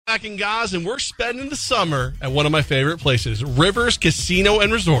Back in Gaza, and we're spending the summer at one of my favorite places, Rivers Casino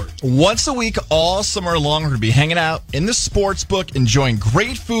and Resort. Once a week, all summer long, we're going to be hanging out in the sports book, enjoying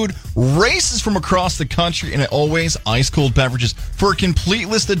great food, races from across the country, and always ice-cold beverages. For a complete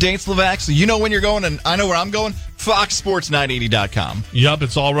list of dates, Levac, so you know when you're going, and I know where I'm going, FoxSports980.com. Yup,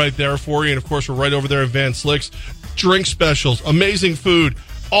 it's all right there for you, and of course, we're right over there at Van Slyck's. Drink specials, amazing food,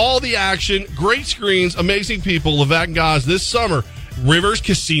 all the action, great screens, amazing people. Levac and Gaz this summer. Rivers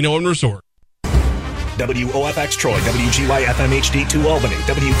Casino and Resort. WOFX Troy, WGY-FM HD2 Albany,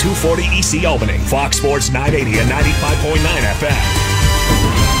 W240 EC Albany, Fox Sports 980 and 95.9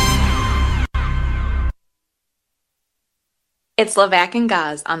 FM. It's Levac and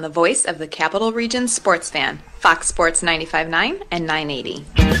Gaz on the voice of the Capital Region sports fan, Fox Sports 95.9 and 980.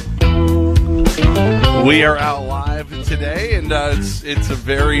 We are out live today, and it's a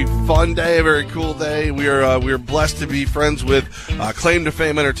very fun day, a very cool day. We are blessed to be friends with Claim to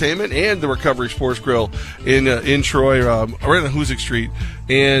Fame Entertainment and the Recovery Sports Grill in Troy, right on Hoosick Street,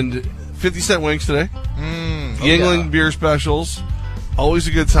 and 50-cent wings today. Yingling beer specials, always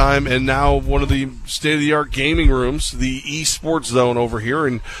a good time, and now one of the state-of-the-art gaming rooms, the eSports Zone over here,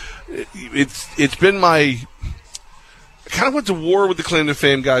 and it's been my. I kind of went to war with the Claim to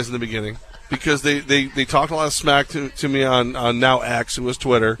Fame guys in the beginning. Because they talked a lot of smack to me on now X, it was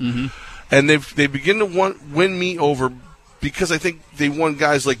Twitter, and they begin to win me over because I think they won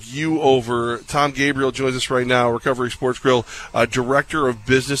guys like you over. Tom Gabriel joins us right now, Recovery Sports Grill, Director of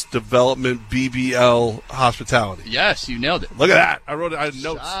Business Development, BBL Hospitality. Yes, you nailed it. Look at that. I had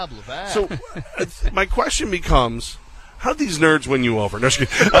notes. So my question becomes, how did these nerds win you over? No, just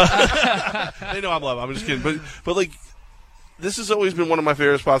kidding. They know I'm love. I'm just kidding. But like, this has always been one of my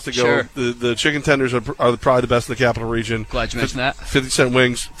favorite spots to go. Sure. The chicken tenders are probably the best in the Capital Region. Glad you mentioned that. 50-cent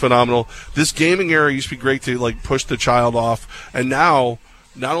wings, phenomenal. This gaming area used to be great to like push the child off, and now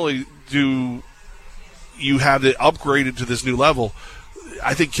not only do you have it upgraded to this new level,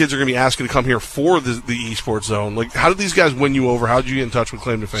 I think kids are going to be asking to come here for the eSports Zone. Like, how did these guys win you over? How did you get in touch with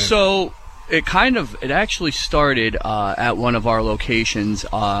Claim to Fame? So it actually started at one of our locations.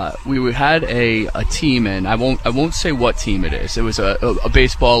 We had a team, and I won't say what team it is. It was a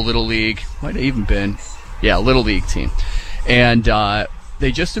baseball little league, might have even been, little league team, and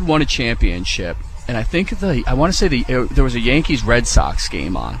they just had won a championship. And I think I want to say there was a Yankees Red Sox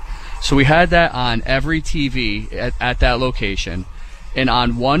game on, so we had that on every TV at that location, and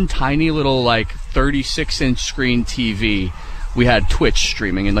on one tiny little 36-inch screen TV. We had Twitch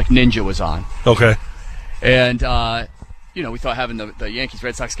streaming, and Ninja was on. Okay. And, we thought having the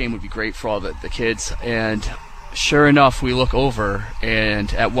Yankees-Red Sox game would be great for all the kids. And sure enough, we look over,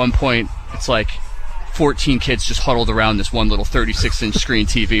 and at one point, it's 14 kids just huddled around this one little 36-inch screen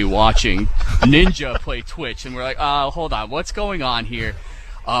TV watching Ninja play Twitch. And we're like, hold on, what's going on here?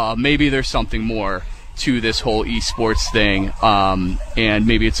 Maybe there's something more to this whole esports thing, and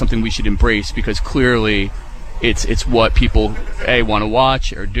maybe it's something we should embrace, because clearly it's what people want to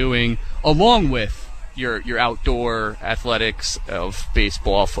watch or doing, along with your outdoor athletics of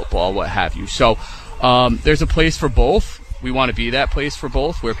baseball, football, what have you. So there's a place for both. We want to be that place for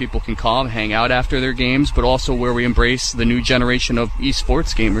both, where people can come, hang out after their games, but also where we embrace the new generation of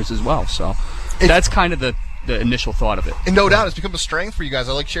esports gamers as well. So that's kind of the initial thought of it. And no doubt, it's become a strength for you guys.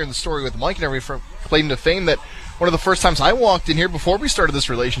 I like sharing the story with Mike and everybody from Claim to Fame that one of the first times I walked in here before we started this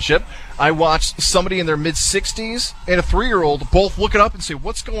relationship, I watched somebody in their mid-60s and a 3-year-old both look it up and say,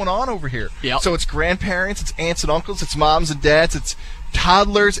 what's going on over here? Yep. So it's grandparents, it's aunts and uncles, it's moms and dads, it's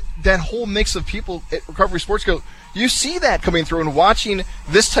toddlers, that whole mix of people at Recovery Sports Go. You see that coming through and watching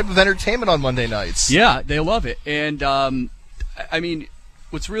this type of entertainment on Monday nights. Yeah, they love it. And,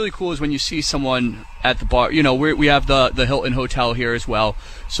 what's really cool is when you see someone at the bar. We have the Hilton Hotel here as well,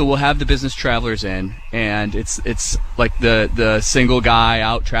 so we'll have the business travelers in, and it's like the single guy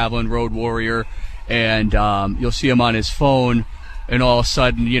out traveling, road warrior, and you'll see him on his phone, and all of a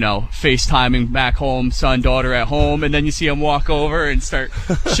sudden, FaceTiming back home, son, daughter at home, and then you see him walk over and start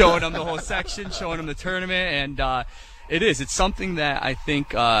showing them the whole section, showing them the tournament, and it's something that I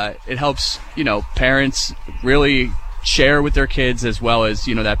think it helps, parents really share with their kids, as well as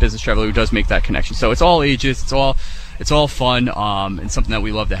that business traveler who does make that connection. So it's all ages, it's all fun, and something that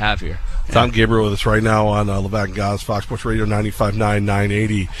we love to have here. Tom Gabriel with us right now on Levac and Gaz, Fox Sports Radio 95.9,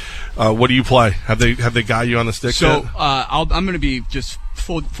 980. What do you play? Have they got you on the stick? So I'm going to be just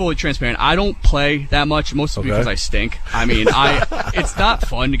fully transparent. I don't play that much, mostly because I stink. I mean, it's not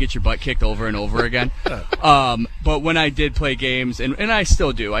fun to get your butt kicked over and over again. But when I did play games, and I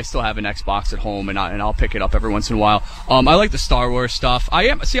still do, I still have an Xbox at home, and I'll pick it up every once in a while. I like the Star Wars stuff.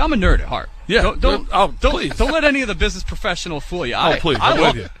 I'm a nerd at heart. Yeah. Don't let any of the business professional fool you. Please. I'm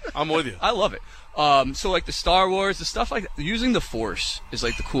with you. I'm with you. I love it. So like the Star Wars, the stuff like using the Force is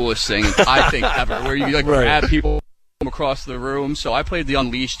like the coolest thing I think ever. Where you like grab people across the room. So I played the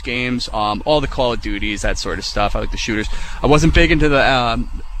Unleashed games, all the Call of Duties, that sort of stuff. I like the shooters. I wasn't big into the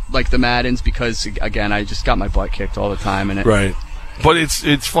like the Maddens because again I just got my butt kicked all the time in it. Right. But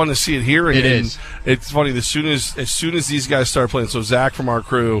it's fun to see it here. And, it is. It's funny as soon as these guys start playing. So Zach from our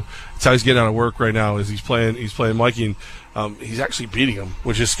crew, that's how he's getting out of work right now. Is he's playing Mikey, and he's actually beating him,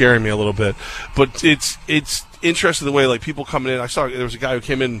 which is scaring me a little bit. But it's interesting the way like people coming in. I saw there was a guy who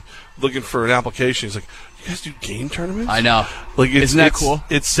came in looking for an application. He's like, "You guys do game tournaments?" I know. Like, isn't that cool?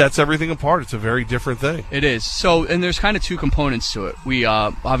 It sets everything apart. It's a very different thing. It is. So, and there's kind of two components to it. We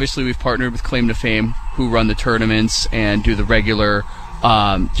obviously we've partnered with Claim to Fame, who run the tournaments and do the regular,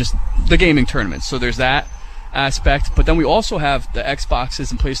 just the gaming tournaments. So there's that aspect. But then we also have the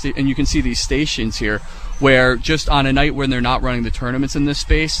Xboxes and PlayStation, and you can see these stations here where just on a night when they're not running the tournaments in this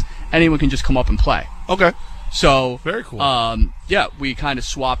space, anyone can just come up and play. Okay. So very cool. Yeah, we kind of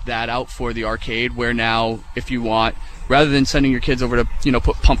swapped that out for the arcade, where now if you want, rather than sending your kids over to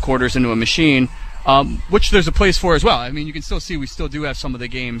put pump quarters into a machine, which there's a place for as well. I mean, you can still see we still do have some of the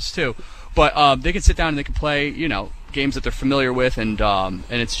games too, but they can sit down and they can play games that they're familiar with, and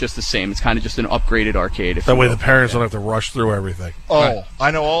it's just the same. It's kind of just an upgraded arcade. That way the parents don't have to rush through everything. Oh, right.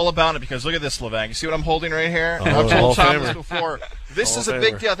 I know all about it because look at this, Levac. You see what I'm holding right here? Oh, I've told Tom this before. This is a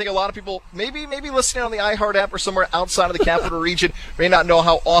big famer. deal. I think a lot of people, maybe listening on the iHeart app or somewhere outside of the capital region, may not know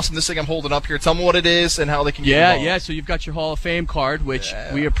how awesome this thing I'm holding up here. Tell them what it is and how they can get involved. Yeah. So you've got your Hall of Fame card, which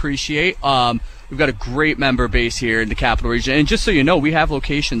we appreciate. We've got a great member base here in the capital region. And just so you know, we have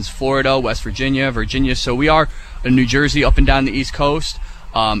locations Florida, West Virginia. So we are in New Jersey, up and down the East Coast.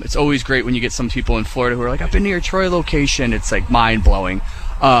 It's always great when you get some people in Florida who are like, I've been to your Troy location. It's like mind-blowing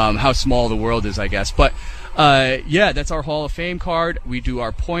how small the world is, I guess. But that's our Hall of Fame card. We do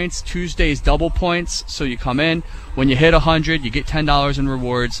our points. Tuesdays, double points. So you come in. When you hit 100, you get $10 in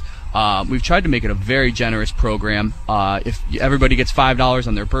rewards. We've tried to make it a very generous program. If everybody gets $5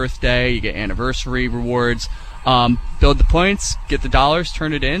 on their birthday, you get anniversary rewards. Build the points, get the dollars,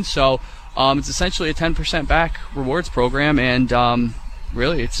 turn it in. So it's essentially a 10% back rewards program, and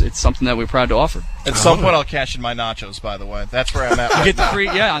really, it's something that we're proud to offer. At some point, I'll cash in my nachos, by the way. That's where I'm at. You get the free,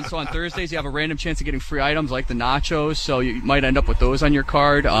 so on Thursdays, you have a random chance of getting free items like the nachos, so you might end up with those on your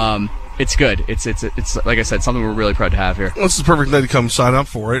card. It's good. It's like I said, something we're really proud to have here. Well, this is the perfect night to come sign up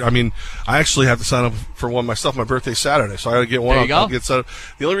for it. I mean, I actually have to sign up for one myself. My birthday's Saturday, so I got to get one. I'll get set up.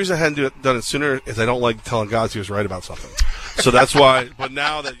 The only reason I hadn't done it sooner is I don't like telling God he was right about something. So that's why. But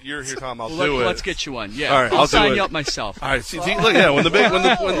now that you're here, Tom, I'll do it. Let's get you one. Yeah, all right, I'll sign you up myself. All right. See, look, when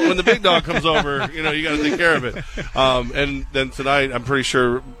the big dog comes over, you got to take care of it. And then tonight, I'm pretty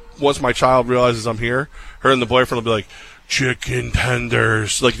sure once my child realizes I'm here, her and the boyfriend will be like, chicken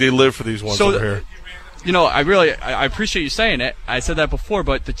tenders. Like, they live for these ones over here. I appreciate you saying it. I said that before,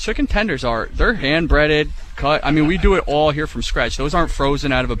 but the chicken tenders they're hand breaded, cut. I mean, we do it all here from scratch. Those aren't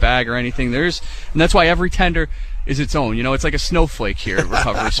frozen out of a bag or anything. And that's why every tender is its own. It's like a snowflake here at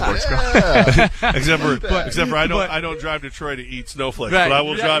Recovery Sports. Except for I don't drive to Troy to eat snowflakes, but I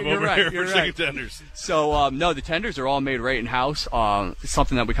will drive over here for chicken tenders. So no, the tenders are all made right in house. It's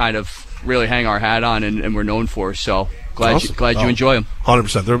something that we kind of really hang our hat on and we're known for. So glad you enjoy them.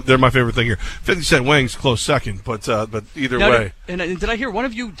 100%. They're my favorite thing here. 50-cent wings close second, but either way. And did I hear one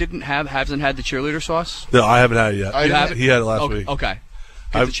of you hasn't had the cheerleader sauce? No, I haven't had it yet. He had it last week. Okay.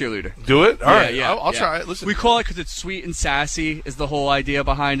 Get the cheerleader. Do it? All right. Yeah, I'll try it. Listen, we call it because it's sweet and sassy is the whole idea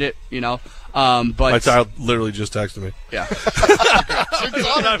behind it, But my child literally just texted me. Yeah.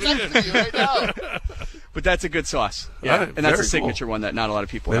 But that's a good sauce. Yeah, right, and that's a signature one that not a lot of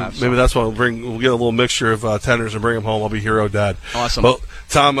people have. Maybe that's what we'll get a little mixture of tenders and bring them home. I'll be hero dad. Awesome. Well,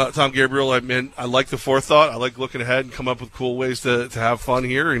 Tom Gabriel, I like the forethought. I like looking ahead and come up with cool ways to have fun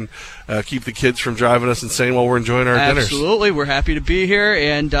here and keep the kids from driving us insane while we're enjoying our dinners. Absolutely. We're happy to be here.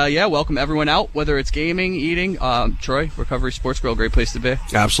 And, welcome everyone out, whether it's gaming, eating. Troy, Recovery Sports Grill, great place to be.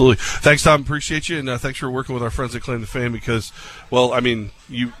 Absolutely. Thanks, Tom. Appreciate you. And thanks for working with our friends at Claim to Fame because, well, I mean,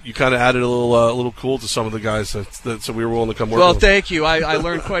 you kind of added a little cool to some of the guys, so we were willing to come work with them. Well, thank you. I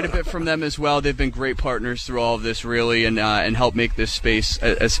learned quite a bit from them as well. They've been great partners through all of this, really, and help make this space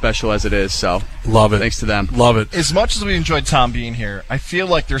as special as it is. So love it. Thanks to them. Love it. As much as we enjoyed Tom being here, I feel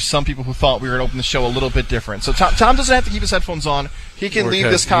like there's some people who thought we were going to open the show a little bit different. So Tom doesn't have to keep his headphones on. He can lead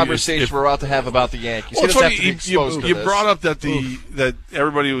this conversation we're about to have about the Yankees. Well, he doesn't have to be exposed to you this. brought up that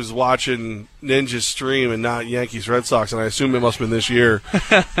everybody was watching Ninja's stream and not Yankees Red Sox, and I assume it must have been this year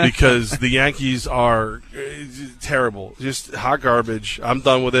because the Yankees are terrible, just hot garbage. I'm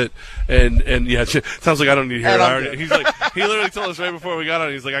done with it, and yeah, it sounds like I don't need to hear it. He's like, he literally told us right before we got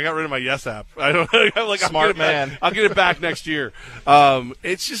on. He's like, I got rid of my Yes app. I don't. I'm like, smart man. I'll get it back next year.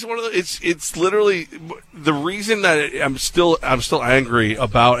 It's just one of the. It's literally the reason that I'm still angry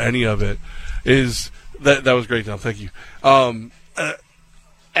about any of it is that was great, Tom. Thank you.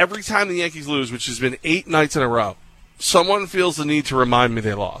 Every time the Yankees lose, which has been 8 nights in a row, someone feels the need to remind me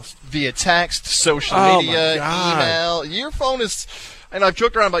they lost. Via text, social media, email. Your phone is... And I've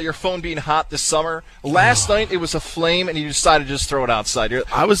joked around about your phone being hot this summer. Last night, it was a flame, and you decided to just throw it outside. Did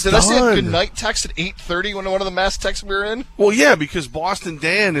I say a good night text at 8:30 when one of the mass texts we were in? Well, yeah, because Boston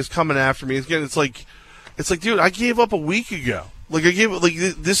Dan is coming after me. Again, it's like, dude, I gave up a week ago.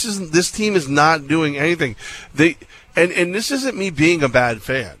 This team is not doing anything. And this isn't me being a bad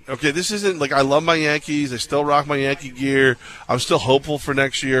fan. Okay, this isn't like I love my Yankees. I still rock my Yankee gear. I'm still hopeful for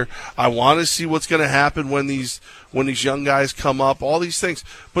next year. I want to see what's going to happen when these young guys come up. All these things,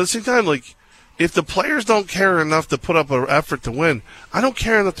 but at the same time, like if the players don't care enough to put up an effort to win, I don't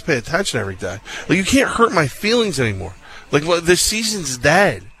care enough to pay attention every day. Like you can't hurt my feelings anymore. Like the season's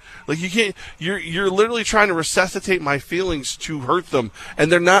dead. Like you can't. You're literally trying to resuscitate my feelings to hurt them,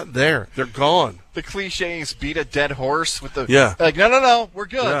 and they're not there. They're gone. The cliche is beat a dead horse with the like no, we're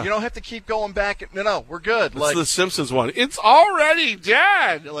good. Yeah. You don't have to keep going back. No, we're good. It's the Simpsons one. It's already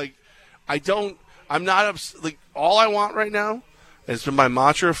dead. Like I'm not like all I want right now. It's been my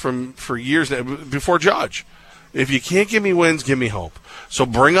mantra for years now, before Judge. If you can't give me wins, give me hope. So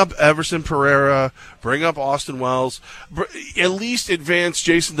bring up Everson Pereira, bring up Austin Wells, at least advance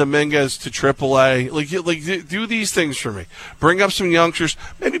Jason Dominguez to AAA. Like do these things for me. Bring up some youngsters.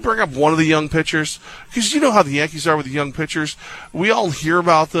 Maybe bring up one of the young pitchers, because you know how the Yankees are with the young pitchers. We all hear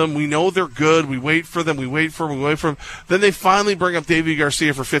about them. We know they're good. We wait for them. We wait for them. Then they finally bring up Davey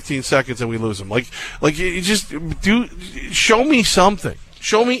Garcia for 15 seconds and we lose him. Like you just show me something.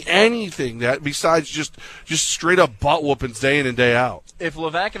 Show me anything that besides just straight up butt whoopings day in and day out. If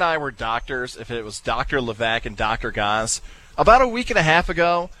Levac and I were doctors, if it was Dr. Levac and Dr. Gaz, about a week and a half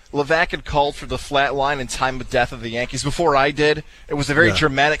ago, Levac had called for the flat line and time of death of the Yankees before I did. It was a very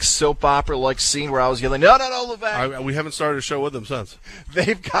dramatic soap opera-like scene where I was yelling, no, Levac. We haven't started a show with them since.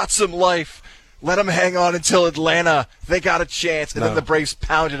 They've got some life. Let them hang on until Atlanta. They got a chance. And then the Braves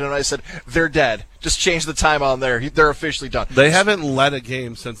pounded, and I said, they're dead. Just change the time on there. They're officially done. They haven't led a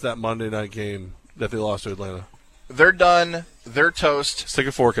game since that Monday night game that they lost to Atlanta. They're done. They're toast. Stick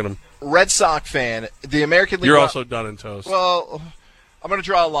a fork in them. Red Sox fan, the American League... You're also done in toast. Well, I'm going to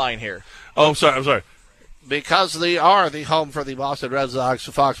draw a line here. Oh, I'm sorry. Because they are the home for the Boston Red Sox,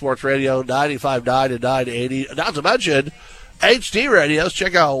 Fox Sports Radio 95.9 and 980. Not to mention... HD radios,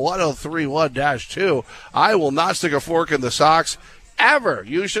 check out 103.1-2. I will not stick a fork in the Sox ever.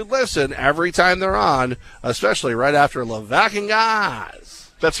 You should listen every time they're on, especially right after Levac and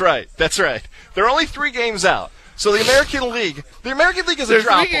Gaz. That's right. They're only 3 games out. So the American League is a drop-off. They're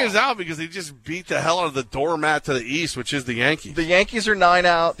 3 games out because they just beat the hell out of the doormat to the East, which is the Yankees. The Yankees are 9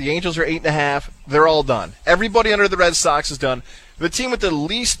 out. The Angels are 8.5. They're all done. Everybody under the Red Sox is done. The team with the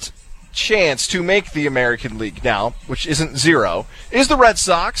least chance to make the American League now, which isn't 0, is the Red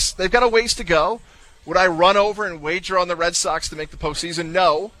Sox. They've got a ways to go. Would I run over and wager on the Red Sox to make the postseason?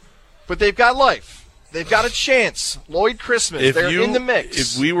 No. But they've got life. They've got a chance. Lloyd Christmas, they're in the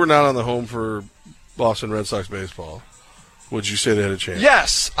mix. If we were not on the home for Boston Red Sox baseball, would you say they had a chance?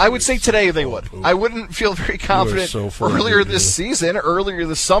 Yes, I would say today they would. I wouldn't feel very confident earlier this season, earlier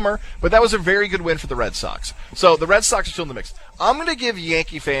this summer, but that was a very good win for the Red Sox. So the Red Sox are still in the mix. I'm going to give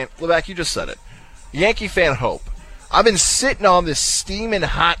Yankee fan, Levac, you just said it, Yankee fan hope. I've been sitting on this steaming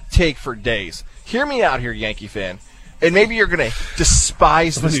hot take for days. Hear me out here, Yankee fan, and maybe you're going to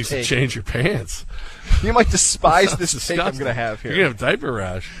despise this take. You need to change your pants. You might despise this take I'm going to have here. You're going to have diaper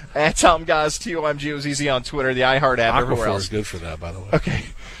rash. At Tom Gaz, TOMGOZZ on Twitter, the iHeart app, everywhere else. Aquaphor is good for that, by the way. Okay.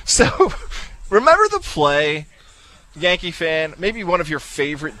 So, remember the play, Yankee fan, maybe one of your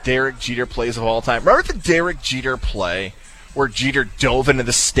favorite Derek Jeter plays of all time. Remember the Derek Jeter play where Jeter dove into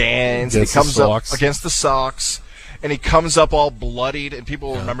the stands and he comes up against the Sox and he comes up all bloodied and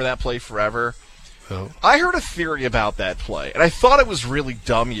people will remember that play forever? I heard a theory about that play, and I thought it was really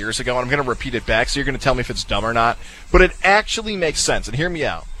dumb years ago, and I'm going to repeat it back, so you're going to tell me if it's dumb or not, but it actually makes sense, and hear me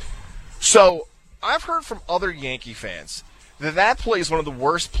out. So, I've heard from other Yankee fans that play is one of the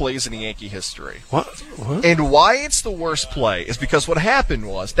worst plays in Yankee history. What? And why it's the worst play is because what happened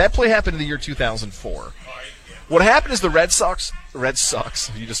was, that play happened in the year 2004. What happened is the Red Sox.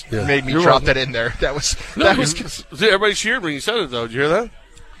 You just made me drop that in there. That was. Everybody cheered when you said it, though. Did you hear that?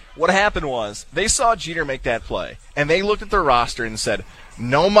 What happened was they saw Jeter make that play, and they looked at their roster and said,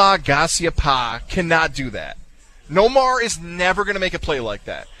 Nomar Garciaparra cannot do that. Nomar is never going to make a play like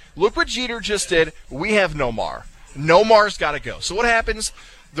that. Look what Jeter just did. We have Nomar. Nomar's got to go. So what happens?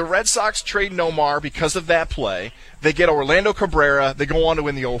 The Red Sox trade Nomar because of that play. They get Orlando Cabrera. They go on to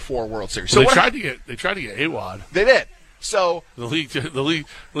win the 2004 World Series. Well, they tried to get A-Wad. They did. So the league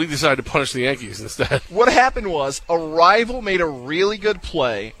decided to punish the Yankees instead. What happened was a rival made a really good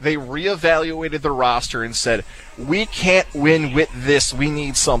play. They reevaluated the roster and said, we can't win with this. We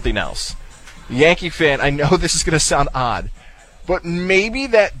need something else. Yankee fan, I know this is going to sound odd, but maybe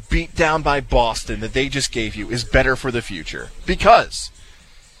that beat down by Boston that they just gave you is better for the future. Because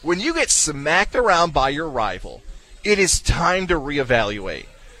when you get smacked around by your rival, it is time to reevaluate.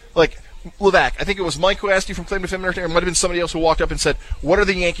 Like, Levac, I think it was Mike who asked you from Claim to Fame Entertainment. It might have been somebody else who walked up and said, what are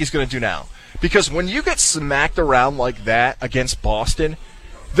the Yankees going to do now? Because when you get smacked around like that against Boston,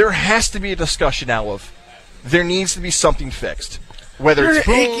 there has to be a discussion now of there needs to be something fixed. Whether it's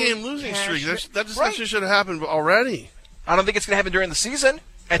an 8-game losing streak. That discussion should have happened already. I don't think it's going to happen during the season.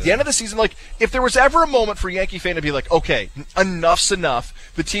 At the end of the season, like, if there was ever a moment for a Yankee fan to be like, okay, enough's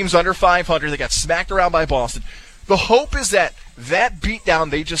enough. The team's under 500. They got smacked around by Boston. The hope is that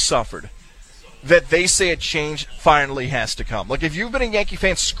beatdown they just suffered, that they say a change finally has to come. Like, if you've been a Yankee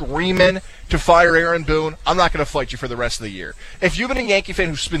fan screaming to fire Aaron Boone, I'm not going to fight you for the rest of the year. If you've been a Yankee fan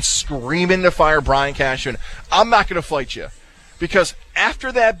who's been screaming to fire Brian Cashman, I'm not going to fight you. Because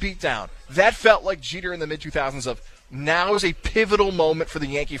after that beatdown, that felt like Jeter in the mid-2000s of, now is a pivotal moment for the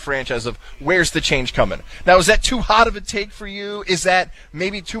Yankee franchise of where's the change coming. Now, is that too hot of a take for you? Is that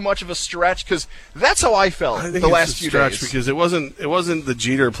maybe too much of a stretch? Because that's how I felt the last few days. Because it wasn't the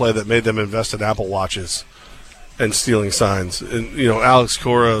Jeter play that made them invest in Apple Watches and stealing signs. And Alex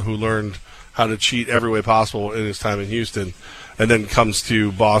Cora, who learned how to cheat every way possible in his time in Houston, and then comes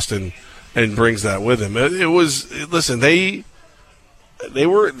to Boston and brings that with him.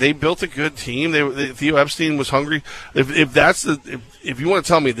 They built a good team. Theo Epstein was hungry. If you want to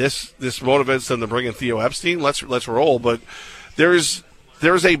tell me this motivates them to bring in Theo Epstein, let's roll. But there's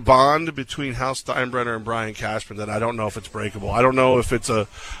a bond between Hal Steinbrenner and Brian Cashman that I don't know if it's breakable. I don't know if it's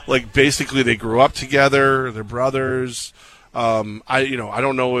basically they grew up together, they're brothers. I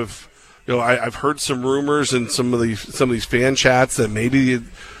don't know if I've heard some rumors in some of these fan chats that maybe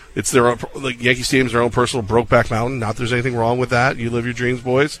it's their own, Yankee Stadium's their own personal Brokeback Mountain. Not that there's anything wrong with that. You live your dreams,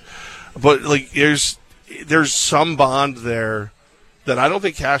 boys. But there's some bond there that I don't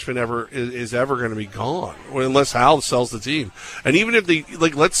think Cashman is ever going to be gone unless Hal sells the team. And even if they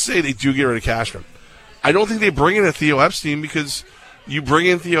let's say they do get rid of Cashman, I don't think they bring in a Theo Epstein, because you bring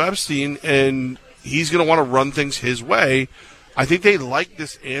in Theo Epstein and he's going to want to run things his way. I think they like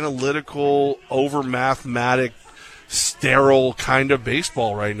this analytical, over mathematic, sterile kind of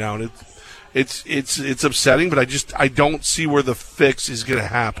baseball right now, and it's upsetting. But I don't see where the fix is going to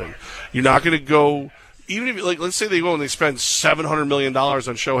happen. You're not going to go, even if let's say they go and they spend $700 million on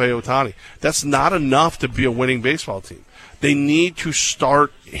Shohei Ohtani. That's not enough to be a winning baseball team. They need to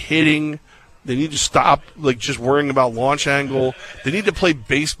start hitting. They need to stop just worrying about launch angle. They need to play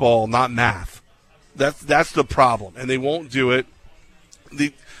baseball, not math. That's the problem, and they won't do it.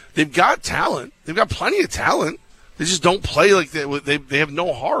 They've got talent. They've got plenty of talent. They just don't play like they have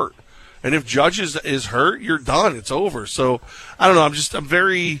no heart. And if Judge is hurt, you're done. It's over. So I don't know.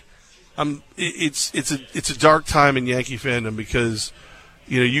 It's a dark time in Yankee fandom, because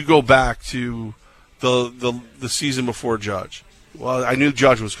you go back to the season before Judge. Well, I knew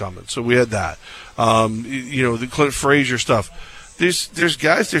Judge was coming, so we had that. The Clint Frazier stuff. There's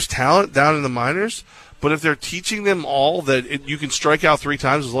guys, there's talent down in the minors, but if they're teaching them all that you can strike out 3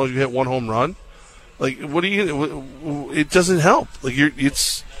 times as long as you hit 1 home run, what are you? It doesn't help.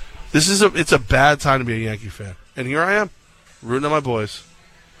 It's a bad time to be a Yankee fan, and here I am, rooting on my boys.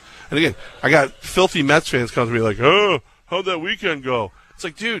 And again, I got filthy Mets fans come to me like, "Oh, how'd that weekend go?" It's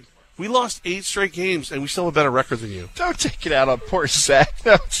like, dude, we lost 8 straight games, and we still have a better record than you. Don't take it out on poor Zach.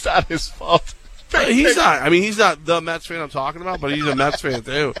 No, it's not his fault. He's not. I mean, he's not the Mets fan I'm talking about, but he's a Mets fan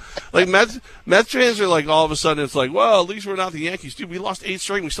too. Mets fans are all of a sudden it's well, at least we're not the Yankees, dude. We lost 8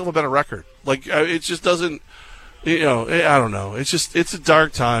 straight, and we still have a better record. It just doesn't. I don't know. It's a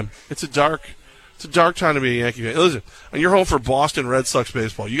dark time. It's a dark time to be a Yankee fan. Listen, and you're home for Boston Red Sox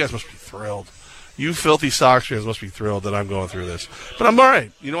baseball. You guys must be thrilled. You filthy Sox fans must be thrilled that I'm going through this. But I'm all right.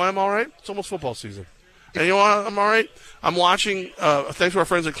 You know why I'm all right? It's almost football season. And you know why I'm all right? I'm watching. Thanks to our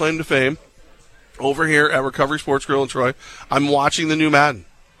friends at Claim to Fame. Over here at Recovery Sports Grill in Troy, I'm watching the new Madden,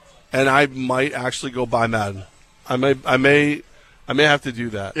 and I might actually go buy Madden. I may have to do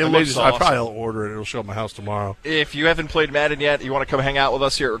that. It looks awesome. I probably will order it. It'll show up at my house tomorrow. If you haven't played Madden yet, you want to come hang out with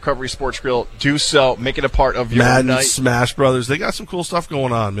us here at Recovery Sports Grill, do so. Make it a part of your Madden, night. Smash Brothers. They got some cool stuff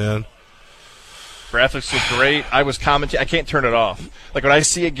going on, man. Graphics look great. I was commenting. I can't turn it off. Like, when I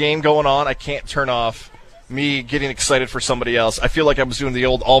see a game going on, I can't turn off me getting excited for somebody else. I feel like I was doing the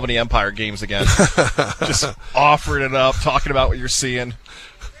old Albany Empire games again. Just offering it up, talking about what you're seeing.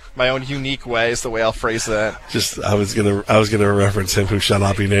 My own unique way is the way I'll phrase that. I was gonna reference him who shall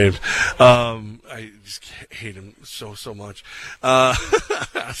not be named. I just hate him so much.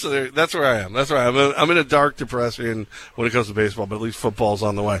 So that's where I am. That's where I am. I'm in a dark depression when it comes to baseball, but at least football's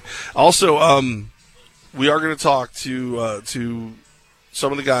on the way. Also, we are going to talk to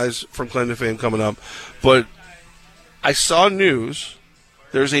some of the guys from Claim to Fame coming up, but I saw news.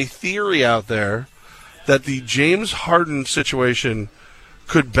 There's a theory out there that the James Harden situation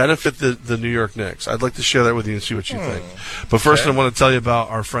could benefit the New York Knicks. I'd like to share that with you and see what you think. But first, I want to tell you about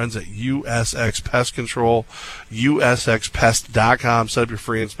our friends at USX Pest Control, usxpest.com. Set up your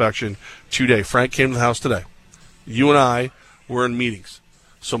free inspection today. Frank came to the house today. You and I were in meetings.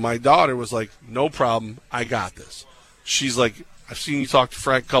 So my daughter was like, no problem, I got this. She's like, I've seen you talk to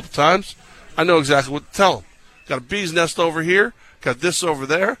Frank a couple times. I know exactly what to tell him. Got a bee's nest over here. Got this over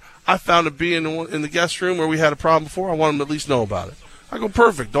there. I found a bee in the guest room where we had a problem before. I want him to at least know about it. I go,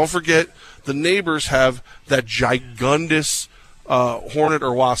 perfect. Don't forget, the neighbors have that gigundous hornet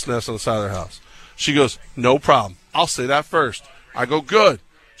or wasp nest on the side of their house. She goes, no problem. I'll say that first. I go, good.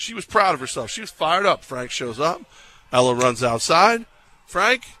 She was proud of herself. She was fired up. Frank shows up. Ella runs outside.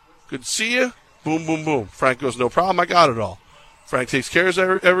 Frank, good to see you. Boom, boom, boom. Frank goes, no problem. I got it all. Frank takes care of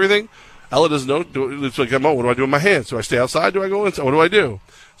everything. Ella doesn't know. It's like, what do I do with my hands? Do I stay outside? Do I go inside? What do I do?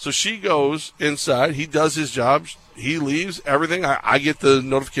 So she goes inside. He does his job. He leaves. Everything. I get the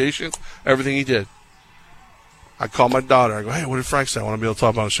notification. Everything he did. I call my daughter. I go, hey, what did Frank say? I want to be able to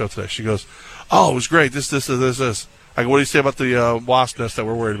talk about the show today. She goes, oh, it was great. This. I go, what do you say about the wasp nest that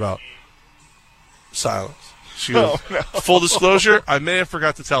we're worried about? Silence. She goes, full disclosure, I may have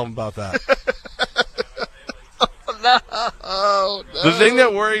forgot to tell him about that. No. The thing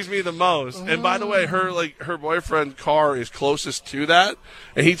that worries me the most, and by the way, her boyfriend car is closest to that,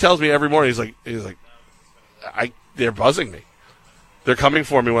 and he tells me every morning, he's like, they're buzzing me. They're coming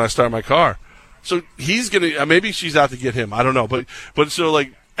for me when I start my car. So he's gonna, maybe she's out to get him. I don't know, but so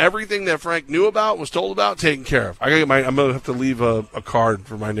like everything that Frank knew about, was told about, taken care of. I'm gonna have to leave a card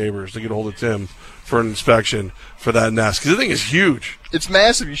for my neighbors to get a hold of Tim for an inspection for that nest, because the thing is huge. It's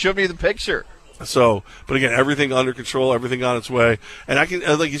massive. You showed me the picture. So, but again, everything under control, everything on its way. And I can,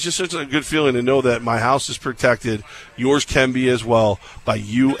 it's just such a good feeling to know that my house is protected. Yours can be as well by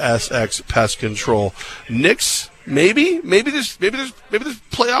USX Pest Control. Knicks, maybe there's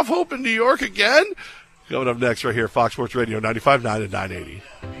playoff hope in New York again. Coming up next right here, Fox Sports Radio 95.9 and 980.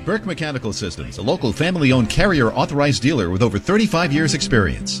 Burke Mechanical Systems, a local family-owned Carrier authorized dealer with over 35 years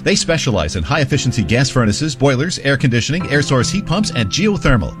experience. They specialize in high-efficiency gas furnaces, boilers, air conditioning, air source heat pumps, and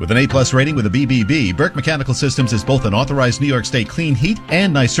geothermal. With an A+ rating with a BBB, Burke Mechanical Systems is both an authorized New York State clean heat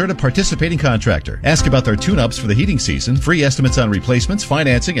and NYSERDA participating contractor. Ask about their tune-ups for the heating season, free estimates on replacements,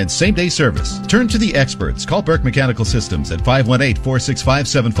 financing, and same-day service. Turn to the experts. Call Burke Mechanical Systems at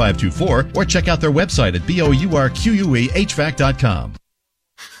 518-465-7524 or check out their website at BOURQUEHVAC.com.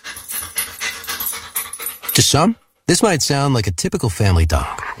 To some, this might sound like a typical family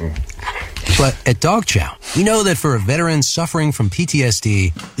dog. But at Dog Chow, we know that for a veteran suffering from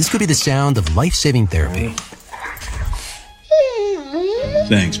PTSD, this could be the sound of life-saving therapy.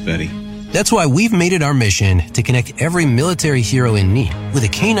 Thanks, Betty. That's why we've made it our mission to connect every military hero in need with a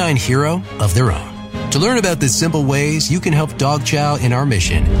canine hero of their own. To learn about the simple ways you can help Dog Chow in our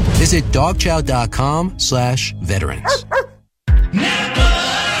mission, visit dogchow.com/veterans.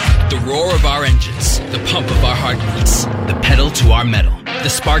 The roar of our engines, the pump of our heartbeats, the pedal to our metal, the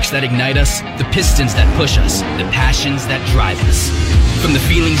sparks that ignite us, the pistons that push us, the passions that drive us. From the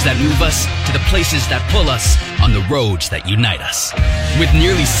feelings that move us to the places that pull us on the roads that unite us. With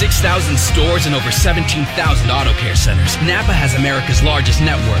nearly 6,000 stores and over 17,000 auto care centers, Napa has America's largest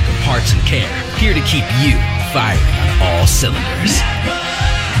network of parts and care, here to keep you firing on all cylinders.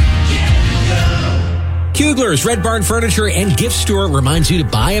 Kugler's Red Barn Furniture and Gift Store reminds you to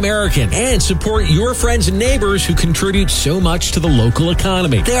buy American and support your friends and neighbors who contribute so much to the local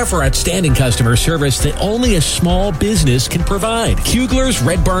economy. They offer outstanding customer service that only a small business can provide. Kugler's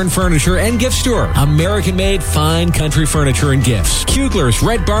Red Barn Furniture and Gift Store. American-made fine country furniture and gifts. Kugler's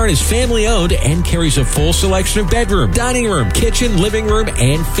Red Barn is family-owned and carries a full selection of bedroom, dining room, kitchen, living room,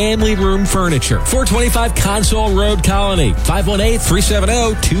 and family room furniture. 425 Console Road, Colony.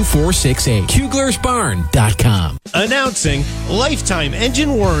 518-370-2468. Kugler's Barn. PreseasonSportsFan.com. Announcing lifetime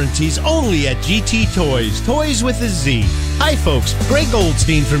engine warranties only at GT Toys. Toys with a Z. Hi, folks. Greg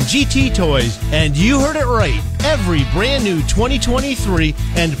Goldstein from GT Toys. And you heard it right. Every brand new 2023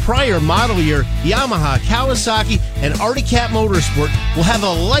 and prior model year Yamaha, Kawasaki, and Arctic Cat Motorsport will have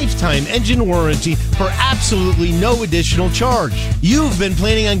a lifetime engine warranty for absolutely no additional charge. You've been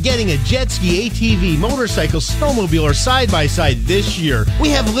planning on getting a jet ski, ATV, motorcycle, snowmobile, or side-by-side this year. We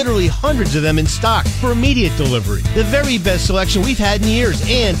have literally hundreds of them in stock for immediate delivery. The very best selection we've had in years,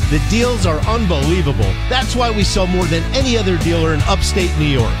 and the deals are unbelievable. That's why we sell more than any other dealer in upstate New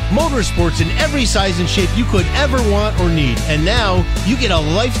York. Motorsports in every size and shape you could ever want or need. And now you get a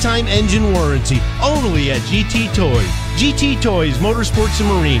lifetime engine warranty only at GT Toys. GT Toys Motorsports and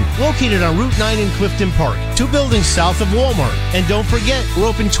Marine, located on Route 9 in Clifton Park, 2 buildings south of Walmart. And don't forget, we're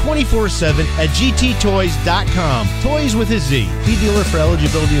open 24/7 at gttoys.com. Toys with a Z. See dealer for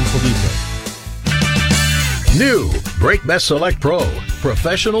eligibility and full details. New Brake Best Select Pro.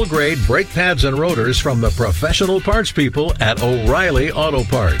 Professional grade brake pads and rotors from the professional parts people at O'Reilly Auto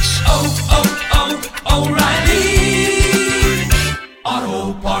Parts. O'Reilly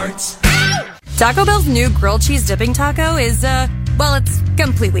Auto Parts. Taco Bell's new grilled cheese dipping taco is, it's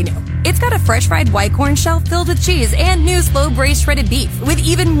completely new. It's got a fresh fried white corn shell filled with cheese and new slow braised shredded beef with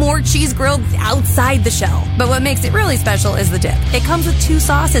even more cheese grilled outside the shell. But what makes it really special is the dip. It comes with 2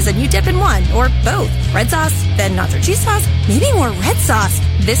 sauces and you dip in one or both. Red sauce, then nacho cheese sauce, maybe more red sauce.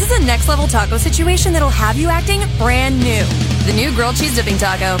 This is a next level taco situation that'll have you acting brand new. The new grilled cheese dipping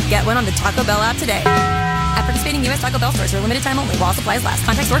taco. Get one on the Taco Bell app today. At participating U.S. Taco Bell stores for a limited time only while supplies last.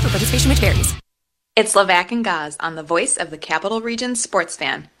 Contact store for participation which varies. It's Levac and Gaz on the voice of the Capital Region sports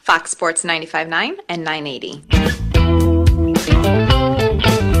fan, Fox Sports 95.9 and 980.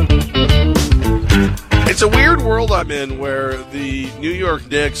 It's a weird world I'm in where the New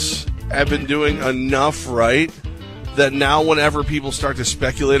York Knicks have been doing enough right that now whenever people start to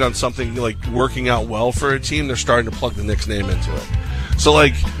speculate on something like working out well for a team, they're starting to plug the Knicks name into it. So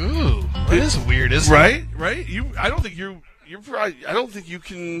like, ooh, that is weird, isn't it? Right? I don't think you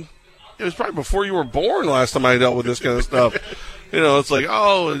can. It was probably before you were born last time I dealt with this kind of stuff. It's like,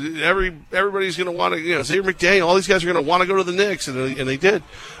 everybody's going to want to, Xavier McDaniel, all these guys are going to want to go to the Knicks, and they did.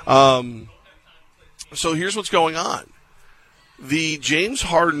 So here's what's going on. The James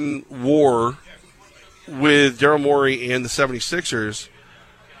Harden war with Daryl Morey and the 76ers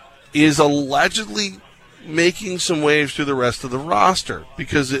is allegedly making some waves through the rest of the roster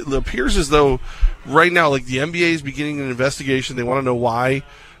because it appears as though right now, like the NBA is beginning an investigation. They want to know why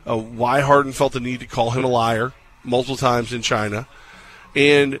Harden felt the need to call him a liar multiple times in China.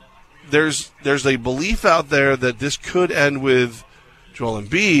 And there's a belief out there that this could end with Joel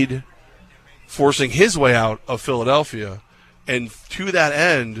Embiid forcing his way out of Philadelphia. And to that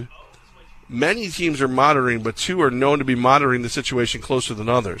end, many teams are monitoring, but 2 are known to be monitoring the situation closer than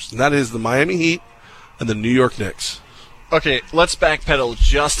others. And that is the Miami Heat and the New York Knicks. Okay, let's backpedal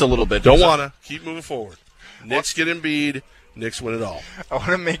just a little bit. Don't want to. Keep moving forward. Knicks get Embiid. Knicks win it all. I want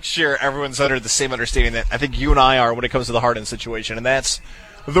to make sure everyone's under the same understanding that I think you and I are when it comes to the Harden situation, and that's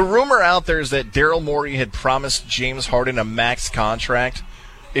the rumor out there is that Daryl Morey had promised James Harden a max contract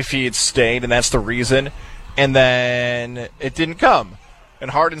if he had stayed, and that's the reason, and then it didn't come.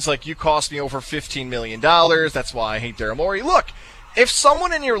 And Harden's like, you cost me over $15 million, that's why I hate Daryl Morey. Look, if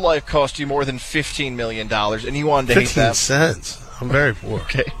someone in your life cost you more than $15 million and you wanted to hate that... 15 cents. I'm very poor.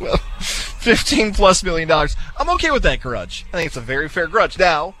 Okay, well, $15+ million. I'm okay with that grudge. I think it's a very fair grudge.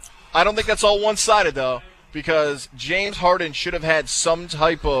 Now, I don't think that's all one-sided, though, because James Harden should have had some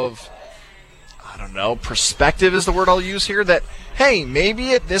type of, perspective is the word I'll use here, that, hey,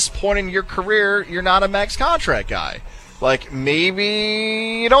 maybe at this point in your career, you're not a max contract guy. Like,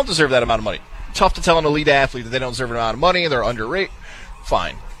 maybe you don't deserve that amount of money. Tough to tell an elite athlete that they don't deserve an amount of money, they're underrated.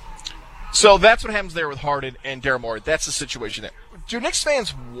 Fine. So that's what happens there with Harden and Daryl Morey. That's the situation there. Do Knicks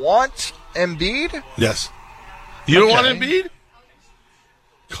fans want Embiid? Yes. You don't want Embiid?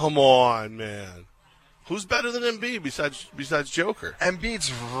 Come on, man. Who's better than Embiid besides Joker?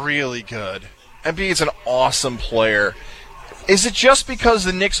 Embiid's really good. Embiid's an awesome player. Is it just because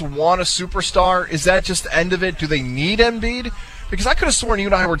the Knicks want a superstar? Is that just the end of it? Do they need Embiid? Because I could have sworn you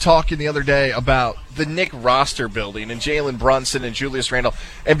and I were talking the other day about the Knicks roster building and Jalen Brunson and Julius Randle.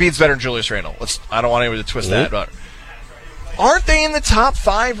 Embiid's better than Julius Randle. I don't want anyone to twist that. But aren't they in the top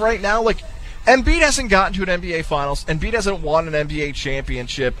 5 right now? Like, Embiid hasn't gotten to an NBA Finals. Embiid hasn't won an NBA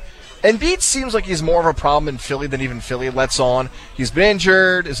championship. Embiid seems like he's more of a problem in Philly than even Philly lets on. He's been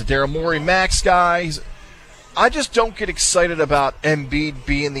injured. Is a Daryl Morey max guy. I just don't get excited about Embiid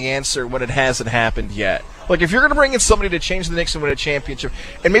being the answer when it hasn't happened yet. Like, if you're going to bring in somebody to change the Knicks and win a championship,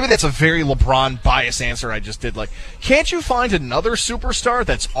 and maybe that's a very LeBron biased answer I just did, like, can't you find another superstar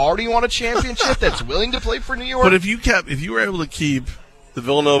that's already won a championship that's willing to play for New York? But if you were able to keep the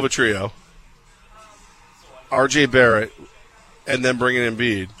Villanova trio, R.J. Barrett, and then bring in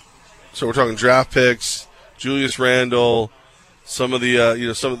Embiid, so we're talking draft picks, Julius Randle, some of the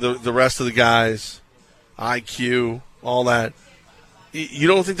the rest of the guys, IQ, all that. You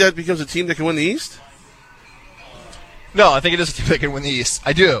don't think that becomes a team that can win the East? No, I think it is a team that can win the East.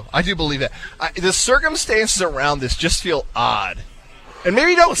 I do believe that. The circumstances around this just feel odd. And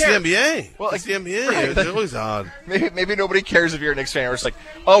maybe you don't care. It's the NBA. Well, it's the NBA. Right. It's always odd. Maybe nobody cares if you're a Knicks fan. Or it's like,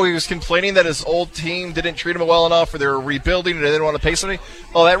 oh, he was complaining that his old team didn't treat him well enough, or they were rebuilding and they didn't want to pay somebody.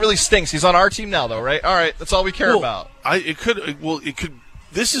 Oh, that really stinks. He's on our team now, though, right? All right, that's all we care about. It could.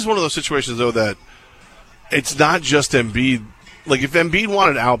 This is one of those situations, though, that it's not just Embiid. Like, if Embiid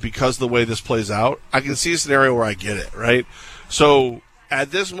wanted out because of the way this plays out, I can see a scenario where I get it, right? So,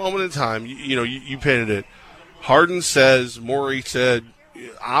 at this moment in time, you painted it. Harden says, Morey said,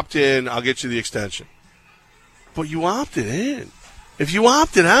 opt in, I'll get you the extension. But you opted in. If you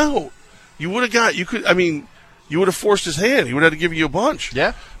opted out, you would have forced his hand. He would have had to give you a bunch.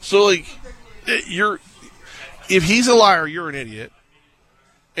 Yeah. So, like, if he's a liar, you're an idiot.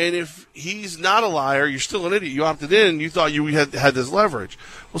 And if he's not a liar, you're still an idiot. You opted in, you thought you had this leverage.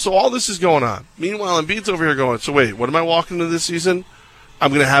 Well, so all this is going on. Meanwhile, Embiid's over here going, so wait, what am I walking into this season? I'm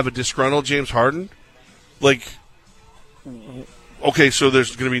going to have a disgruntled James Harden? Like, okay, so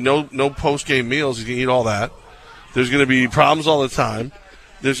there's going to be no post-game meals. He's going to eat all that. There's going to be problems all the time.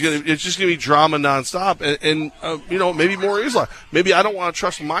 It's just going to be drama nonstop. And maybe more is like, maybe I don't want to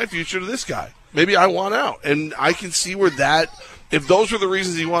trust my future to this guy. Maybe I want out. And I can see where that, if those were the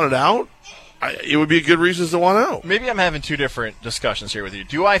reasons he wanted out, it would be good reasons to want out. Maybe I'm having two different discussions here with you.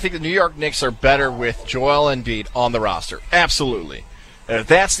 Do I think the New York Knicks are better with Joel Embiid on the roster? Absolutely. If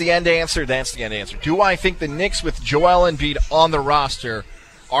that's the end answer, that's the end answer. Do I think the Knicks with Joel Embiid on the roster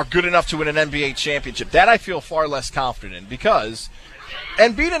are good enough to win an NBA championship? That I feel far less confident in, because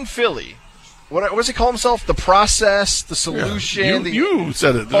Embiid in Philly, what does he call himself? The process, the solution. Yeah, you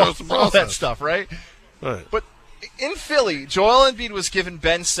said it. All that stuff, right? Right. But in Philly, Joel Embiid was given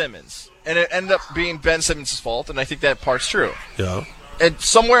Ben Simmons, and it ended up being Ben Simmons' fault, and I think that part's true. Yeah. And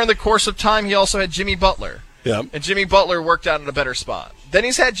somewhere in the course of time, he also had Jimmy Butler. Yeah. And Jimmy Butler worked out in a better spot. Then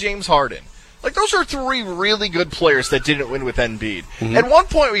he's had James Harden. Like, those are three really good players that didn't win with Embiid. Mm-hmm. At one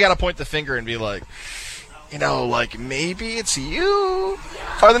point, we got to point the finger and be like, maybe it's you.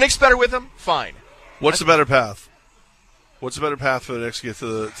 Are the Knicks better with him? Fine. What's the better path? What's the better path for the Knicks to get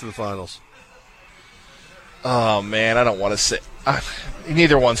to the finals? Oh, man, I don't want to say.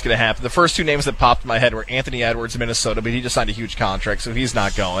 Neither one's going to happen. The first two names that popped in my head were Anthony Edwards, Minnesota, but he just signed a huge contract, so he's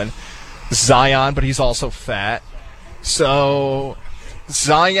not going. Zion, but he's also fat. So,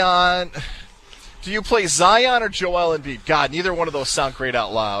 Zion. Do you play Zion or Joel Embiid? God, neither one of those sound great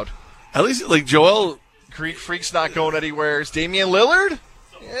out loud. At least, like, Joel. Greek Freak's not going anywhere. Is Damian Lillard?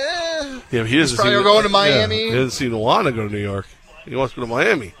 Yeah, but he's probably going to Miami. He doesn't seem to want to go to New York. He wants to go to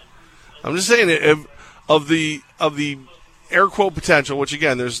Miami. I'm just saying, of the air quote potential, which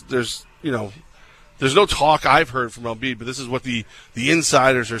again, there's no talk I've heard from Embiid, but this is what the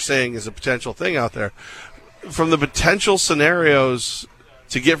insiders are saying is a potential thing out there. From the potential scenarios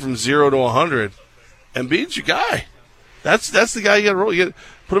to get from 0 to 100, Embiid's your guy. That's the guy you got to roll. You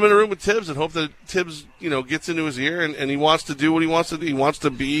put him in a room with Tibbs and hope that Tibbs gets into his ear and he wants to do what he wants to do. He wants to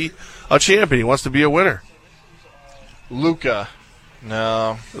be a champion. He wants to be a winner. Luka.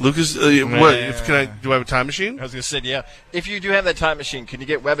 No. Lucas, do I have a time machine? I was going to say, yeah. If you do have that time machine, can you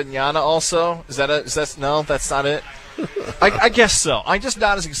get Wembanyama also? No, that's not it. I guess so. I'm just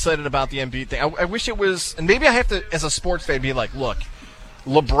not as excited about the Embiid thing. I wish it was, and maybe I have to, as a sports fan, be like, look,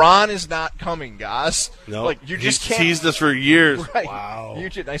 LeBron is not coming, guys. No, like, you just can't teased us for years. Right. Wow.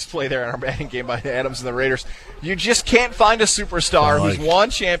 Nice play there in our Madden game by the Adams and the Raiders. You just can't find a superstar who's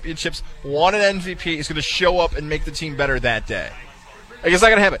won championships, won an MVP, is going to show up and make the team better that day. Like, it's not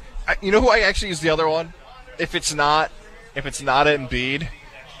going to happen. You know who I actually use the other one? If it's not Embiid,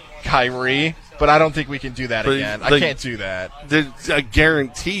 Kyrie. But I don't think we can do that again. I can't do that. I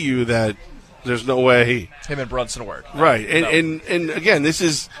guarantee you that there's no way him and Brunson work. Right. And again, this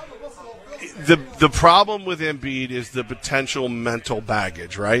is the problem with Embiid is the potential mental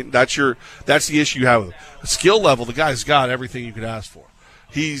baggage, right? That's the issue you have with him. Skill level, the guy's got everything you could ask for.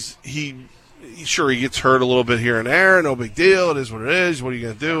 He gets hurt a little bit here and there, no big deal. It is what it is. What are you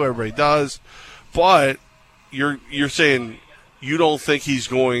going to do? Everybody does. But you're saying you don't think he's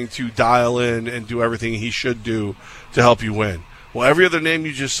going to dial in and do everything he should do to help you win. Well, every other name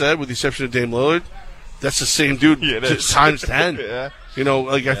you just said, with the exception of Dame Lillard, that's the same dude times 10. Yeah. You know,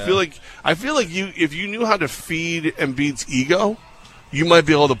 like I feel like you, if you knew how to feed Embiid's ego, you might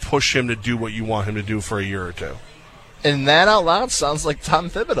be able to push him to do what you want him to do for a year or two. And that out loud sounds like Tom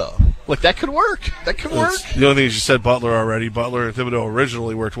Thibodeau. Like, that could work. That could work. The only thing is you said Butler already. Butler and Thibodeau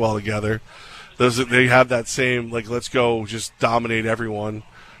originally worked well together. They have that same, like, let's go just dominate everyone.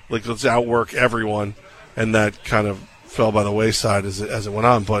 Like, let's outwork everyone. And that kind of fell by the wayside as it went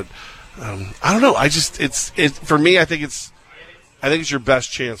on. But I don't know. For me, I think it's your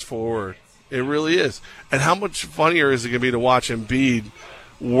best chance forward. It really is. And how much funnier is it going to be to watch Embiid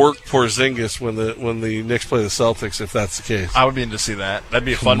work Porzingis when the Knicks play the Celtics, if that's the case? I would be into to see that. That'd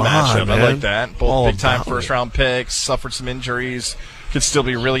be a fun matchup. I like that. Both big-time first-round picks, suffered some injuries, could still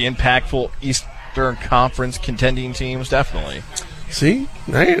be really impactful Eastern Conference contending teams, definitely. See?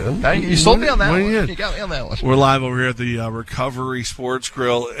 You sold me on that one. You got me on that one. We're live over here at the Recovery Sports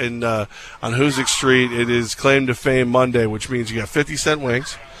Grill on Hoosick Street. It is Claim to Fame Monday, which means you got 50-cent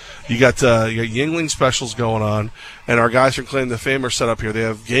wings. You got Yingling specials going on, and our guys from Claim to Fame are set up here. They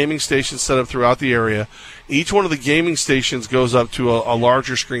have gaming stations set up throughout the area. Each one of the gaming stations goes up to a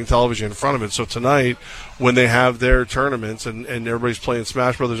larger screen television in front of it. So tonight, when they have their tournaments and everybody's playing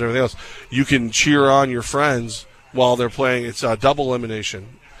Smash Brothers and everything else, you can cheer on your friends while they're playing. It's a double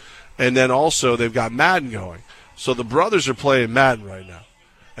elimination. And then also they've got Madden going. So the brothers are playing Madden right now.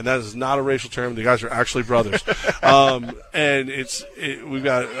 And that is not a racial term. The guys are actually brothers. And we've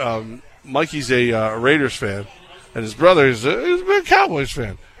got Mikey's a Raiders fan, and his brother is a big Cowboys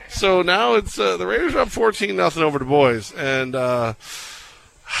fan. So now it's the Raiders are up 14-0 over the boys, and I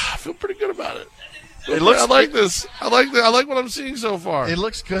feel pretty good about it. I like this. I like what I'm seeing so far. It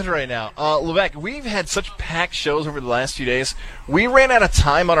looks good right now. Levesque, we've had such packed shows over the last few days. We ran out of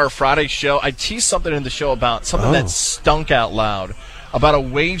time on our Friday show. I teased something in the show about something that stunk out loud. About a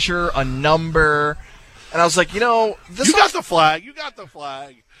wager, a number, and I was like, you got the flag. You got the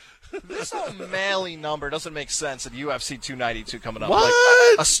flag. This O'Malley number doesn't make sense at UFC 292 coming up. What?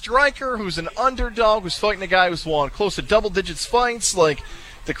 Like, a striker who's an underdog, who's fighting a guy who's won close to double digits fights. Like,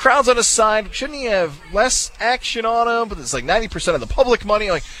 the crowd's on his side. Shouldn't he have less action on him? But it's like 90% of the public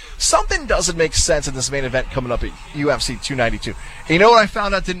money. Like, something doesn't make sense in this main event coming up at UFC 292. And you know what I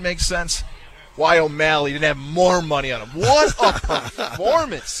found out didn't make sense? Why O'Malley didn't have more money on him. What a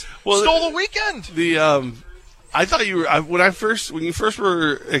performance. Stole the weekend. I thought you were when you first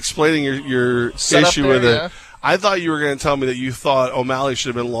were explaining your issue with it, I thought you were going to tell me that you thought O'Malley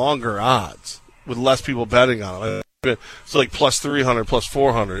should have been longer odds with less people betting on him. So like plus 300, plus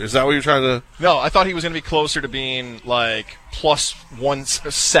 400. Is that what you're trying to? No, I thought he was going to be closer to being like plus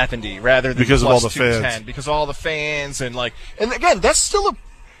 170 rather than because plus of all the 210. fans. Because of all the fans and again, that's still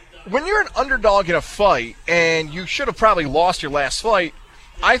when you're an underdog in a fight and you should have probably lost your last fight,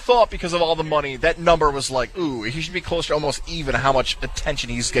 I thought because of all the money, that number was like, ooh, he should be closer to almost even how much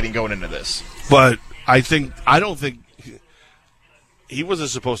attention he's getting going into this. But I don't think he wasn't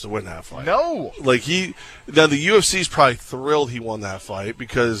supposed to win that fight. No. Like the UFC's probably thrilled he won that fight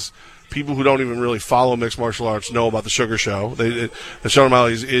because people who don't even really follow mixed martial arts know about the Sugar Show. The Sean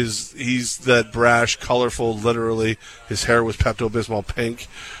O'Malley he's that brash, colorful, literally, his hair was Pepto-Bismol pink,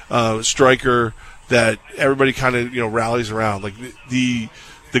 striker that everybody kind of rallies around. Like the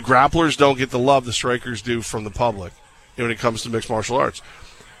grapplers don't get the love the strikers do from the public when it comes to mixed martial arts.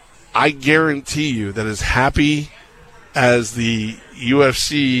 I guarantee you that as happy as the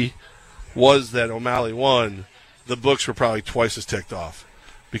UFC was that O'Malley won, the books were probably twice as ticked off.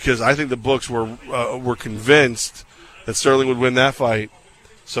 Because I think the books were convinced that Sterling would win that fight.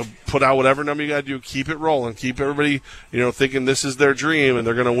 So put out whatever number you got to do, keep it rolling, keep everybody thinking this is their dream and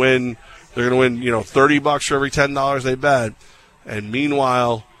they're going to win. They're going to win $30 for every $10 they bet. And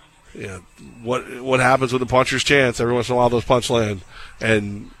meanwhile, what happens with the puncher's chance? Every once in a while, those punch land,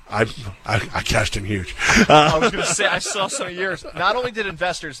 and I cashed him huge. I was going to say, I saw some of yours. Not only did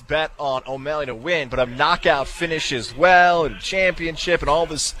investors bet on O'Malley to win, but a knockout finish as well, and a championship, and all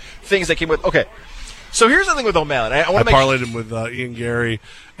these things that came with. Okay, so here's the thing with O'Malley. I parlayed him with Ian Gary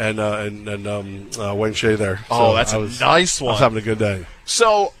and Wayne Shea there. Oh, that's a nice one. I was having a good day.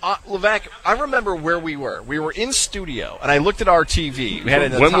 So, Levesque, I remember where we were. We were in studio, and I looked at our TV. We had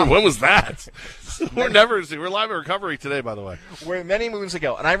it when was that? We're live in recovery today, by the way. We're many moons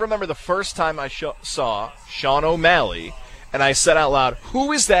ago, and I remember the first time I saw Sean O'Malley, and I said out loud,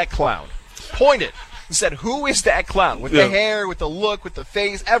 "Who is that clown?" Pointed and said, "Who is that clown?" With the hair, with the look, with the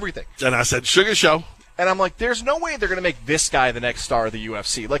face, everything. And I said, "Sugar Show." And I'm like, there's no way they're going to make this guy the next star of the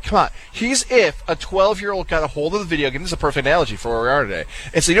UFC. Like, come on. He's if a 12-year-old got a hold of the video game. This is a perfect analogy for where we are today.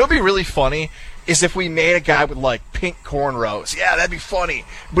 And so, it would be really funny is if we made a guy with, like, pink cornrows. Yeah, that'd be funny.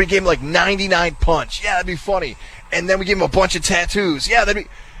 We gave him, like, 99 punch. Yeah, that'd be funny. And then we gave him a bunch of tattoos. Yeah, that'd be...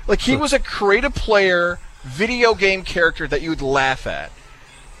 Like, he was a creative player, video game character that you would laugh at.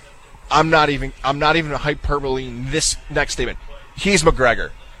 I'm not even hyperbole in this next statement. He's McGregor.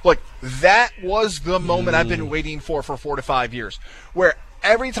 Like, that was the moment I've been waiting for 4 to 5 years, where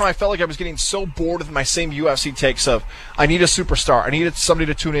every time I felt like I was getting so bored with my same UFC takes of, I need a superstar, I needed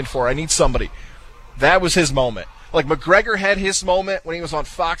somebody to tune in for, I need somebody. That was his moment. Like, McGregor had his moment when he was on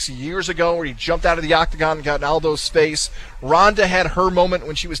Fox years ago where he jumped out of the octagon and got in Aldo's face. Ronda had her moment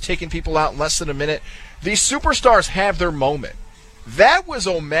when she was taking people out in less than a minute. These superstars have their moment. That was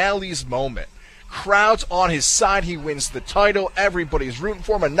O'Malley's moment. Crowds on his side. He wins the title. Everybody's rooting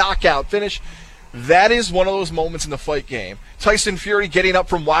for him. A knockout finish. That is one of those moments in the fight game. Tyson Fury getting up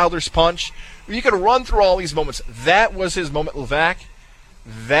from Wilder's punch. You can run through all these moments. That was his moment, Levac.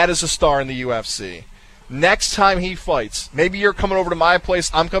 That is a star in the UFC. Next time he fights, maybe you're coming over to my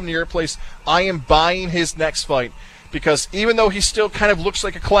place, I'm coming to your place, I am buying his next fight. Because even though he still kind of looks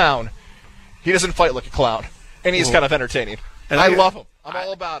like a clown, he doesn't fight like a clown. And he's kind of entertaining. And I love him. I'm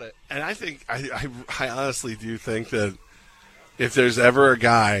all about it. And I think, I honestly do think that if there's ever a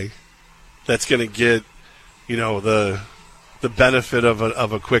guy that's going to get, the benefit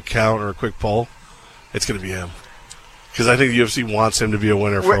of a quick count or a quick pull, it's going to be him. Because I think the UFC wants him to be a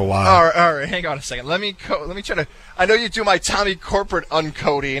winner for a while. All right, hang on a second. Let me try to. I know you do my Tommy Corporate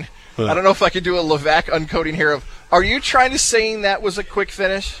uncoding. I don't know if I can do a Levac uncoding here. Are you trying to say that was a quick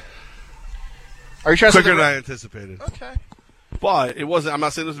finish? Are you trying quicker to than I anticipated? Okay. But it wasn't. I'm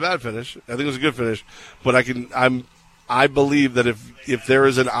not saying it was a bad finish. I think it was a good finish. But I believe that if there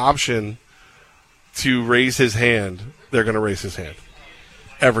is an option to raise his hand, they're going to raise his hand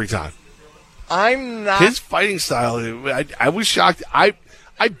every time. I'm not. His fighting style, I was shocked. I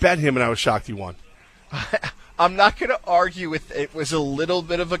bet him, and I was shocked he won. I'm not going to argue with it was a little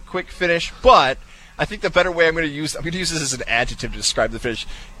bit of a quick finish, but I think the better way I'm going to use this as an adjective to describe the finish.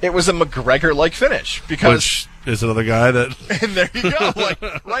 It was a McGregor-like finish because which is another guy that. And there you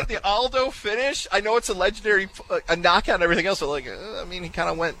go, right? The Aldo finish. I know it's a legendary, a knockout and everything else, but he kind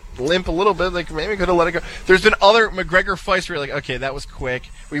of went limp a little bit. Like maybe could have let it go. There's been other McGregor fights where you're like, okay, that was quick.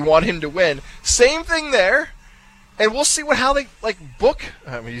 We want him to win. Same thing there. And we'll see how they book.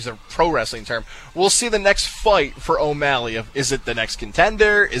 I'm going to use a pro wrestling term. We'll see the next fight for O'Malley. Is it the next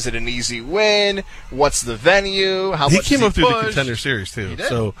contender? Is it an easy win? What's the venue? How much came up through push? the contender series too. He did.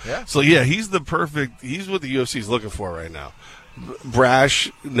 So yeah, he's the perfect. He's what the UFC is looking for right now.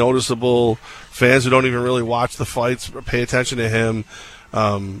 Brash, noticeable. Fans who don't even really watch the fights pay attention to him.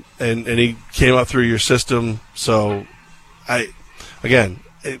 And he came up through your system. So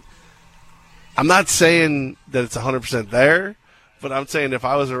I'm not saying that it's 100% there, but I'm saying if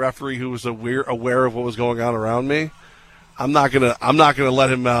I was a referee who was aware of what was going on around me, I'm not gonna let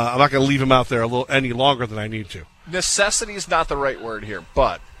him. I'm not gonna leave him out there any longer than I need to. Necessity is not the right word here,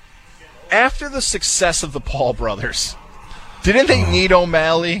 but after the success of the Paul brothers, didn't they need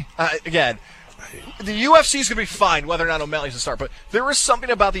O'Malley again? The UFC is going to be fine whether or not O'Malley's a star, but there was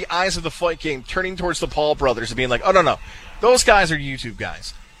something about the eyes of the fight game turning towards the Paul brothers and being like, oh no, those guys are YouTube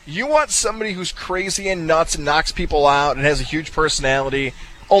guys. You want somebody who's crazy and nuts and knocks people out and has a huge personality.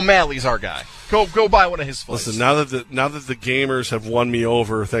 O'Malley's our guy. Go buy one of his fights. Listen, now that the gamers have won me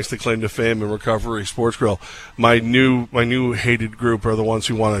over, thanks to Claim to Fame and Recovery Sports Grill, my new hated group are the ones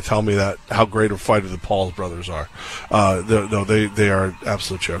who want to tell me that how great a fighter the Paul brothers are. They are an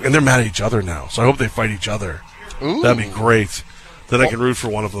absolute joke, and they're mad at each other now. So I hope they fight each other. Ooh. That'd be great. Then I can root for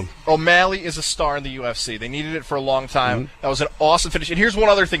one of them. O'Malley is a star in the UFC. They needed it for a long time. That was an awesome finish. And here's one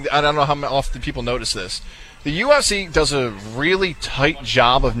other thing. I don't know how often people notice this. The UFC does a really tight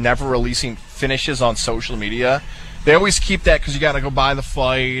job of never releasing finishes on social media. They always keep that because you got to go buy the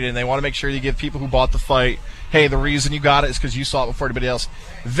fight, and they want to make sure you give people who bought the fight, hey, the reason you got it is because you saw it before anybody else.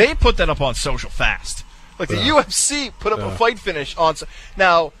 They put that up on social fast. Like the UFC put up a fight finish on.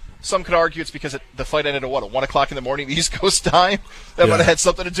 Now, some could argue it's because the fight ended at 1 o'clock in the morning East Coast time. That might have had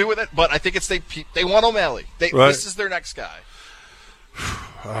something to do with it. But I think it's they want O'Malley. This is their next guy.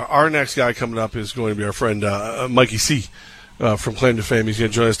 Our next guy coming up is going to be our friend Mikey C from Claim to Fame. He's going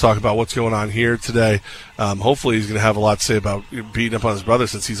to join us to talk about what's going on here today. Hopefully, he's going to have a lot to say about beating up on his brother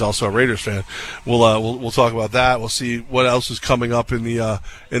since he's also a Raiders fan. We'll talk about that. We'll see what else is coming up in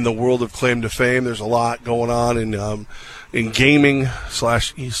the world of Claim to Fame. There's a lot going on in gaming /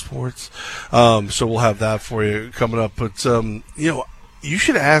 esports. So we'll have that for you coming up. But you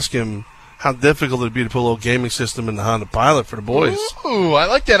should ask him how difficult it'd be to put a little gaming system in the Honda Pilot for the boys. Ooh, I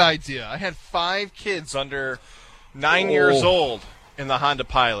like that idea. I had 5 kids under 9 years old, in the Honda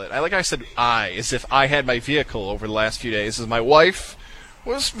Pilot. Like I said, as if I had my vehicle over the last few days, as my wife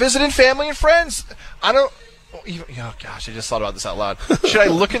was visiting family and friends. Oh gosh, I just thought about this out loud. Should I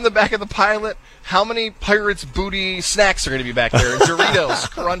look in the back of the Pilot? How many Pirates Booty snacks are going to be back there? Doritos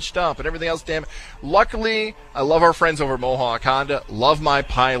crunched up and everything else. Damn. Luckily, I love our friends over at Mohawk Honda. Love my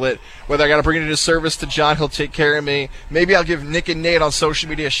Pilot. Whether I got to bring it into service to John, he'll take care of me. Maybe I'll give Nick and Nate on social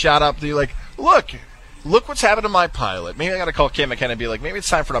media a shout out to be like, look what's happened to my Pilot. Maybe I got to call Kim McKenna and be like, maybe it's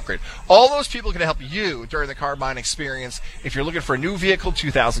time for an upgrade. All those people can help you during the car buying experience. If you're looking for a new vehicle,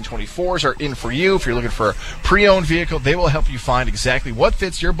 2024s are in for you. If you're looking for a pre-owned vehicle, they will help you find exactly what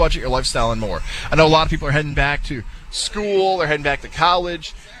fits your budget, your lifestyle, and more. I know a lot of people are heading back to school. They're heading back to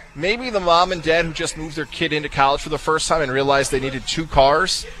college. Maybe the mom and dad who just moved their kid into college for the first time and realized they needed 2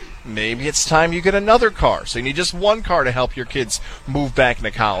 cars. Maybe it's time you get another car. So you need just 1 car to help your kids move back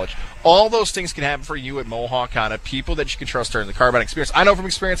into college. All those things can happen for you at Mohawk Honda, people that you can trust during the car buying experience. I know from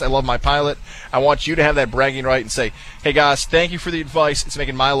experience, I love my Pilot. I want you to have that bragging right and say, hey, guys, thank you for the advice. It's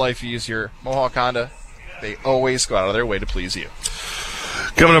making my life easier. Mohawk Honda, they always go out of their way to please you.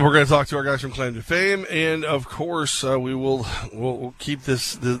 Coming up, we're going to talk to our guys from Claim to Fame, and of course, we'll keep the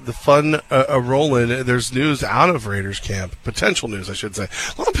fun rolling. There's news out of Raiders camp, potential news, I should say.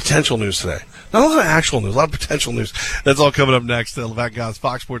 A lot of potential news today, not a lot of actual news, a lot of potential news. That's all coming up next. Levac Guys,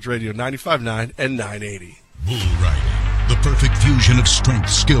 Fox Sports Radio, 95.9 and 980. Bull riding. The perfect fusion of strength,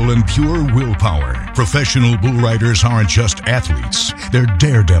 skill, and pure willpower. Professional bull riders aren't just athletes. They're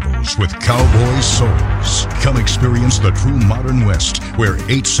daredevils with cowboy souls. Come experience the true modern West, where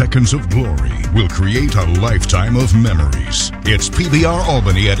 8 seconds of glory will create a lifetime of memories. It's PBR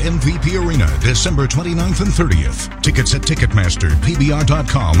Albany at MVP Arena, December 29th and 30th. Tickets at Ticketmaster,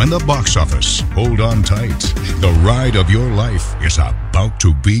 PBR.com, and the box office. Hold on tight. The ride of your life is about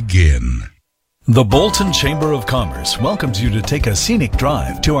to begin. The Bolton Chamber of Commerce welcomes you to take a scenic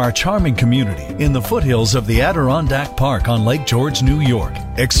drive to our charming community in the foothills of the Adirondack Park on Lake George, New York.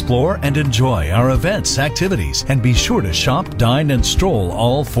 Explore and enjoy our events, activities, and be sure to shop, dine, and stroll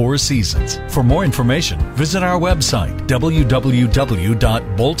all 4 seasons. For more information, visit our website,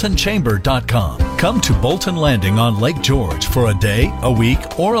 www.boltonchamber.com. Come to Bolton Landing on Lake George for a day, a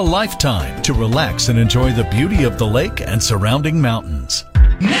week, or a lifetime to relax and enjoy the beauty of the lake and surrounding mountains.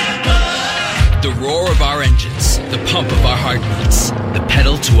 The roar of our engines, the pump of our heartbeats, the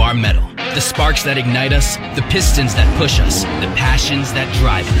pedal to our metal, the sparks that ignite us, the pistons that push us, the passions that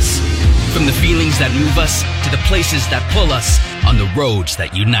drive us. From the feelings that move us to the places that pull us on the roads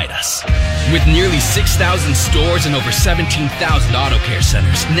that unite us. With nearly 6,000 stores and over 17,000 auto care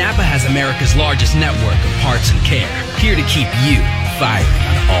centers, Napa has America's largest network of parts and care, here to keep you firing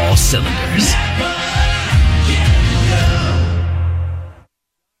on all cylinders.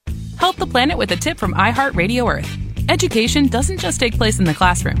 Help the planet with a tip from iHeartRadio Earth. Education doesn't just take place in the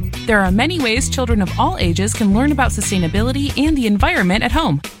classroom. There are many ways children of all ages can learn about sustainability and the environment at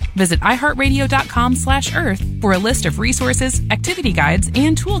home. Visit iHeartRadio.com/Earth for a list of resources, activity guides,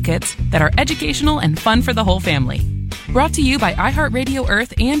 and toolkits that are educational and fun for the whole family. Brought to you by iHeartRadio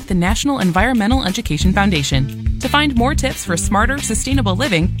Earth and the National Environmental Education Foundation. To find more tips for smarter, sustainable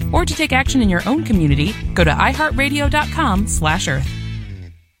living, or to take action in your own community, go to iHeartRadio.com/Earth.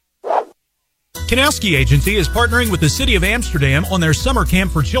 Kanowski Agency is partnering with the City of Amsterdam on their Summer Camp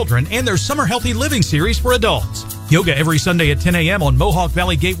for Children and their Summer Healthy Living Series for adults. Yoga every Sunday at 10 a.m. on Mohawk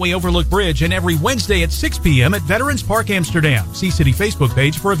Valley Gateway Overlook Bridge and every Wednesday at 6 p.m. at Veterans Park Amsterdam. See City Facebook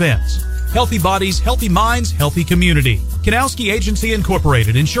page for events. Healthy bodies, healthy minds, healthy community. Kanowski Agency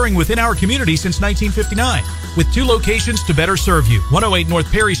Incorporated, ensuring within our community since 1959. With 2 locations to better serve you. 108 North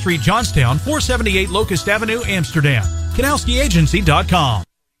Perry Street, Johnstown, 478 Locust Avenue, Amsterdam. KanowskiAgency.com.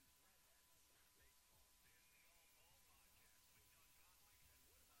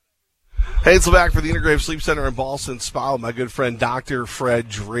 Hey, it's back for the Integrative Sleep Center in Ballston Spa with my good friend Dr. Fred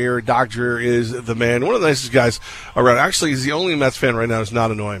Dreer. Dr. Dreer is the man, one of the nicest guys around. Actually, he's the only Mets fan right now who's not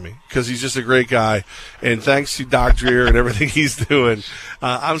annoying me because he's just a great guy. And thanks to Dr. Dreer and everything he's doing,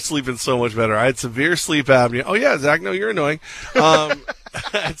 I'm sleeping so much better. I had severe sleep apnea. Oh, yeah, Zach, no, you're annoying. I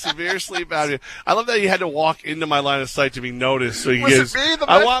had severe sleep apnea. I love that you had to walk into my line of sight to be noticed. So you guys,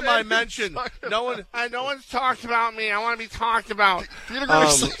 I want my mention. No one's talked about me. I want to be talked about.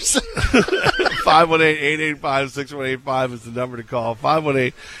 518-885-6185 is the number to call.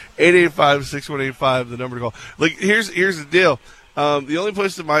 518-885-6185 the number to call. Like, here's the deal. The only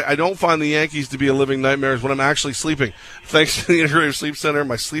place that I don't find the Yankees to be a living nightmare is when I'm actually sleeping. Thanks to the Integrative Sleep Center,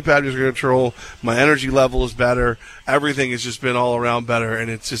 my sleep apnea is under control. My energy level is better. Everything has just been all around better, and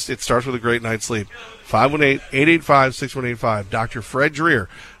it starts with a great night's sleep. 518-885-6185. Dr. Fred Dreer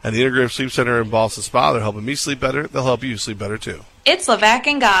and the Integrative Sleep Center in Ballston Spa. They're helping me sleep better. They'll help you sleep better, too. It's Levac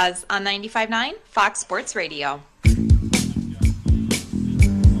and Gaz on 95.9 Fox Sports Radio. The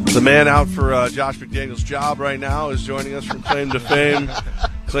man out for Josh McDaniel's job right now is joining us from Claim to Fame,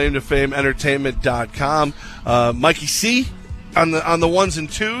 ClaimToFameEntertainment.com. Mikey C on the ones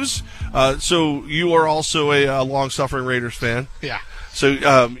and twos. So you are also a long-suffering Raiders fan. Yeah. So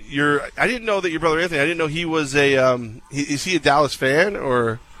I didn't know that your brother Anthony. I didn't know he was is he a Dallas fan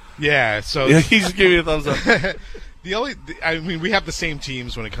or? Yeah. So he's giving me a thumbs up. We have the same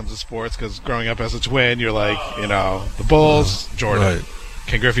teams when it comes to sports because growing up as a twin, you're like, the Bulls, Jordan, right.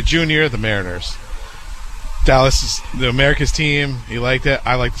 Ken Griffey Jr., the Mariners. Dallas is the America's team. He liked it.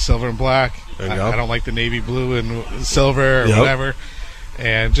 I like the silver and black. I don't like the navy blue and silver or whatever.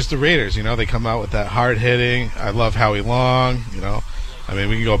 And just the Raiders, they come out with that hard hitting. I love Howie Long. We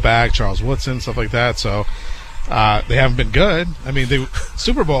can go back, Charles Woodson, stuff like that. So they haven't been good. They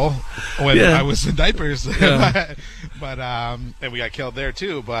Super Bowl when I was in diapers, but and we got killed there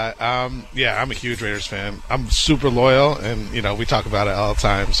too. But I'm a huge Raiders fan. I'm super loyal, and we talk about it all the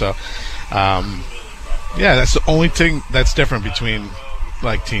time. So that's the only thing that's different between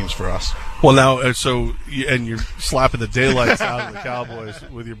teams for us. Well, now, you're slapping the daylights out of the Cowboys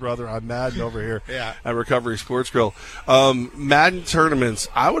with your brother on Madden over here at Recovery Sports Grill. Madden tournaments,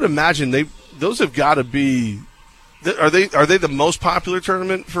 I would imagine those have got to be. Are they the most popular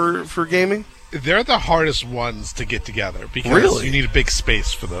tournament for gaming? They're the hardest ones to get together because you need a big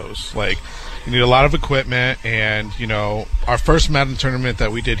space for those. You need a lot of equipment, and our first Madden tournament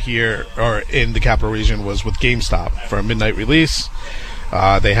that we did here or in the Capital Region was with GameStop for a midnight release.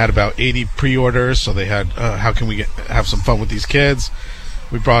 They had about 80 pre-orders, so they had how can we have some fun with these kids?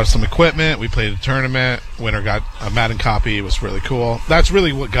 We brought some equipment. We played a tournament. Winner got a Madden copy. It was really cool. That's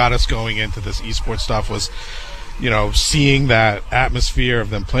really what got us going into this esports stuff was, seeing that atmosphere of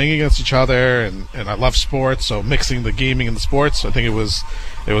them playing against each other, and I love sports, so mixing the gaming and the sports, I think it was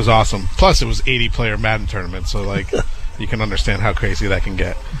awesome. Plus, it was 80-player Madden tournament, so you can understand how crazy that can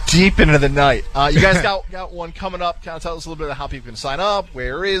get. Deep into the night. You guys got one coming up. Kind of tell us a little bit about how people can sign up,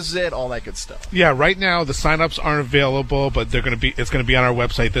 where is it, all that good stuff. Yeah, right now the sign-ups aren't available, but it's going to be on our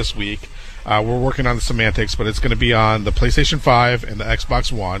website this week. We're working on the semantics, but it's going to be on the PlayStation 5 and the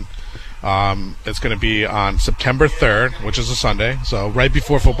Xbox One. It's going to be on September 3rd, which is a Sunday, so right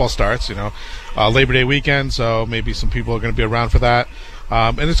before football starts, Labor Day weekend, so maybe some people are going to be around for that.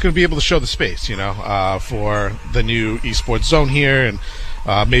 And it's going to be able to show the space, for the new esports zone here, and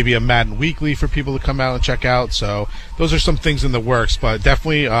maybe a Madden Weekly for people to come out and check out. So those are some things in the works, but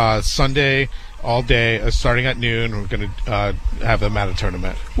definitely Sunday all day, starting at noon, we're going to have a Madden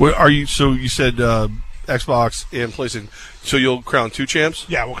tournament. Where are you? So you said Xbox and PlayStation. So you'll crown 2 champs?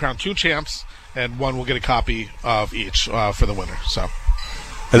 Yeah, we'll crown 2 champs, and one will get a copy of each for the winner. So.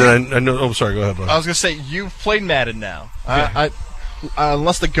 And then I know. Oh, sorry. Go ahead, bud. I was going to say you've played Madden now.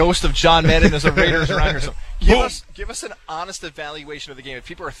 Unless the ghost of John Madden is a Raiders around here. So give us an honest evaluation of the game. If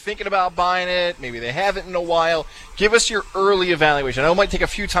people are thinking about buying it, maybe they haven't in a while, give us your early evaluation. I know it might take a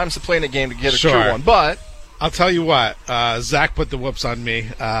few times to play in a game to get a true one, but I'll tell you what, Zach put the whoops on me,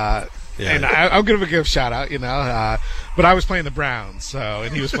 and I'm going to give a shout out, but I was playing the Browns,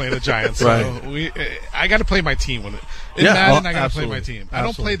 and he was playing the Giants, so I got to play my team in Madden. I got to play my team. I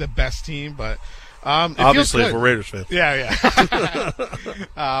don't play the best team, but obviously, if we're Raiders fans. Yeah.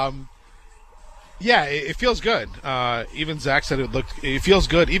 It feels good. Even Zach said it feels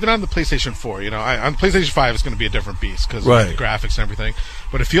good, even on the PlayStation 4. On PlayStation 5, it's going to be a different beast because of the graphics and everything.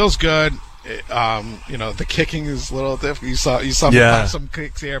 But it feels good. The kicking is a little different. You saw some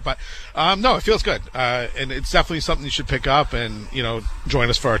kicks here, but no, it feels good. And it's definitely something you should pick up and join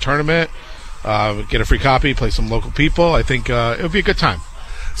us for our tournament. Get a free copy, play some local people. I think it would be a good time.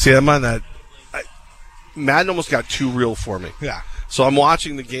 See, I'm on that. Madden almost got too real for me. Yeah. So I'm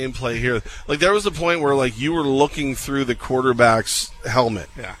watching the gameplay here. There was a point where you were looking through the quarterback's helmet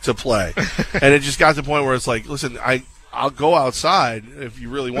to play, and it just got to the point where it's listen, I'll go outside if you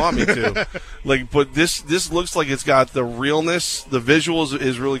really want me to. But this looks like it's got the realness. The visuals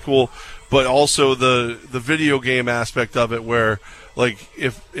is really cool, but also the video game aspect of it, where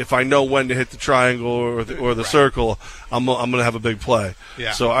if I know when to hit the triangle or the circle, I'm gonna have a big play.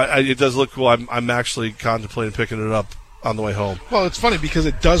 Yeah. So it does look cool. I'm actually contemplating picking it up on the way home. Well, it's funny because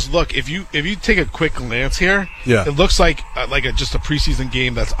it does look. If you take a quick glance here, it looks like just a preseason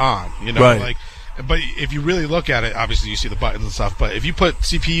game that's on. Right. But if you really look at it, obviously you see the buttons and stuff. But if you put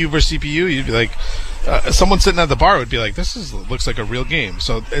CPU versus CPU, you'd be like, someone sitting at the bar would be like, looks like a real game.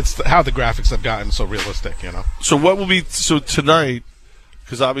 So it's how the graphics have gotten so realistic, So what will be tonight?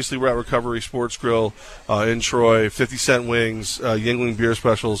 Because obviously we're at Recovery Sports Grill in Troy, 50-cent wings, Yingling beer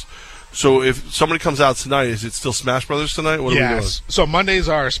specials. So if somebody comes out tonight, is it still Smash Brothers tonight? What are we doing? So Mondays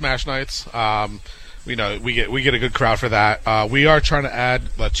are Smash nights. We get a good crowd for that. We are trying to add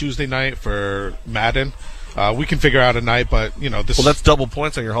a Tuesday night for Madden. We can figure out a night, but this. Well, that's double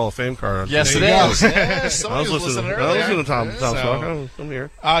points on your Hall of Fame card. Yes, it is. Yeah, somebody was listening earlier. I was listening to Tom Talk. I'm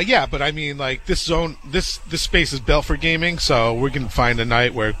here. Yeah, but I mean, like this space is built for gaming, so we can find a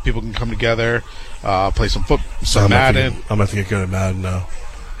night where people can come together, play some Madden. I'm about to get good at Madden now.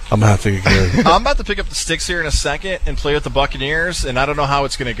 I'm going to have to get good. I'm about to pick up the sticks here in a second and play with the Buccaneers, and I don't know how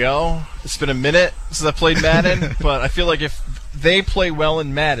it's going to go. It's been a minute since I played Madden, but I feel like if they play well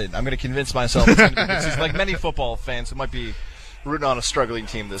in Madden, I'm going to convince myself it's going to be good season. Like many football fans who might be rooting on a struggling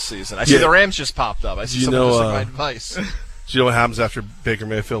team this season. I see the Rams just popped up. I see someone just like my advice. Do you know what happens after Baker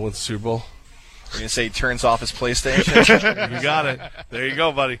Mayfield wins the Super Bowl? You're going to say he turns off his PlayStation? You got it. There you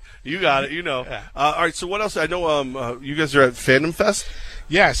go, buddy. You got it. You know. Yeah. All right, so what else? I know you guys are at Fandom Fest?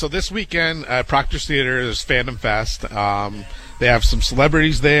 Yeah, so this weekend at Proctor's Theater is Fandom Fest. They have some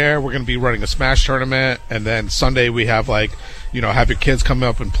celebrities there. We're going to be running a Smash tournament. And then Sunday we have, have your kids come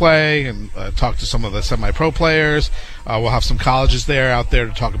up and play and talk to some of the semi-pro players. We'll have some colleges out there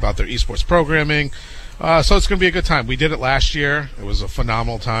to talk about their esports programming. So it's going to be a good time. We did it last year. It was a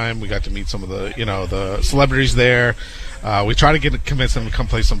phenomenal time. We got to meet some of the celebrities there. We try to convince them to come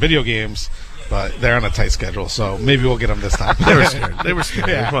play some video games, but they're on a tight schedule, so maybe we'll get them this time. They were scared.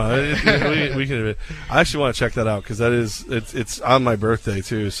 Yeah. Come on. We can. I actually want to check that out because it's on my birthday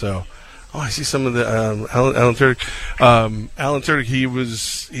too. So, I see some of the Alan Tudyk. Alan Tudyk,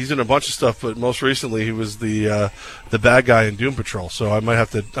 he's in a bunch of stuff, but most recently he was the bad guy in Doom Patrol. So I might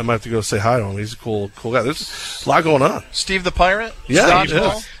have to go say hi to him. He's a cool guy. There's a lot going on. Steve the Pirate?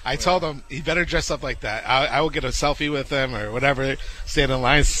 Yeah, I told him he better dress up like that. I will get a selfie with him or whatever. Stand in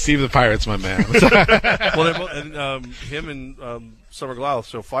line. Steve the Pirate's my man. Well, him and Summer Glau,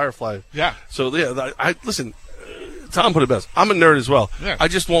 so Firefly. Yeah. So I listen. Tom put it best. I'm a nerd as well. Yeah.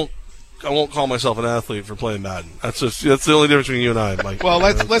 I won't call myself an athlete for playing Madden. That's the only difference between you and I, Mike. Well,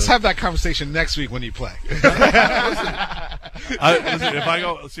 let's have that conversation next week when you play. Listen, if I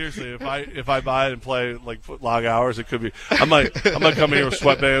go seriously, if I buy it and play log hours, it could be. I might come in here with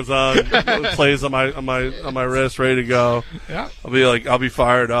sweatbands on, plays on my wrist, ready to go. Yeah, I'll be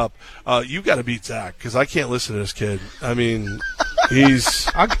fired up. You got to beat Zach because I can't listen to this kid. I mean, he's.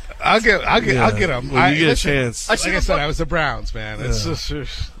 I'll get him. When you get a chance. Like I said, I was the Browns, man. It's just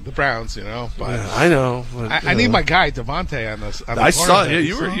the Browns, But I know. But, I need my guy Devontae on this. I saw. Yeah,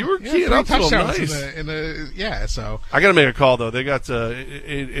 you were keying up to him. Nice. So I got to make a call though. They got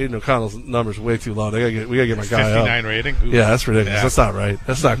Aiden O'Connell's numbers way too low. We got to get my guy 59 rating. Ooh. Yeah, that's ridiculous. Yeah. That's not right.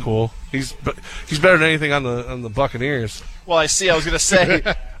 That's not cool. He's better than anything on the Buccaneers. Well, I was going to say,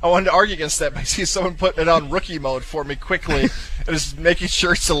 I wanted to argue against that, but I see someone putting it on rookie mode for me quickly and just making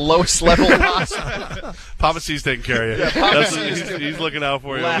sure it's the lowest level possible. Papa C's taking care of you. Yeah, he's looking out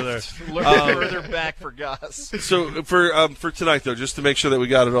for you over there. Looking further back for Gus. So for tonight, though, just to make sure that we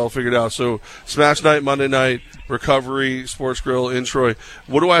got it all figured out. So Smash Night, Monday night, Recovery, Sports Grill in Troy.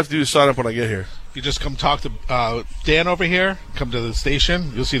 What do I have to do to sign up when I get here? You just come talk to Dan over here. Come to the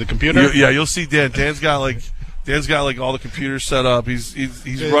station. You'll see the computer. You'll see Dan. Dan's got all the computers set up. He's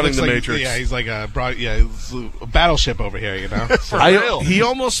running the Matrix. Yeah, he's like a battleship over here. For real. He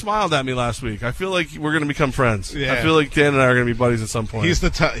almost smiled at me last week. I feel like we're going to become friends. Yeah. I feel like Dan and I are going to be buddies at some point. He's the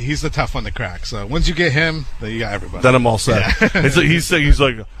tough one to crack. So once you get him, then you got everybody. Then I'm all set. Yeah. He's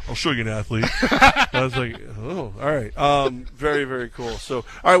like, I'll show you an athlete. I was like, oh, all right. Very, very cool. So,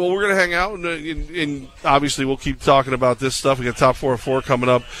 all right, well, we're going to hang out, and obviously we'll keep talking about this stuff. We got Top 4 of 4 coming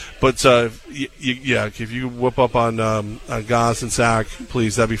up. But, if you whip up on Goss and Zach,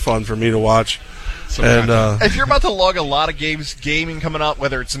 please, that'd be fun for me to watch. So if you're about to log a lot of gaming coming up,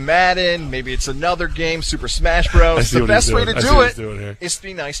 whether it's Madden, maybe it's another game, Super Smash Bros., the best way to do it is to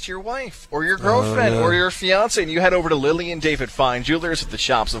be nice to your wife or your girlfriend or your fiance, and you head over to Lily and David Fine Jewelers at the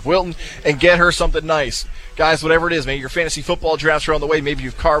shops of Wilton and get her something nice. Guys, whatever it is, maybe your fantasy football drafts are on the way. Maybe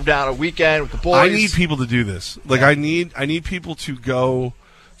you've carved out a weekend with the boys. I need people to do this. I need people to go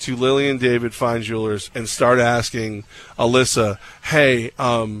to Lily and David Fine Jewelers and start asking Alyssa, hey,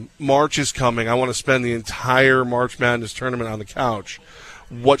 March is coming. I want to spend the entire March Madness tournament on the couch.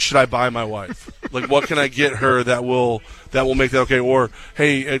 What should I buy my wife? What can I get her that will make that okay? Or,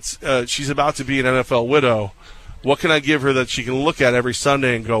 hey, it's she's about to be an NFL widow. What can I give her that she can look at every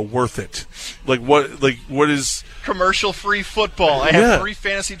Sunday and go, worth it? What is commercial-free football? I have 3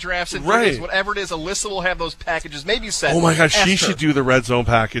 fantasy drafts in 3 days. Whatever it is, Alyssa will have those packages. Maybe send. Oh my God, she should do the Red Zone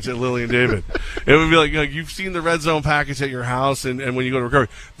package at Lily and David. It would be like, you've seen the Red Zone package at your house, and when you go to recovery,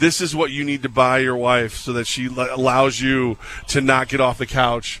 this is what you need to buy your wife so that she allows you to not get off the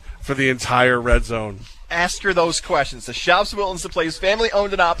couch for the entire Red Zone. Ask her those questions. The Shops Wilton's the place,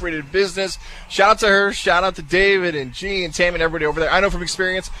 family-owned and operated business. Shout out to her. Shout out to David and G and Tam and everybody over there. I know from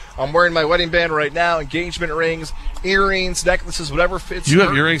experience, I'm wearing my wedding band right now, engagement rings, earrings, necklaces, whatever fits. You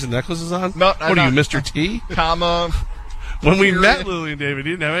have earrings and necklaces on? No, what are you, Mr. T? When we met Lily and David,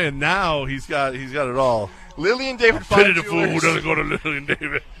 he didn't have any, and now he's got it all. Lily and David Pity the fool who doesn't go to Lily and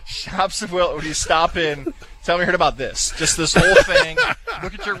David. Shops of Wilton, when you stop in, tell me you heard about this. Just this whole thing.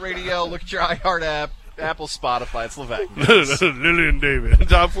 Look at your radio, look at your iHeart app. Apple, Spotify, it's Levac. Lily and David.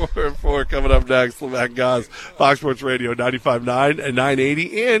 Top 4 coming up next. Levac Goss, Fox Sports Radio 95.9 and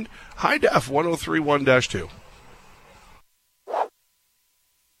 980 and High Def 103.1-2.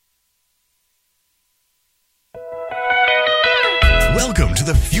 Welcome to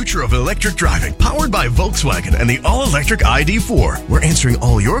the future of electric driving, powered by Volkswagen and the all-electric ID4. We're answering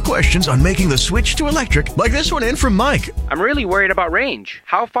all your questions on making the switch to electric, like this one in from Mike. I'm really worried about range.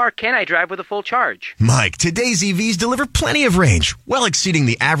 How far can I drive with a full charge? Mike, today's EVs deliver plenty of range, well exceeding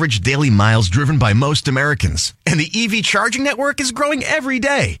the average daily miles driven by most Americans. And the EV charging network is growing every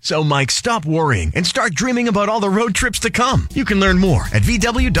day. So, Mike, stop worrying and start dreaming about all the road trips to come. You can learn more at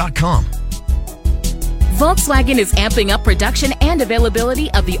VW.com. Volkswagen is amping up production and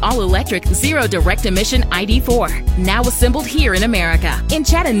availability of the all-electric zero direct emission ID4, now assembled here in America, in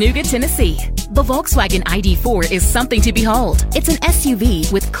Chattanooga, Tennessee. The Volkswagen ID4 is something to behold. It's an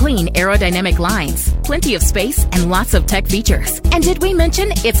SUV with clean aerodynamic lines, plenty of space, and lots of tech features. And did we mention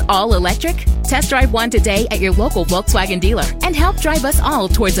it's all electric? Test drive one today at your local Volkswagen dealer and help drive us all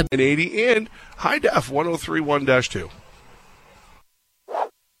towards a 80 and High Def 103.1-2.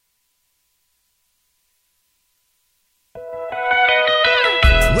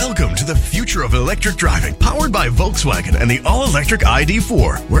 Welcome to the future of electric driving, powered by Volkswagen and the all-electric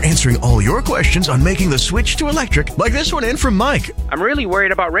ID4. We're answering all your questions on making the switch to electric, like this one in from Mike. I'm really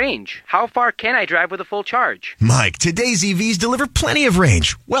worried about range. How far can I drive with a full charge? Mike, today's EVs deliver plenty of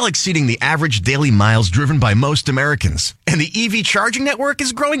range, well exceeding the average daily miles driven by most Americans. And the EV charging network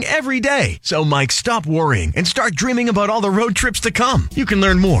is growing every day. So, Mike, stop worrying and start dreaming about all the road trips to come. You can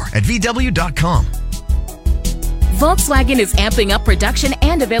learn more at VW.com. Volkswagen is amping up production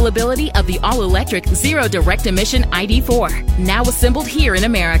and availability of the all-electric zero direct emission ID4, now assembled here in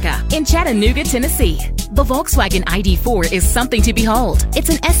America, in Chattanooga, Tennessee. The Volkswagen ID4 is something to behold. It's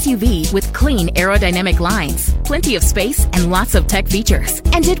an SUV with clean aerodynamic lines, plenty of space, and lots of tech features.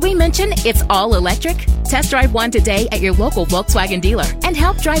 And did we mention it's all electric? Test drive one today at your local Volkswagen dealer and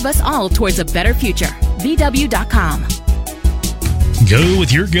help drive us all towards a better future. VW.com. Go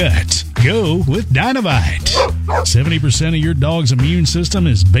with your gut. Go with Dynamite. 70% of your dog's immune system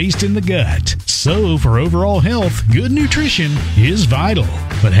is based in the gut. So, for overall health, good nutrition is vital.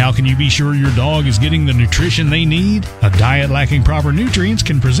 But how can you be sure your dog is getting the nutrition they need? A diet lacking proper nutrients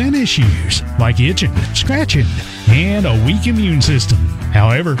can present issues like itching, scratching, and a weak immune system.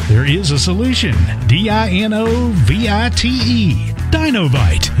 However, there is a solution. DINOVITE.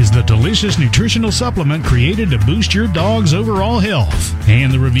 Dinovite is the delicious nutritional supplement created to boost your dog's overall health.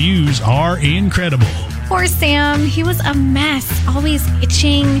 And the reviews are incredible. Poor Sam. He was a mess, always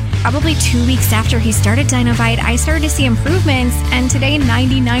itching. Probably 2 weeks after he started Dinovite, I started to see improvements, and today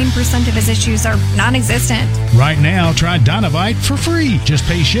 99% of his issues are non-existent. Right now, try Dinovite for free. Just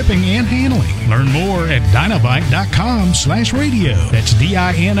pay shipping and handling. Learn more at Dinovite.com/radio. That's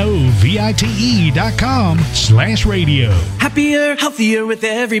DINOVITE.com/radio. Happier, healthier with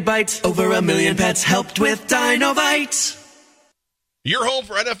every bite. Over 1 million pets helped with Dinovite. Your home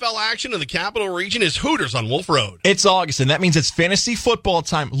for NFL action in the Capital Region is Hooters on Wolf Road. It's August, and that means it's fantasy football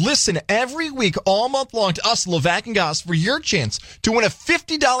time. Listen every week, all month long, to us, Levac and Goss, for your chance to win a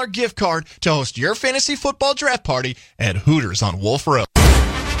 $50 gift card to host your fantasy football draft party at Hooters on Wolf Road.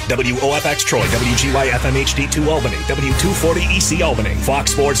 WOFX Troy, WGY-FM HD2 Albany, W240 EC Albany,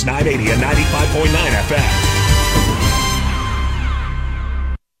 Fox Sports 980 and 95.9 FM.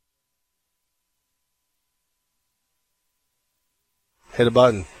 Hit a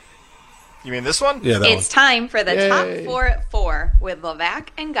button. You mean this one? Yeah, that It's time for the top 4 at 4 with Levac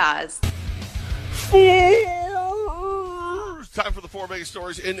and Goz. Time for the 4 biggest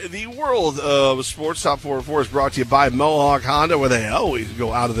stories in the world of sports. Top 4 at 4 is brought to you by Mohawk Honda, where they always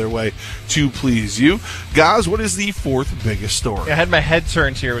go out of their way to please you. Guys, what is the 4th biggest story? I had my head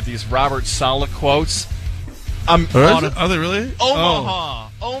turned here with these Robert Saleh quotes. Are they really?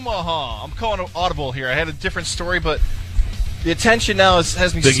 Omaha. I'm calling it audible here. I had a different story, but the attention now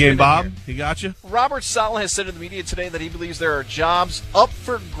has me. Big game, Bob. Here. He got you. Robert Saleh has said to the media today that he believes there are jobs up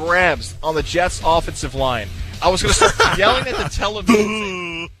for grabs on the Jets' offensive line. I was going to start yelling at the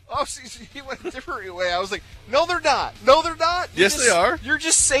television. Oh, see, he went a different way. I was like, no, they're not. No, they're not. They are. You're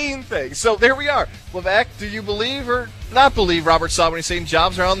just saying things. So there we are. Levac, do you believe or not believe Robert Saleh when he's saying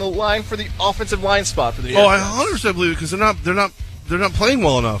jobs are on the line for the offensive line spot for the I 100% believe it because they're not playing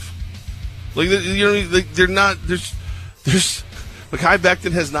well enough. Like they're not. There's Mekhi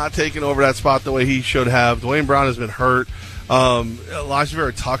Becton has not taken over that spot the way he should have. Dwayne Brown has been hurt. Elijah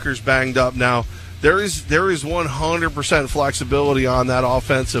Vera Tucker's banged up now. There is 100% flexibility on that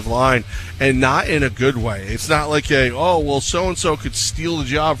offensive line, and not in a good way. It's not like so-and-so could steal the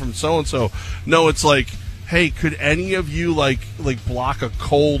job from so-and-so. No, it's like, hey, could any of you like block a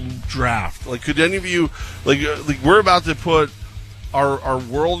cold draft? Like, could any of you like we're about to put our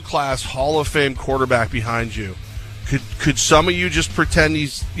world-class Hall of Fame quarterback behind you. Could some of you just pretend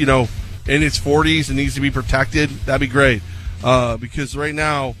he's in his 40s and needs to be protected? That'd be great. Because right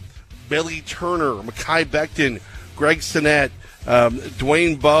now, Billy Turner, Mekhi Becton, Greg Sinnett,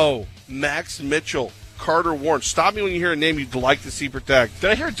 Dwayne Bowe, Max Mitchell, Carter Warren. Stop me when you hear a name you'd like to see protect. Did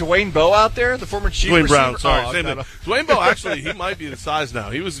I hear Dwayne Bowe out there, the former chief receiver? Dwayne Brown, sorry. Same thing. Dwayne Bowe, actually, he might be the size now.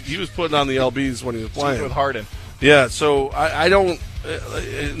 He was putting on the LBs when he was playing. With Harden. Yeah, so I don't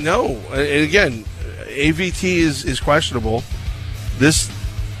know. And again, AVT is questionable.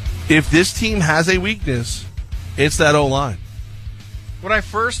 If this team has a weakness, it's that O-line. When I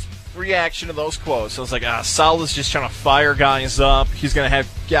first reaction to those quotes, I was like, Saleh's just trying to fire guys up. He's going to have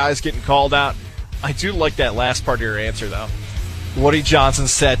guys getting called out. I do like that last part of your answer, though. Woody Johnson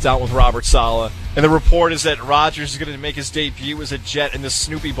sat down with Robert Saleh, and the report is that Rodgers is going to make his debut as a Jet in the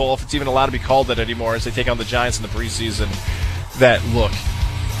Snoopy Bowl, if it's even allowed to be called that anymore, as they take on the Giants in the preseason. Look,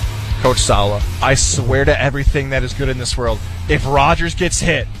 Coach Saleh, I swear to everything that is good in this world, if Rodgers gets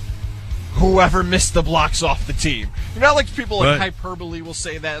hit, whoever missed the blocks off the team. You're not like people like hyperbole will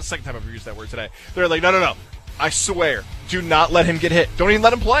say that. That's the second time I've used that word today. They're like, no. I swear, do not let him get hit. Don't even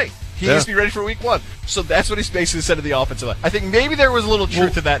let him play. He needs to be ready for week one. So that's what he's basically said to the offensive line. I think maybe there was a little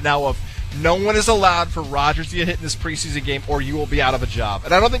truth to that now of no one is allowed for Rodgers to get hit in this preseason game or you will be out of a job.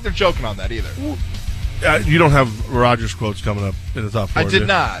 And I don't think they're joking on that either. You don't have Rodgers quotes coming up in the top four. I did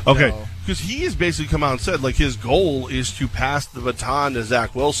not. Okay. Because he has basically come out and said, his goal is to pass the baton to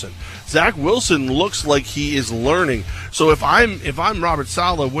Zach Wilson. Zach Wilson looks like he is learning. So if I'm Robert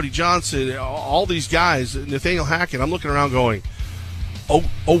Saleh, Woody Johnson, all these guys, Nathaniel Hackett, I'm looking around going, oh,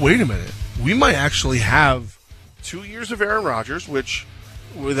 wait a minute. We might actually have 2 years of Aaron Rodgers, which,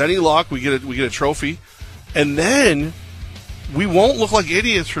 with any luck, we get a trophy, and then we won't look like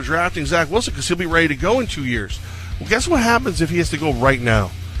idiots for drafting Zach Wilson because he'll be ready to go in 2 years. Well, guess what happens if he has to go right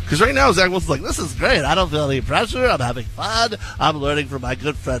now? Because right now, Zach Wilson's like, this is great. I don't feel any pressure. I'm having fun. I'm learning from my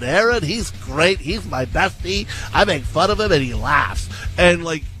good friend Aaron. He's great. He's my bestie. I make fun of him, and he laughs. And,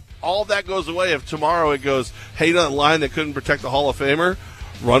 all that goes away if tomorrow it goes, hey, that line that couldn't protect the Hall of Famer,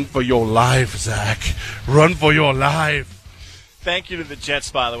 run for your life, Zach. Run for your life. Thank you to the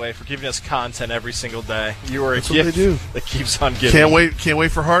Jets, by the way, for giving us content every single day. You are a That's gift what they do. that keeps on giving. Can't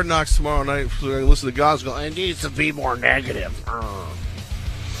wait for Hard Knocks tomorrow night. So I can listen to guys go, it needs to be more negative.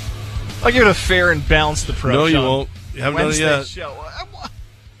 I'll give it a fair and balanced approach. No, you won't. You haven't Wednesday done it yet. Show.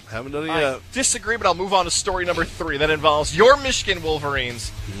 Haven't done it I yet. disagree, but I'll move on to story number 3. That involves your Michigan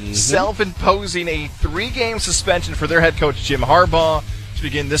Wolverines self-imposing a 3-game suspension for their head coach, Jim Harbaugh, to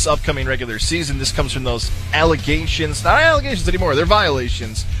begin this upcoming regular season. This comes from those allegations, not allegations anymore, they're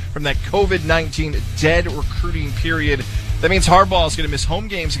violations from that COVID-19 dead recruiting period. That means Harbaugh is going to miss home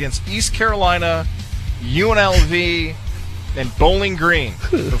games against East Carolina, UNLV, and Bowling Green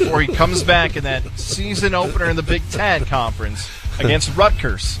before he comes back in that season opener in the Big Ten Conference against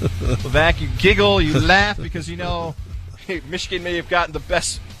Rutgers. Levac, you giggle, you laugh because Michigan may have gotten the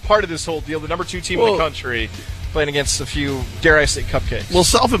best part of this whole deal, the number 2 team in the country, playing against a few, dare I say, cupcakes. Well,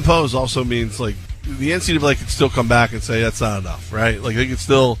 self-imposed also means the NCAA could still come back and say that's not enough, right?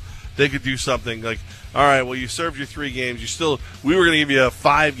 They could do something all right, well, you served your 3 games. We were going to give you a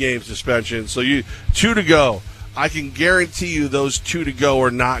 5-game suspension, so 2 to go. I can guarantee you those 2 to go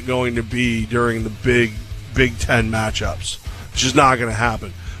are not going to be during the Big Ten matchups. It's just not going to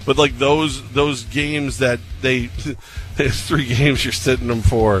happen. But those games that there's 3 games you're sitting them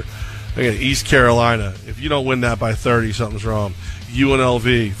for. Again, East Carolina. If you don't win that by 30, something's wrong.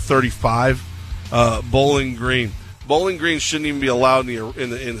 UNLV 35. Bowling Green. Bowling Green shouldn't even be allowed in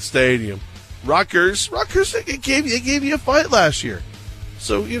the stadium. Rutgers. It gave you a fight last year.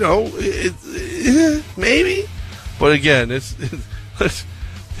 So maybe. But again, hey,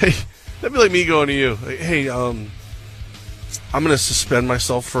 that'd be like me going to you. Like, hey, I'm going to suspend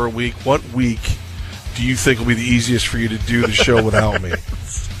myself for a week. What week do you think will be the easiest for you to do the show without me?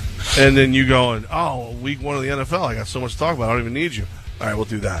 And then you going, oh, week 1 of the NFL, I got so much to talk about, I don't even need you. All right, we'll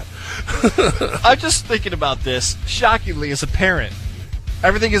do that. I'm just thinking about this, shockingly, as a parent.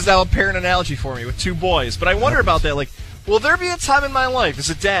 Everything is now a parent analogy for me with 2 boys. But I wonder about that. Like, will there be a time in my life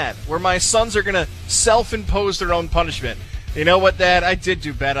as a dad where my sons are going to self-impose their own punishment? You know what, Dad? I did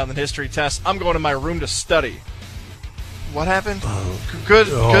do bad on the history test. I'm going to my room to study. What happened? Good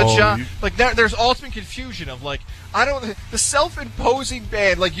job. Like, there's ultimate confusion of, like, the self-imposing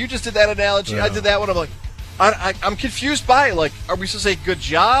band. Like, you just did that analogy. Yeah. I did that one. I'm like, I'm confused by it. Like, are we supposed to say good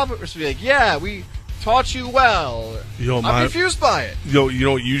job? Or supposed to be like, yeah, we taught you well. I'm confused by it.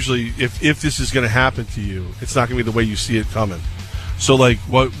 Usually, if this is going to happen to you, it's not going to be the way you see it coming. So, like,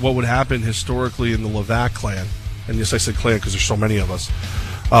 what would happen historically in the Levac clan, and yes, I said clan because there's so many of us,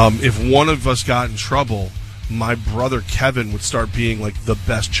 if one of us got in trouble, my brother Kevin would start being like the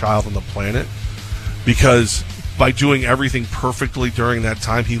best child on the planet, because by doing everything perfectly during that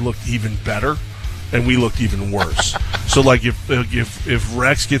time, he looked even better and we looked even worse. So like if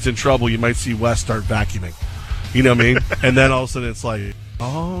Rex gets in trouble, you might see Wes start vacuuming. You know what I mean? And then all of a sudden it's like,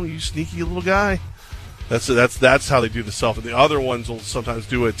 oh, you sneaky little guy. That's how they do the self. And the other ones will sometimes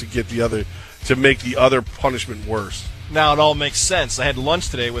do it to make the other punishment worse. Now it all makes sense. I had lunch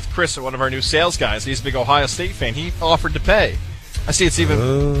today with Chris, one of our new sales guys. He's a big Ohio State fan. He offered to pay. I see it's even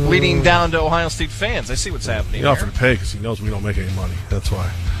bleeding down to Ohio State fans. I see what's happening. He offered to pay because he knows we don't make any money. That's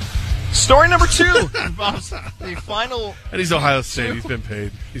why. Story number 2 involves the final. And he's Ohio State. He's been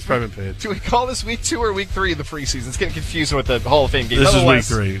paid. He's probably been paid. Do we call this week 2 or week 3 of the preseason? It's getting confusing with the Hall of Fame game. This is week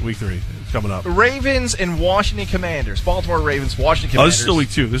 3. Week 3. It's coming up. Ravens and Washington Commanders. Baltimore Ravens, Washington Commanders. Oh, this is still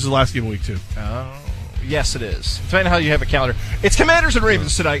week 2. This is the last game of week 2. Oh. Yes, it is. Depending on how you have a calendar. It's Commanders and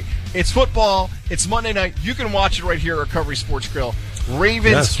Ravens tonight. It's football. It's Monday night. You can watch it right here at Recovery Sports Grill.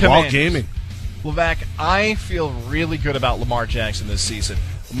 Ravens, Commanders. While gaming. Levac, I feel really good about Lamar Jackson this season.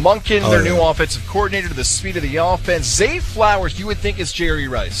 Monken, their new offensive coordinator, to the speed of the offense. Zay Flowers, you would think it's Jerry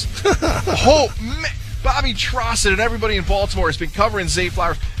Rice. Bobby Trossett and everybody in Baltimore has been covering Zay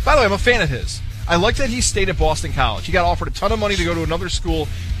Flowers. By the way, I'm a fan of his. I like that he stayed at Boston College. He got offered a ton of money to go to another school.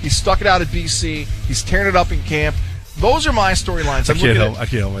 He stuck it out at BC. He's tearing it up in camp. Those are my storylines. I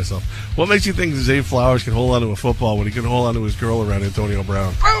can't help myself. What makes you think Zay Flowers can hold on to a football when he can hold on to his girl around Antonio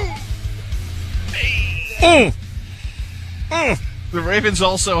Brown? The Ravens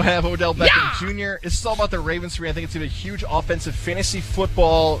also have Odell Beckham Jr. It's all about the Ravens for me. I think it's going to be a huge offensive fantasy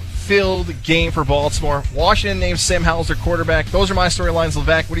football-filled game for Baltimore. Washington names Sam Howell's their quarterback. Those are my storylines.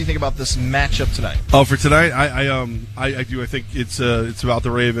 Levac, what do you think about this matchup tonight? Oh, for tonight, I do. I think it's about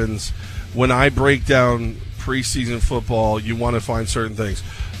the Ravens. When I break down preseason football, you want to find certain things.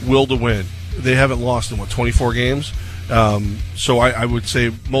 Will to win. They haven't lost in, 24 games? So I would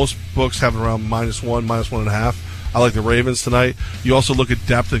say most books have it around -1, -1.5. I like the Ravens tonight. You also look at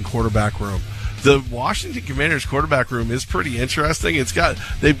depth in quarterback room. The Washington Commanders quarterback room is pretty interesting.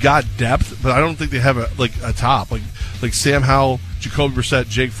 They've got depth, but I don't think they have a top like Sam Howell, Jacoby Brissett,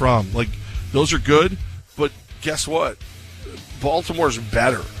 Jake Fromm. Like those are good, but guess what? Baltimore's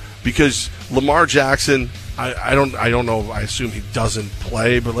better because Lamar Jackson. I don't know. I assume he doesn't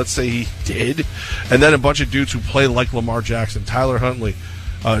play, but let's say he did, and then a bunch of dudes who play like Lamar Jackson: Tyler Huntley,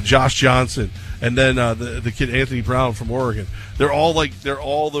 Josh Johnson. And then the kid Anthony Brown from Oregon. They're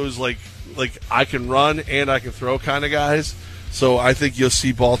all those like I can run and I can throw kind of guys. So I think you'll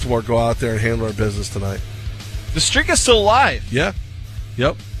see Baltimore go out there and handle our business tonight. The streak is still alive. Yeah.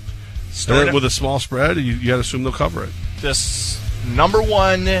 Yep. And then with a small spread, you got to assume they'll cover it. This number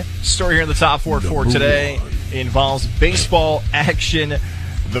 1 story here in the top 4 for today involves baseball action.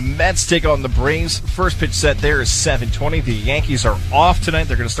 The Mets take on the Braves. First pitch set there is 7:20. The Yankees are off tonight.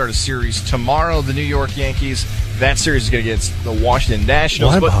 They're going to start a series tomorrow. The New York Yankees. That series is going to get against the Washington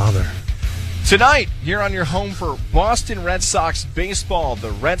Nationals. Why bother? Tonight, you're on your home for Boston Red Sox baseball.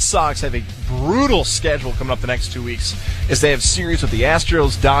 The Red Sox have a brutal schedule coming up the next 2 weeks as they have series with the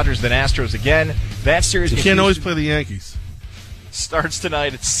Astros, Dodgers, then Astros again. That series you can't always play the Yankees. Starts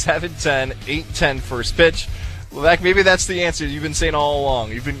tonight at 7:10, 8:10 first pitch. Levac, maybe that's the answer you've been saying all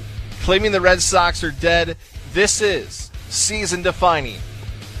along. You've been claiming the Red Sox are dead. This is season-defining.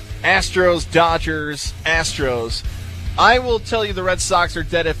 Astros, Dodgers, Astros. I will tell you the Red Sox are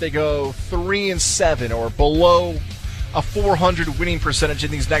dead if they go 3-7 or below a .400 winning percentage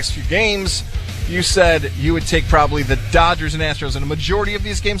in these next few games, you said you would take probably the Dodgers and Astros in a majority of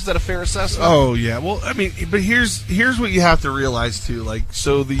these games. Is that a fair assessment? Oh, yeah. Well, I mean, but here's what you have to realize, too. Like,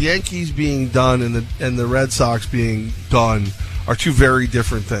 so the Yankees being done and the Red Sox being done are two very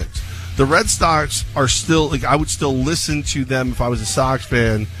different things. The Red Sox are still, like, I would still listen to them if I was a Sox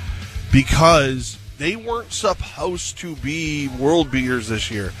fan because they weren't supposed to be world beaters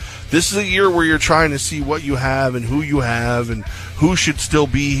this year. This is a year where you're trying to see what you have and who you have and who should still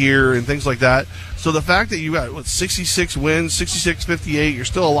be here and things like that. So the fact that you got 66 wins, 66-58, you're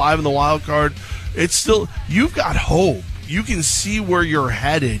still alive in the wild card, it's still, you've got hope. You can see where you're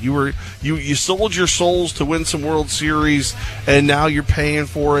headed. You sold your souls to win some World Series, and now you're paying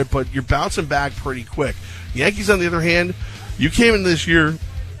for it, but you're bouncing back pretty quick. The Yankees, on the other hand, you came in this year,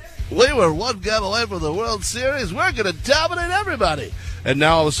 we were one game away from the World Series. We're going to dominate everybody. And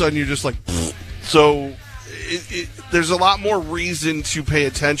now all of a sudden you're just like, pfft. So there's a lot more reason to pay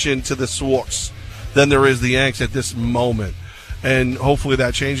attention to the Sox than there is the Yanks at this moment. And hopefully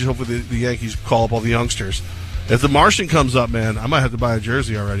that changes. Hopefully the Yankees call up all the youngsters. If the Martian comes up, man, I might have to buy a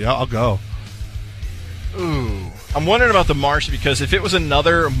jersey already. I'll go. Ooh. I'm wondering about the Martian because if it was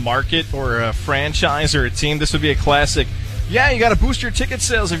another market or a franchise or a team, this would be a classic. Yeah, you got to boost your ticket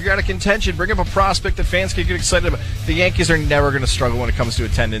sales if you're out of contention. Bring up a prospect that fans can get excited about. The Yankees are never going to struggle when it comes to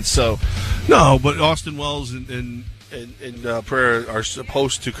attendance. So, no, but Austin Wells and Pereira are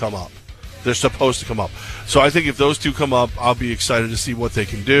supposed to come up. They're supposed to come up. So I think if those two come up, I'll be excited to see what they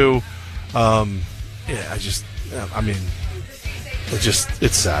can do. It's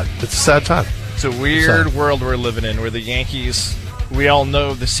sad. It's a sad time. It's a weird world we're living in where the Yankees, we all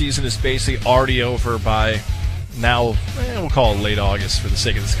know the season is basically already over by now, we'll call it late August for the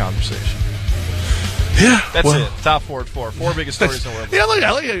sake of this conversation. Yeah. That's it. Top 4 at 4. 4 biggest stories in the world. Yeah, I like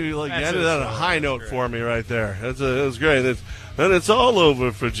how you ended on a high note for me right there. That was great. And it's all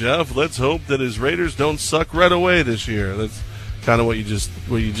over for Jeff. Let's hope that his Raiders don't suck right away this year. That's kind of what you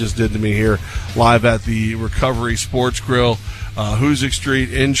just did to me here live at the Recovery Sports Grill, Hoosick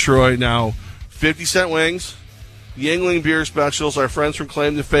Street in Troy. Now, 50-cent wings, Yingling beer specials. Our friends from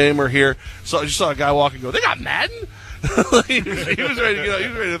Claim to Fame are here. So I just saw a guy walk and go, they got Madden? he was ready to he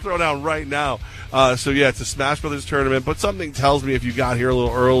was ready to throw down right now. So yeah, it's a Smash Brothers tournament. But something tells me if you got here a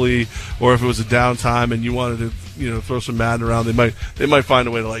little early, or if it was a downtime and you wanted to, throw some Madden around, they might find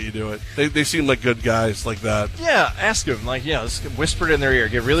a way to let you do it. They seem like good guys like that. Yeah, ask them. Just whisper it in their ear.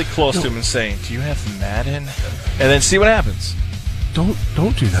 Get really close to them and say, "Do you have Madden?" And then see what happens. Don't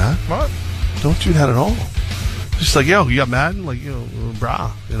do that. What? Don't do that at all. Just like, yo, you got Madden?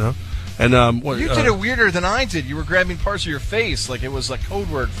 Brah, And you did it weirder than I did. You were grabbing parts of your face like it was a code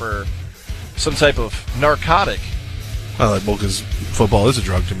word for some type of narcotic. Well, because football is a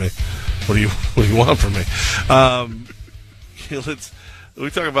drug to me. What do you want from me? We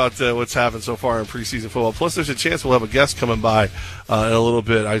talk about what's happened so far in preseason football. Plus, there's a chance we'll have a guest coming by in a little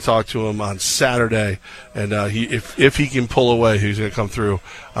bit. I talked to him on Saturday, and if he can pull away, he's going to come through.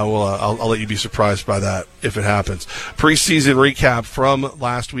 I'll let you be surprised by that if it happens. Preseason recap from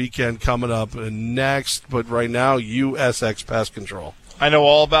last weekend coming up next, but right now, USX Pest Control. I know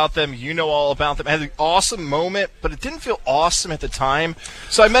all about them. You know all about them. I had an awesome moment, but it didn't feel awesome at the time.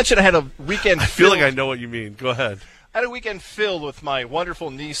 So I mentioned I had a weekend. I feel like I know what you mean. Go ahead. I had a weekend filled with my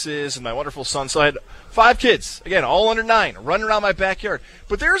wonderful nieces and my wonderful son. So I had 5 kids, again, all under 9, running around my backyard.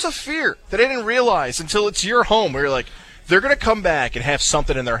 But there's a fear that I didn't realize until it's your home where you're like, they're going to come back and have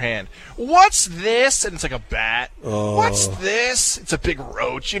something in their hand. What's this? And it's like a bat. Oh. What's this? It's a big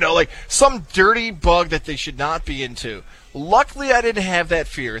roach, like some dirty bug that they should not be into. Luckily, I didn't have that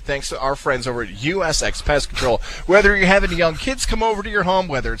fear, thanks to our friends over at USX Pest Control. Whether you're having young kids come over to your home,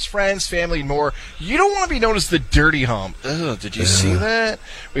 whether it's friends, family, and more, you don't want to be known as the dirty home. Ugh, did you see that?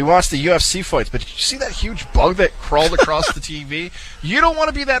 We watched the UFC fights, but did you see that huge bug that crawled across the TV? You don't want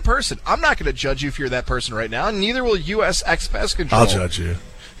to be that person. I'm not going to judge you if you're that person right now, and neither will USX Pest Control. I'll judge you.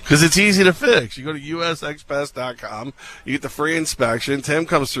 Because it's easy to fix. You go to usxpest.com, you get the free inspection. Tim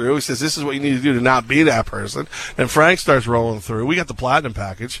comes through. He says, this is what you need to do to not be that person. And Frank starts rolling through. We got the platinum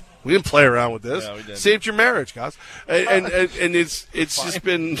package. We didn't play around with this. No, we didn't. Saved your marriage, guys. And it's just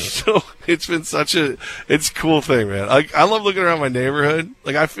been such a cool thing, man. I love looking around my neighborhood.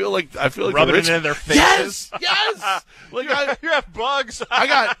 I feel like rubbing it in their faces. Yes. You have bugs. I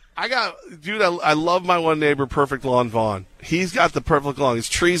got, dude. I love my one neighbor, Perfect Lawn Vaughn. He's got the perfect lawn. His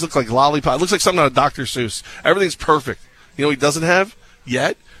trees look like lollipop. It looks like something out of Dr. Seuss. Everything's perfect. You know what he doesn't have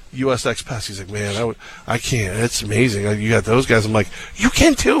yet? USX Pest. He's like, man, I can't. It's amazing. You got those guys. I'm like, you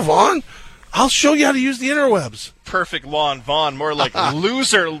can too, Vaughn. I'll show you how to use the interwebs. Perfect Lawn Vaughn, more like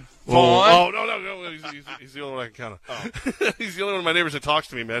loser Oh, no. He's the only one I can count on. He's the only one of my neighbors that talks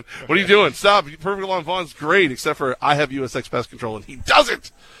to me, man. What are you doing? Stop. Perfect Lawn Fawn's great, except for I have USX Pest Control, and he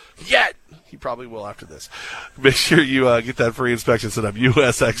doesn't yet. He probably will after this. Make sure you get that free inspection set up,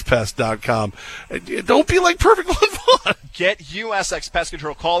 usxpest.com. Don't be like Perfect Lawn Fawn. Get USX Pest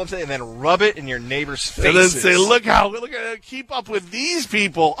Control, call them today, and then rub it in your neighbor's faces. And then say, look at keep up with these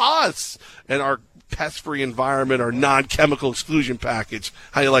people, us, and our pest-free environment, our non-chemical exclusion package.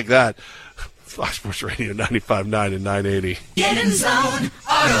 How you like that? Fox Sports Radio 95.9 and 980. Get in zone,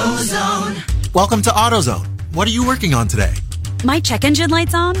 AutoZone. Welcome to AutoZone. What are you working on today? My check engine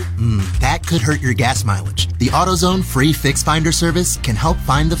light's on? That could hurt your gas mileage. The AutoZone free Fix Finder service can help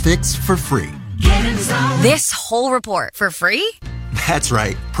find the fix for free. Get in zone. This whole report for free? That's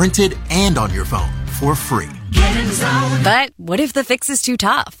right. Printed and on your phone for free. Get in zone. But what if the fix is too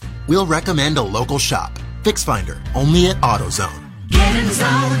tough? We'll recommend a local shop. Fix Finder, only at AutoZone. Get in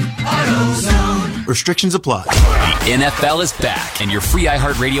zone, AutoZone. Restrictions apply. The NFL is back, and your free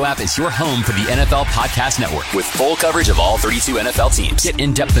iHeartRadio app is your home for the NFL Podcast Network with full coverage of all 32 NFL teams. Get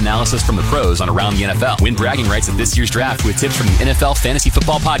in-depth analysis from the pros on around the NFL. Win bragging rights at this year's draft with tips from the NFL Fantasy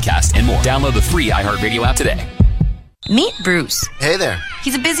Football Podcast and more. Download the free iHeartRadio app today. Meet Bruce. Hey there.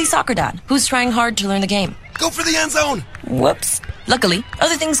 He's a busy soccer dad who's trying hard to learn the game. Go for the end zone. Whoops. Luckily,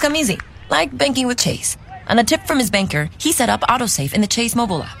 other things come easy, like banking with Chase. On a tip from his banker, he set up AutoSave in the Chase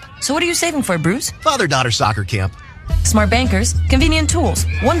mobile app. So what are you saving for, Bruce? Father-daughter soccer camp. Smart bankers, convenient tools,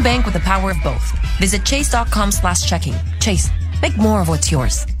 one bank with the power of both. Visit chase.com/checking. Chase, make more of what's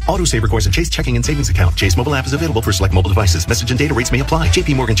yours. AutoSave requires a Chase checking and savings account. Chase mobile app is available for select mobile devices. Message and data rates may apply.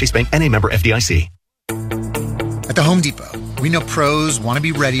 JP Morgan Chase Bank, N.A. member FDIC. At the Home Depot, we know pros want to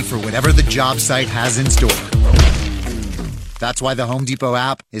be ready for whatever the job site has in store. That's why the Home Depot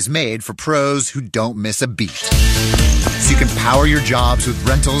app is made for pros who don't miss a beat. So you can power your jobs with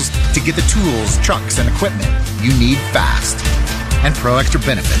rentals to get the tools, trucks, and equipment you need fast. And Pro Extra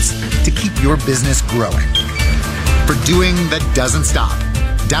benefits to keep your business growing. For doing that doesn't stop,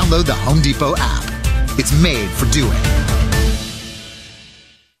 download the Home Depot app. It's made for doing.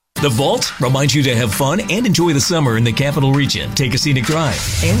 The Vault reminds you to have fun and enjoy the summer in the Capital Region. Take a scenic drive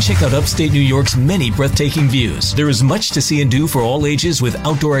and check out upstate New York's many breathtaking views. There is much to see and do for all ages with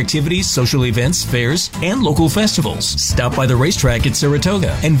outdoor activities, social events, fairs, and local festivals. Stop by the racetrack at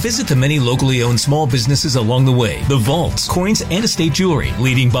Saratoga and visit the many locally owned small businesses along the way. The Vault, coins and estate jewelry,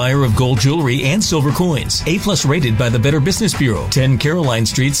 leading buyer of gold jewelry and silver coins. A+ rated by the Better Business Bureau. 10 Caroline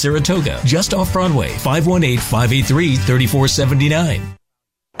Street, Saratoga, just off Broadway. 518-583-3479.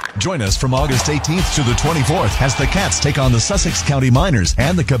 Join us from August 18th to the 24th as the Cats take on the Sussex County Miners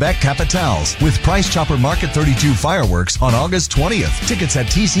and the Quebec Capitals with Price Chopper Market 32 fireworks on August 20th. Tickets at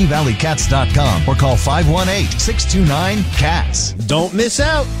tcvalleycats.com or call 518-629-CATS. Don't miss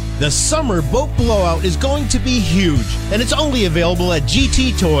out. The summer boat blowout is going to be huge, and it's only available at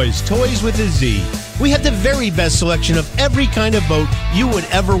GT Toys, toys with a Z. We have the very best selection of every kind of boat you would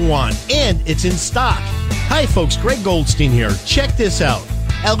ever want, and it's in stock. Hi folks, Greg Goldstein here. Check this out.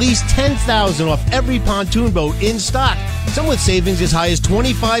 At least $10,000 off every pontoon boat in stock. Some with savings as high as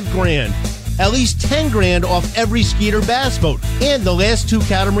 $25,000. At least $10,000 off every Skeeter bass boat. And the last 2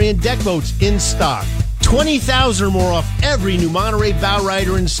 catamaran deck boats in stock. $20,000 or more off every new Monterey bow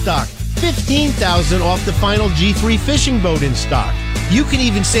rider in stock. $15,000 off the final G3 fishing boat in stock. You can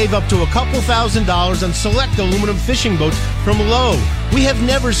even save up to a couple $1,000s on select aluminum fishing boats from Lowe. We have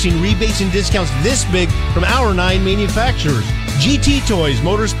never seen rebates and discounts this big from our 9 manufacturers. GT Toys,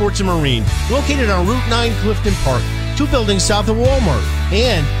 Motorsports and Marine, located on Route 9 Clifton Park, 2 buildings south of Walmart.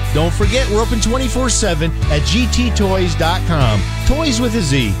 And don't forget, we're open 24/7 at gttoys.com. Toys with a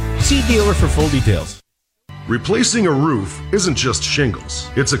Z. See dealer for full details. Replacing a roof isn't just shingles.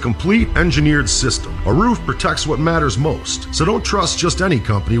 It's a complete engineered system. A roof protects what matters most, so don't trust just any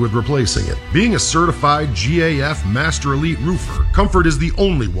company with replacing it. Being a certified GAF Master Elite roofer, Comfort is the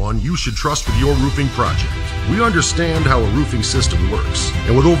only one you should trust with your roofing project. We understand how a roofing system works,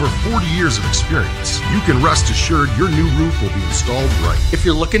 and with over 40 years of experience, you can rest assured your new roof will be installed right. If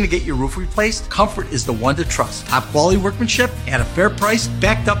you're looking to get your roof replaced, Comfort is the one to trust. Top quality workmanship at a fair price,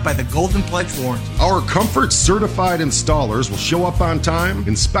 backed up by the Golden Pledge warranty. Our Comfort certified installers will show up on time,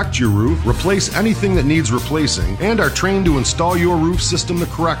 inspect your roof, replace anything that needs replacing, and are trained to install your roof system the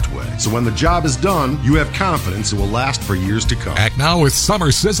correct way. So when the job is done, you have confidence it will last for years to come. Act now with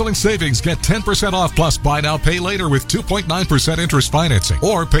summer sizzling savings. Get 10% off plus buy now, pay later with 2.9% interest financing.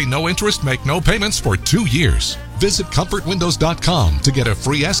 Or pay no interest, make no payments for 2 years. Visit ComfortWindows.com to get a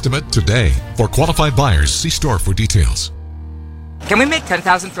free estimate today. For qualified buyers, see store for details. Can we make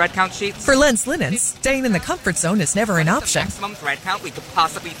 10,000 thread count sheets? For Lens Linens, staying in the comfort zone is never an option. Maximum thread count we could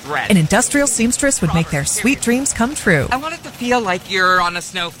possibly thread. An industrial seamstress would make their sweet dreams come true. I want it to feel like you're on a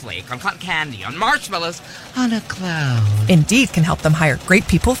snowflake, on cotton candy, on marshmallows, on a cloud. Indeed can help them hire great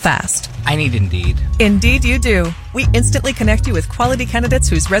people fast. I need Indeed. Indeed you do. We instantly connect you with quality candidates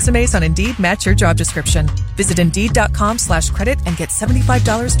whose resumes on Indeed match your job description. Visit Indeed.com/credit and get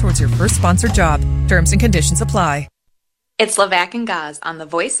 $75 towards your first sponsored job. Terms and conditions apply. It's Levac and Gaz on the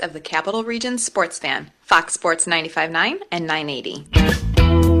voice of the Capital Region sports fan, Fox Sports 95.9 and 980.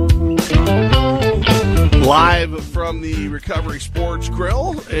 Live from the Recovery Sports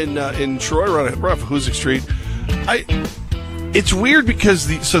Grill in Troy, right off Hoosick Street. It's weird because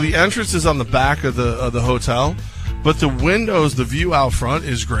the entrance is on the back of the hotel, but the windows, the view out front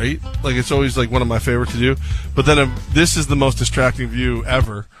is great. Like, it's always like one of my favorite to do. But then this is the most distracting view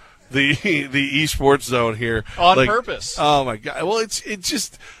ever. The esports zone here on purpose. Oh my God! Well,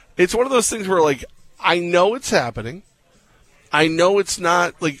 it's one of those things where, like, I know it's happening. I know it's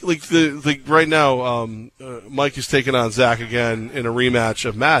not like right now. Mike is taking on Zach again in a rematch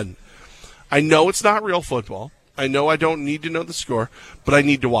of Madden. I know it's not real football. I know I don't need to know the score, but I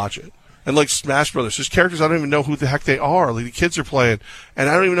need to watch it. And like Smash Brothers, there's characters I don't even know who the heck they are. Like, the kids are playing, and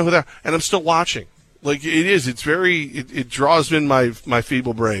I don't even know who they are, and I'm still watching. Like, it draws in my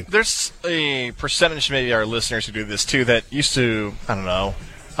feeble brain. There's a percentage, maybe our listeners who do this too, that used to, I don't know,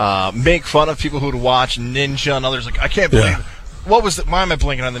 make fun of people who would watch Ninja and others. Like, I can't believe it. What was why am I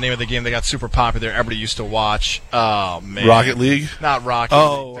blanking on the name of the game that got super popular? Everybody used to watch. Oh man, Rocket League? Not Rocket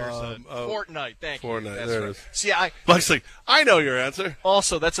League. There's Fortnite. Thank you. Fortnite. That's there right. it is. See, Mike's like, I know your answer.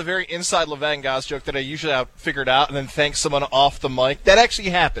 Also, that's a very inside Levan Gaz joke that I usually have figured out and then thank someone off the mic. That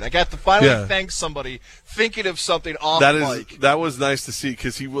actually happened. I got to finally thank somebody thinking of something off mic. That was nice to see,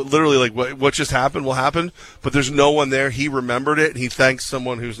 because he literally, like, what just happened will happen, but there's no one there. He remembered it, and he thanks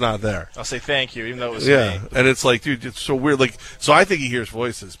someone who's not there. I'll say thank you, even though it was me. And it's like, dude, it's so weird. Like, so I think he hears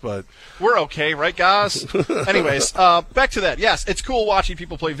voices, but we're okay, right, guys? Anyways, back to that. Yes, it's cool watching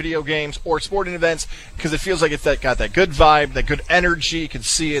people play video games or sporting events because it feels like it's got that good vibe, that good energy. You can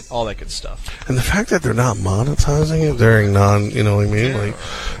see it, all that good stuff. And the fact that they're not monetizing it during you know what I mean? Yeah.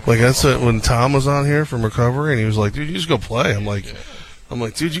 Like that's when Tom was on here from Recovery, and he was like, dude, you just go play. I'm like,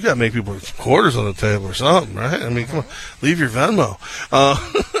 dude, you got to make people put quarters on the table or something, right? I mean, come on, leave your Venmo.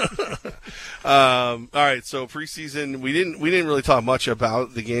 All right, so preseason, we didn't really talk much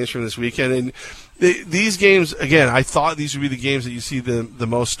about the games from this weekend, and these games, again, I thought these would be the games that you see the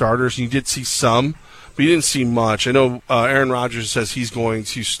most starters, and you did see some, but you didn't see much. I know Aaron Rodgers says he's going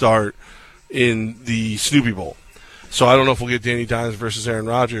to start in the Snoopy Bowl, so I don't know if we'll get Danny Dimes versus Aaron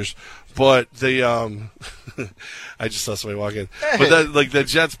Rodgers, but I just saw somebody walk in, but the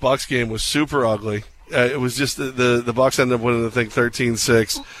Jets-Bucks game was super ugly. It was just the Bucks ended up winning, I think,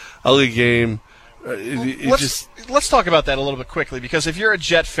 13-6. Ugly game. Let's talk about that a little bit quickly, because if you're a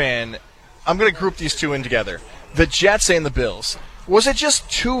Jet fan, I'm going to group these two in together. The Jets and the Bills. Was it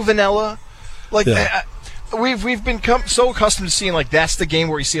just too vanilla? Like, we've been so accustomed to seeing, like, that's the game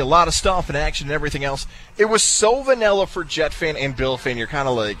where you see a lot of stuff and action and everything else. It was so vanilla for Jet fan and Bill fan. You're kind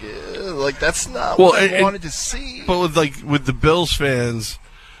of like that's not what I wanted to see. But with the Bills fans,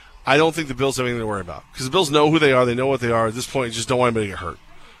 I don't think the Bills have anything to worry about, because the Bills know who they are. They know what they are. At this point, you just don't want anybody to get hurt.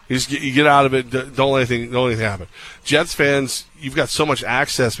 You get out of it. Don't let anything happen. Jets fans, you've got so much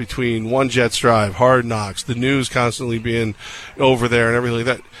access between One Jets Drive, Hard Knocks, the news constantly being over there, and everything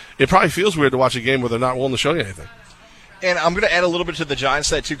like that. It probably feels weird to watch a game where they're not willing to show you anything. And I'm going to add a little bit to the Giants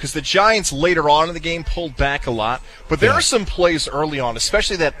side, too, because the Giants later on in the game pulled back a lot. But there are some plays early on,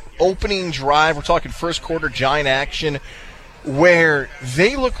 especially that opening drive. We're talking first quarter Giant action, where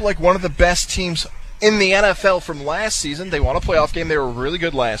they look like one of the best teams in the NFL from last season. They won a playoff game. They were really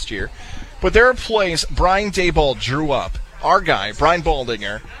good last year. But there are plays Brian Daboll drew up. Our guy, Brian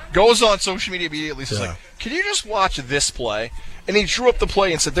Baldinger, goes on social media immediately. He's like, can you just watch this play? And he drew up the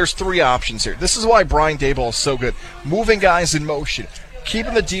play and said, there's three options here. This is why Brian Daboll is so good. Moving guys in motion,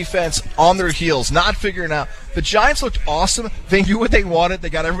 keeping the defense on their heels, not figuring out. The Giants looked awesome. They knew what they wanted. They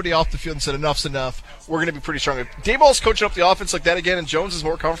got everybody off the field and said, enough's enough. We're going to be pretty strong. If Daboll's coaching up the offense like that again and Jones is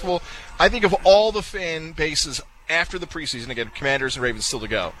more comfortable, I think of all the fan bases after the preseason, again, Commanders and Ravens still to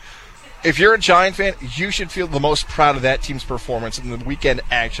go, if you're a Giant fan, you should feel the most proud of that team's performance in the weekend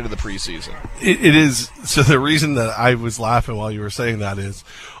action of the preseason. It is. So the reason that I was laughing while you were saying that is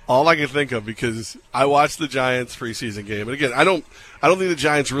all I can think of, because I watched the Giants preseason game. And again, I don't think the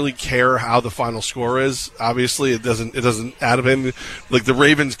Giants really care how the final score is. Obviously, it doesn't add up in. Like, the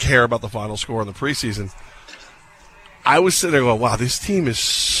Ravens care about the final score in the preseason. I was sitting there going, wow, this team is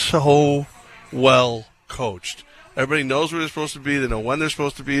so well coached. Everybody knows where they're supposed to be. They know when they're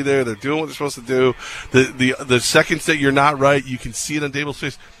supposed to be there. They're doing what they're supposed to do. The seconds that you're not right, you can see it on Dable's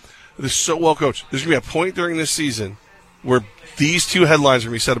face. They're so well coached. There's going to be a point during this season where these two headlines are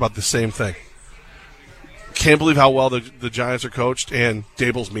going to be said about the same thing. Can't believe how well the Giants are coached, and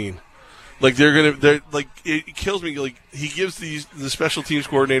Dable's mean. Like it kills me. Like he gives the special teams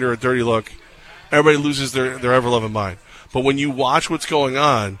coordinator a dirty look. Everybody loses their ever-loving mind. But when you watch what's going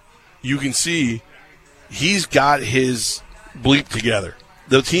on, you can see he's got his bleep together.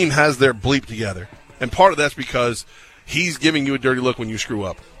 The team has their bleep together. And part of that's because he's giving you a dirty look when you screw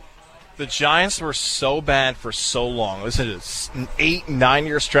up. The Giants were so bad for so long. This is an 8-9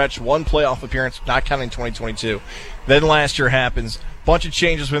 year stretch, one playoff appearance, not counting 2022. Then last year happens. Bunch of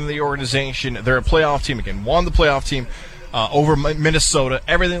changes within the organization. They're a playoff team again. Won the playoff team over Minnesota.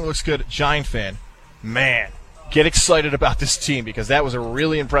 Everything looks good. Giant fan. Man, get excited about this team because that was a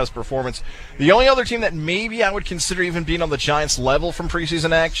really impressive performance. The only other team that maybe I would consider even being on the Giants level from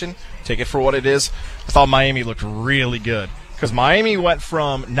preseason action, take it for what it is, I thought Miami looked really good. Because Miami went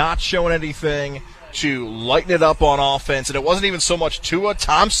from not showing anything to lighting it up on offense, and it wasn't even so much Tua.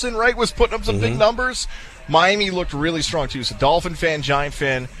 Thompson, right, was putting up some big numbers. Miami looked really strong, too. So Dolphin fan, Giant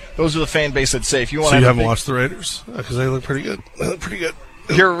fan, those are the fan base that say if you want to. So you haven't watched the Raiders? Because they look pretty good. They look pretty good.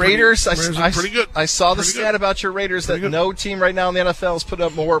 Your Raiders, pretty good. I saw the stat about your Raiders that no team right now in the NFL has put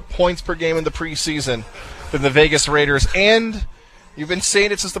up more points per game in the preseason than the Vegas Raiders. And you've been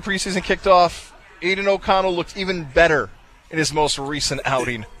saying it since the preseason kicked off. Aiden O'Connell looked even better in his most recent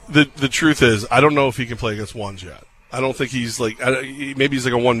outing. The truth is, I don't know if he can play against ones yet. I don't think he's like, maybe he's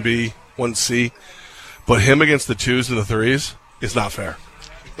like a 1B, 1C. But him against the 2s and the 3s is not fair.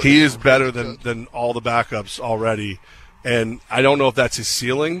 He is better than all the backups already. And I don't know if that's his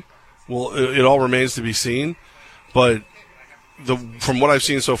ceiling. Well, it all remains to be seen. But from what I've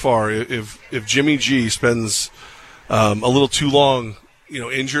seen so far, if Jimmy G spends a little too long,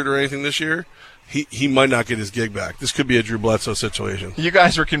 injured or anything this year, he might not get his gig back. This could be a Drew Bledsoe situation. You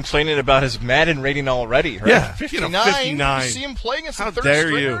guys were complaining about his Madden rating already, right? Yeah, 59. 59. You see him playing against How the dare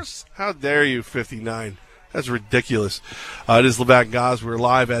third you? stringers? How dare you, 59? That's ridiculous. It is Levac Goz. We're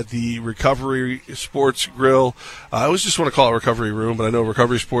live at the Recovery Sports Grill. I always just want to call it Recovery Room, but I know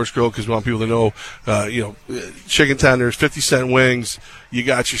Recovery Sports Grill because we want people to know, chicken tenders, 50-cent wings. You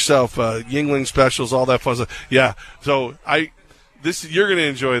got yourself Yingling specials, all that fun stuff. Yeah, so you're going to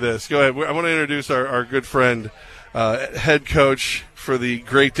enjoy this. Go ahead. I want to introduce our good friend, head coach for the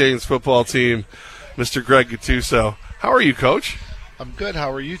Great Danes football team, Mr. Greg Gattuso. How are you, Coach? I'm good.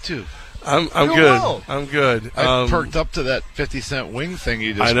 How are you two? I'm good. Well. I'm good. I perked up to that 50-cent wing thing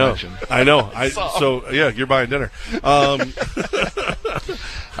you just mentioned. I know. You're buying dinner. I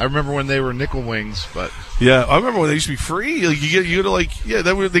remember when they were nickel wings, but yeah, I remember when they used to be free. Like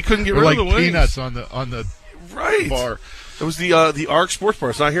they couldn't get rid of the wings. Peanuts on the right bar. It was the ARC Sports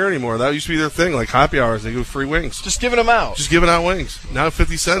Bar. It's not here anymore. That used to be their thing, like happy hours. They give free wings. Just giving them out. Just giving out wings. Now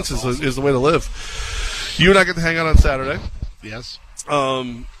 50 cents is the way to live. You and I get to hang out on Saturday. Yes.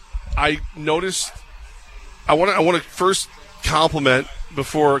 I noticed. I want to first compliment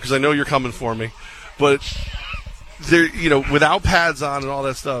before because I know you're coming for me, but there, without pads on and all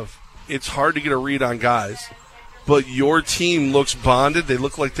that stuff, it's hard to get a read on guys. But your team looks bonded. They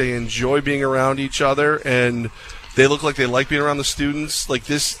look like they enjoy being around each other, and they look like they like being around the students. Like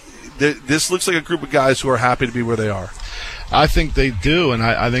this looks like a group of guys who are happy to be where they are. I think they do, and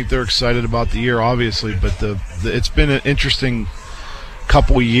I think they're excited about the year, obviously. But it's been an interesting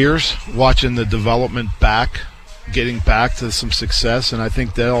couple of years watching the development getting back to some success, and I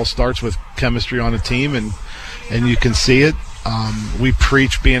think that all starts with chemistry on a team, and you can see it. We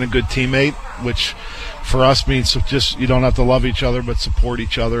preach being a good teammate, which for us means just you don't have to love each other but support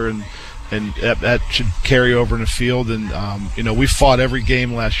each other, and that should carry over in the field. And we fought every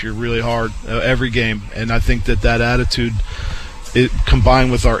game last year really hard, every game, and I think that attitude,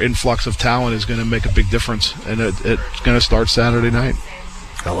 combined with our influx of talent, is going to make a big difference, and it's going to start Saturday night.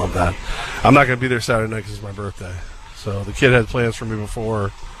 I love that. I'm not going to be there Saturday night because it's my birthday. So the kid had plans for me before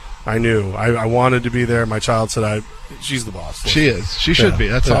I knew. I wanted to be there. My child said she's the boss. She is. She should be.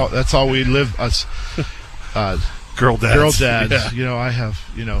 That's all we live us. Girl dads. Yeah. I have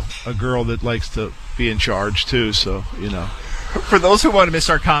a girl that likes to be in charge too. So For those who want to miss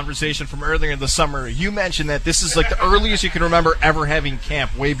our conversation from earlier in the summer, you mentioned that this is like the earliest you can remember ever having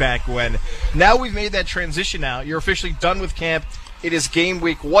camp way back when. Now we've made that transition out. You're officially done with camp. It is game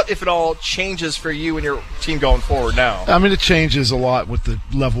week. What, if at all, changes for you and your team going forward now? I mean, it changes a lot with the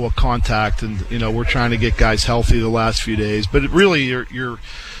level of contact, and we're trying to get guys healthy the last few days. But really, you're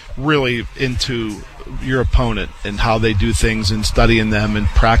really into your opponent and how they do things and studying them and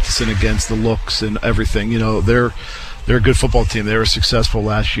practicing against the looks and everything. You know, they're a good football team. They were successful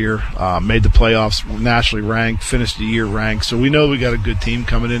last year, made the playoffs, nationally ranked, finished the year ranked. So we know we got a good team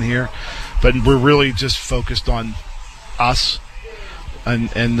coming in here, but we're really just focused on us and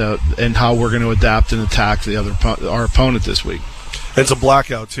how we're going to adapt and attack our opponent this week. It's a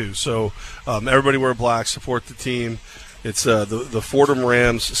blackout too, so everybody wear black, support the team. It's the Fordham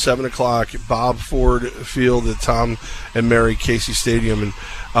Rams, 7 o'clock, Bob Ford Field at Tom and Mary Casey Stadium, and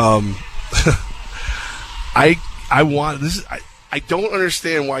I don't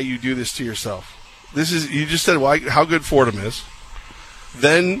understand why you do this to yourself. You just said how good Fordham is.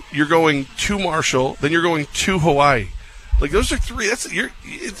 Then you're going to Marshall. Then you're going to Hawaii. Like, those are three.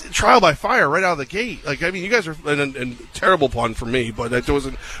 It's trial by fire right out of the gate. Like, I mean, you guys are and terrible pun for me, but that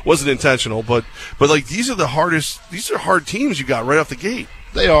wasn't intentional. But like, these are hard teams you got right off the gate.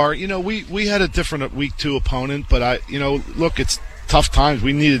 They are. You know, we had a different week 2 opponent, but look, it's tough times.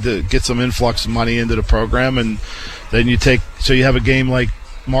 We needed to get some influx of money into the program, and then you have a game like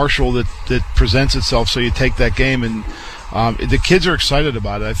Marshall that presents itself. So you take that game, and the kids are excited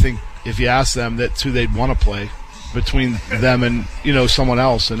about it. I think if you ask them, that's who they'd want to play between them and someone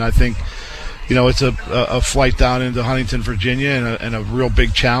else. And I think it's a flight down into Huntington, Virginia, and a real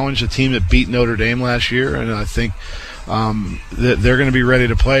big challenge. A team that beat Notre Dame last year, and I think that they're going to be ready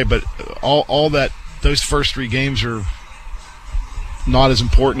to play. But those first 3 games are not as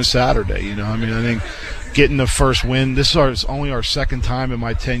important as Saturday. I mean, I think getting the first win. This is only our second time in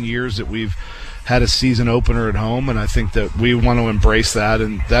my 10 years that we've had a season opener at home, and I think that we want to embrace that,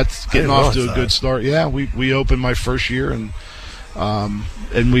 and that's getting off to a good start. Yeah, we opened my first year, and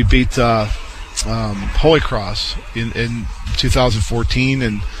we beat Holy Cross in 2014,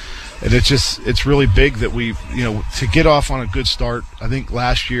 and it's really big that we to get off on a good start. I think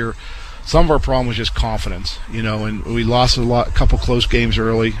last year some of our problem was just confidence, and we lost a couple close games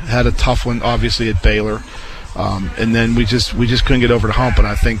early, had a tough one obviously at Baylor, and then we just couldn't get over the hump. And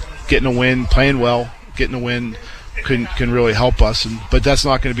I think getting a win, playing well, getting a win can really help us. But that's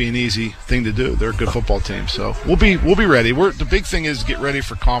not going to be an easy thing to do. They're a good football team, so we'll be ready. The big thing is get ready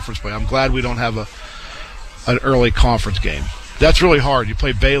for conference play. I'm glad we don't have an early conference game. That's really hard. You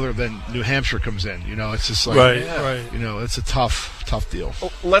play Baylor, then New Hampshire comes in. It's just like right. It's a tough deal.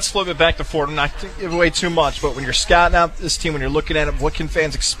 Well, let's flip it back to Fordham. Not to give away too much, but when you're scouting out this team, when you're looking at it, what can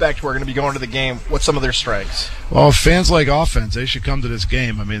fans expect who are going to be going to the game? What's some of their strengths? Well, if fans like offense, they should come to this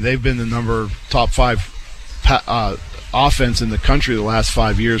game. I mean, they've been the top 5 offense in the country the last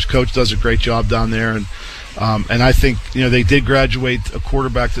 5 years. Coach does a great job down there, and I think they did graduate a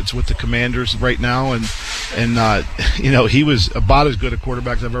quarterback that's with the Commanders right now, and he was about as good a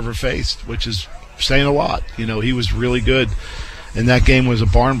quarterback as I've ever faced, which is saying a lot. He was really good, and that game was a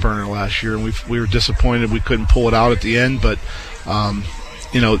barn burner last year, and we were disappointed we couldn't pull it out at the end. But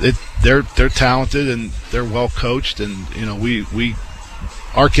they're talented and they're well coached, and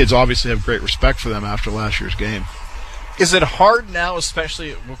our kids obviously have great respect for them after last year's game. Is it hard now,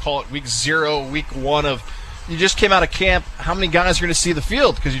 especially we'll call it week 0, week 1 of you just came out of camp? How many guys are going to see the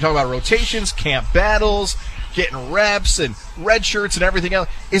field? Because you talk about rotations, camp battles, getting reps and red shirts and everything else.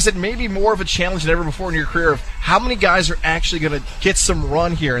 Is it maybe more of a challenge than ever before in your career of how many guys are actually going to get some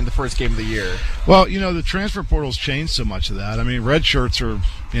run here in the first game of the year? Well, the transfer portal's changed so much of that. I mean, red shirts are,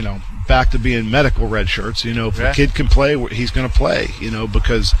 back to being medical red shirts. If a kid can play, he's going to play,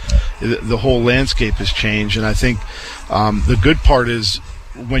 because the whole landscape has changed. And I think the good part is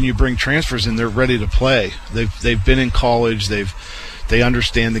when you bring transfers in, they're ready to play. They've been in college. They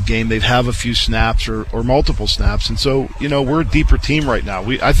understand the game. They have a few snaps or multiple snaps. And so, we're a deeper team right now.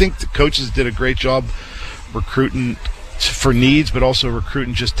 I think the coaches did a great job recruiting for needs, but also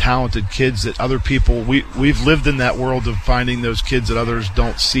recruiting just talented kids that other people, we've lived in that world of finding those kids that others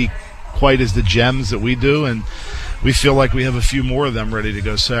don't see quite as the gems that we do. And we feel like we have a few more of them ready to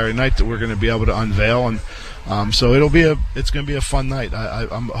go Saturday night that we're going to be able to unveil. And so it's going to be a fun night.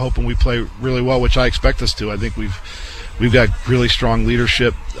 I'm hoping we play really well, which I expect us to. I think we've got really strong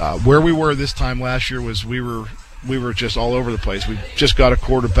leadership. Where we were this time last year was we were just all over the place. We just got a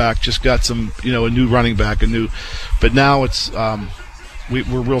quarterback, just got some, a new running back, but now it's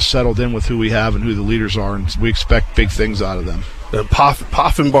we're real settled in with who we have and who the leaders are, and we expect big things out of them.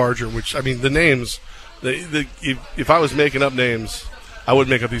 Poffenbarger, which, I mean, the names, if I was making up names, I would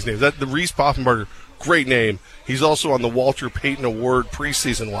make up these names. The Reese Poffenbarger, great name. He's also on the Walter Payton Award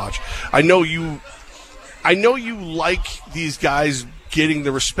preseason watch. I know you like these guys getting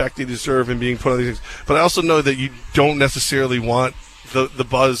the respect they deserve and being put on these things, but I also know that you don't necessarily want the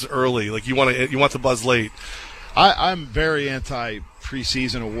buzz early. Like you want the buzz late. I'm very anti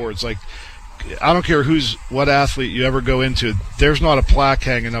preseason awards. Like, I don't care what athlete you ever go into. There's not a plaque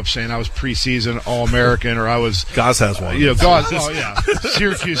hanging up saying I was preseason All-American or I was. Gauze has one. Gauze. Oh yeah,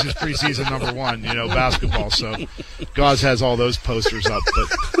 Syracuse is preseason #1. Basketball. So Gauze has all those posters up.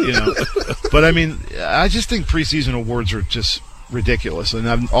 But I mean, I just think preseason awards are just ridiculous, and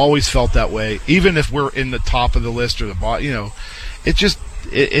I've always felt that way. Even if we're in the top of the list or the bottom, it's just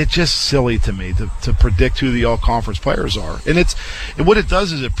silly to me to predict who the all-conference players are. And what it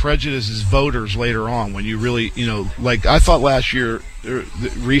does is it prejudices voters later on when you really, like I thought last year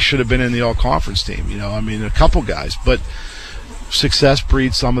Reese should have been in the all-conference team. A couple guys. But success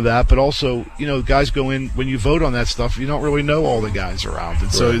breeds some of that. But also, guys go in, when you vote on that stuff, you don't really know all the guys around.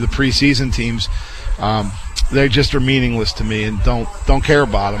 And so the preseason teams, they just are meaningless to me and don't care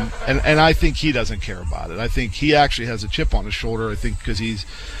about them. And I think he doesn't care about it. I think he actually has a chip on his shoulder. I think because he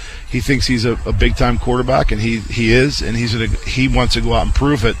thinks he's a big time quarterback, and he is, and he wants to go out and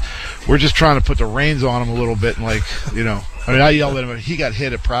prove it. We're just trying to put the reins on him a little bit, and I yelled at him. He got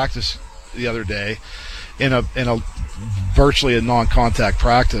hit at practice the other day in a virtually a non-contact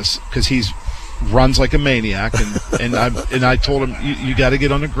practice because he's runs like a maniac, and I told him you got to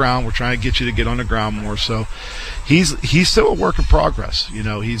get on the ground. We're trying to get you to get on the ground more. So he's still a work in progress.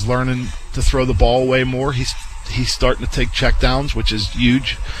 He's learning to throw the ball away more. He's starting to take checkdowns, which is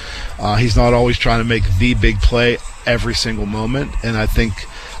huge. He's not always trying to make the big play every single moment, and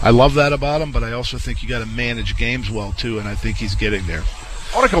I love that about him. But I also think you got to manage games well too, and I think he's getting there.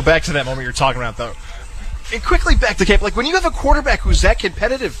 I want to go back to that moment you're talking about, though. And quickly back to Cape. Like, when you have a quarterback who's that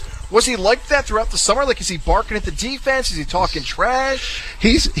competitive, was he like that throughout the summer? Like, is he barking at the defense? Is he talking trash?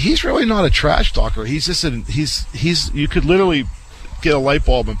 He's really not a trash talker. He's just you could literally get a light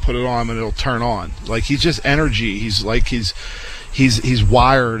bulb and put it on and it'll turn on. Like, he's just energy. He's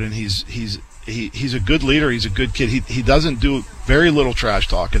wired, and he's a good leader. He's a good kid. He doesn't do very little trash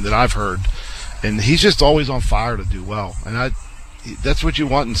talking that I've heard, and he's just always on fire to do well. And that's what you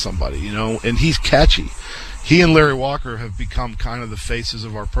want in somebody, and he's catchy. He and Larry Walker have become kind of the faces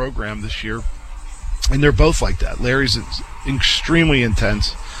of our program this year, and they're both like that. Larry's extremely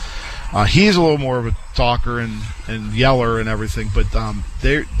intense. He's a little more of a talker and yeller and everything, but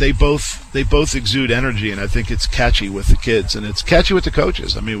they both exude energy, and I think it's catchy with the kids, and it's catchy with the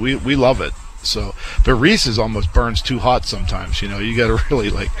coaches. I mean, we love it. So, but Reese almost burns too hot sometimes. You got to really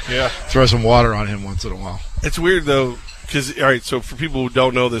throw some water on him once in a while. It's weird though. Because, all right, so for people who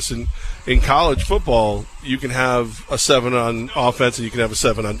don't know this, in college football, you can have a 7 on offense and you can have a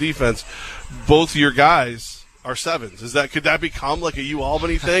 7 on defense. Both your guys are 7s. Could that become like a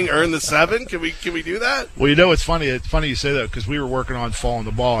UAlbany thing? Earn the 7? Can we do that? Well, it's funny. It's funny you say that because we were working on falling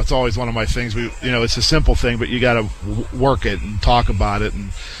the ball. It's always one of my things. It's a simple thing, but you got to work it and talk about it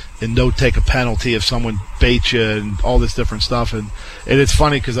and don't take a penalty if someone baits you and all this different stuff. And it's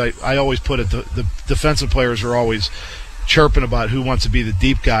funny because I always put it. The defensive players are always chirping about who wants to be the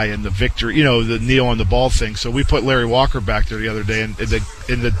deep guy and the victor, the kneel on the ball thing. So we put Larry Walker back there the other day, and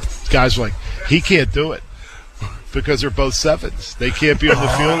the guys were like, he can't do it because they're both 7s. They can't be on the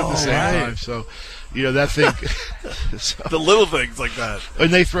field at the same time. So, that thing. So, the little things like that.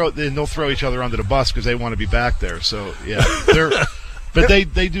 And they'll throw each other under the bus because they want to be back there. So yeah, but they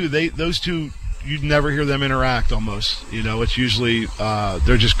do. Those two, you'd never hear them interact almost. It's usually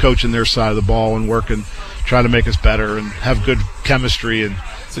they're just coaching their side of the ball and working, trying to make us better and have good chemistry. And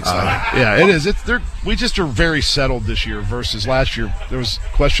it's exciting. Yeah, it is. We just are very settled this year versus last year. There was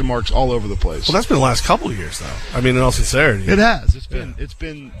question marks all over the place. Well, that's been the last couple of years, though. I mean, in all sincerity, it has. It's been.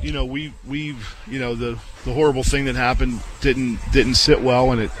 We've the horrible thing that happened didn't sit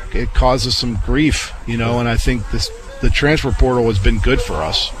well, and it caused us some grief. And I think the transfer portal has been good for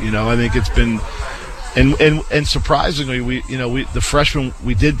us. I think it's been, and surprisingly, the freshmen,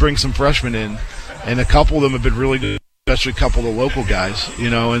 we did bring some freshmen in, and a couple of them have been really good, especially a couple of the local guys.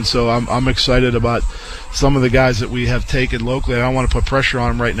 And so I'm excited about some of the guys that we have taken locally. I don't want to put pressure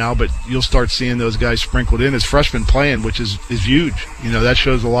on them right now, but you'll start seeing those guys sprinkled in as freshmen playing, which is huge. That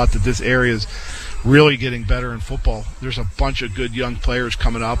shows a lot that this area is really getting better in football. There's a bunch of good young players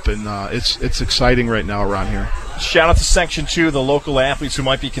coming up, and it's exciting right now around here. Shout out to Section 2, the local athletes who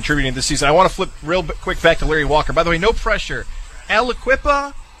might be contributing this season. I want to flip real quick back to Larry Walker. By the way, no pressure. Al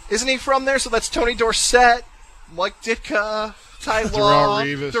Equipa, isn't he from there? So that's Tony Dorsett, Mike Ditka, Ty Law,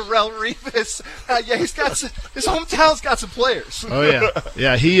 Darrell Revis. He's got his hometown's got some players. Oh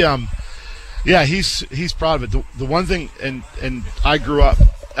yeah, he's proud of it. The one thing, and I grew up.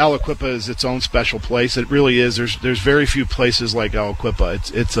 Aliquippa is its own special place. It really is. There's very few places like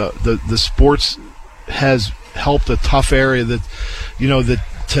Aliquippa. It's the sports has helped a tough area that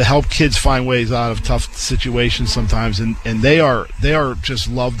to help kids find ways out of tough situations sometimes, and they are just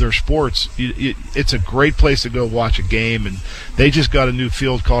love their sports. It's a great place to go watch a game, and they just got a new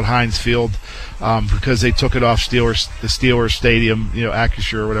field called Heinz Field because they took it off the Steelers Stadium,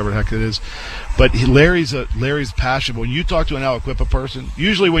 Acrisure or whatever the heck it is. But Larry's passionate. When you talk to an Aliquippa person,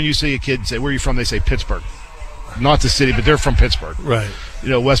 usually when you see a kid say, "Where are you from?" they say Pittsburgh. Not the city, but they're from Pittsburgh. Right.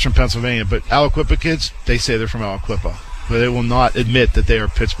 Western Pennsylvania. But Aliquippa kids, they say they're from Aliquippa. But they will not admit that they are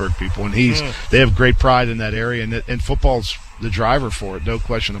Pittsburgh people. And they have great pride in that area. And football's the driver for it, no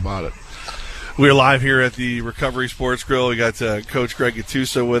question about it. We're live here at the Recovery Sports Grill. We got Coach Greg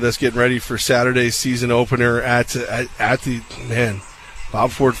Gattuso with us, getting ready for Saturday's season opener at the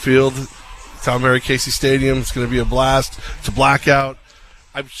Bob Ford Field, Tom Mary Casey Stadium. It's going to be a blast. It's a blackout.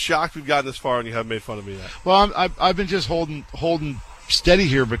 I'm shocked we've gotten this far and you haven't made fun of me yet. Well, I've been just holding steady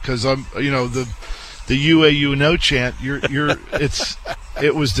here because I'm the UAU chant.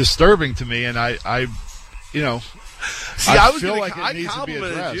 It was disturbing to me, and I feel like it needs to be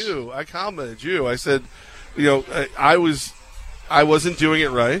addressed. I complimented you. I said, I wasn't doing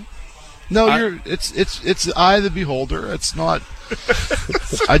it right. No, it's the eye of the beholder. It's not.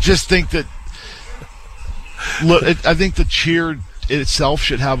 I just think that. Look, I think the cheer itself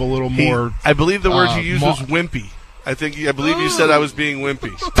should have a little more. I believe the word you used was wimpy. I believe you said I was being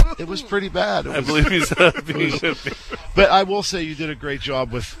wimpy. It was pretty bad. I believe you said I was being wimpy. But I will say you did a great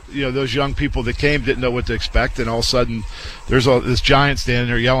job with those young people that came, didn't know what to expect, and all of a sudden there's this giant standing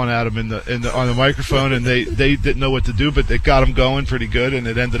there yelling at them on the microphone, and they didn't know what to do, but they got them going pretty good, and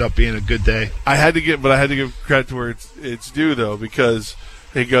it ended up being a good day. I had to give credit to where it's due though, because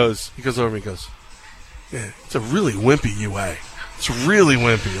he goes over to me and goes, "Yeah, it's a really wimpy UA. It's really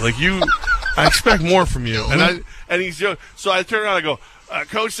wimpy. Like I expect more from you." And he's so I turn around and I go,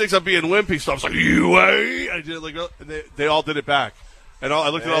 "Coach thinks I'm being wimpy." So I was like, UA. I did it and they all did it back. And I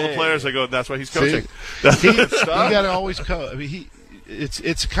looked at all the players. I go, "That's why he's coaching." You got to always coach. I mean,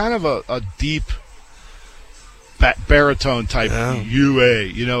 it's kind of a deep baritone type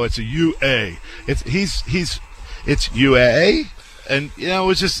UA. It's a UA. It's UA, and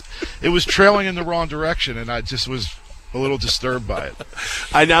it was trailing in the wrong direction, and I just was a little disturbed by it.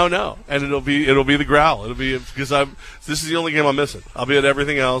 I now know, and it'll be the growl. It'll be because this is the only game I'm missing. I'll be at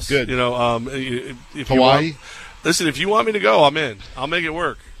everything else. Good. If Hawaii. Listen, if you want me to go, I'm in. I'll make it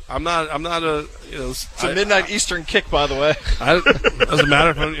work. I'm not a. It's a midnight Eastern kick, by the way. Doesn't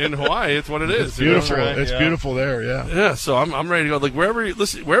matter if I'm in Hawaii. It's what it is. It's beautiful. Right? It's beautiful there. Yeah. Yeah. So I'm ready to go. Like wherever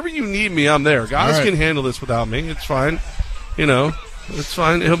you need me, I'm there. Guys can handle this without me. It's fine. It's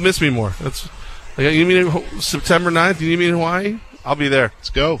fine. He'll miss me more. You mean September 9th? You need me in Hawaii? I'll be there. Let's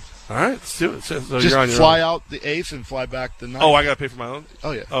go. All right, let's do it. So just you're on your fly own. out the 8th and fly back the 9th. Oh, I got to pay for my own?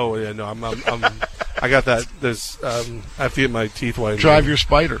 Oh, yeah. Oh, yeah, no, I'm I got that. There's I have to get my teeth whitened. Drive your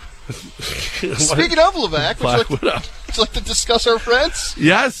Spider. Speaking of Levac, would you like to discuss our friends?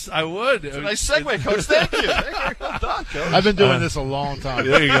 Yes, I would. It's a nice segue, Coach. Thank you. Well done, Coach. I've been doing this a long time.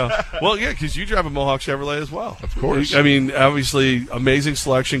 There you go. Well, yeah, because you drive a Mohawk Chevrolet as well. Of course. I mean, obviously, amazing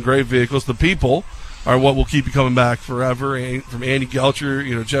selection, great vehicles. The people are what will keep you coming back forever. From Andy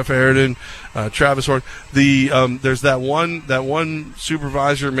Gelcher, Jeff Aridon, Travis Horn. There's that one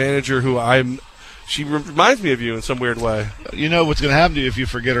supervisor manager who she reminds me of you in some weird way. You know what's going to happen to you if you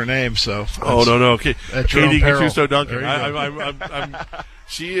forget her name. So. Oh no. Okay. Katie Gattuso Duncan. I'm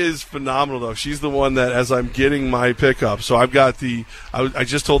She is phenomenal, though. She's the one that, as I'm getting my pickup, so I've got I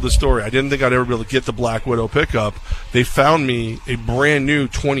just told the story. I didn't think I'd ever be able to get the Black Widow pickup. They found me a brand new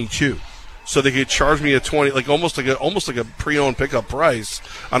 22. So they could charge me a 20, almost like a pre-owned pickup price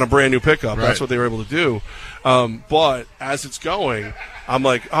on a brand new pickup. Right. That's what they were able to do. But as it's going, I'm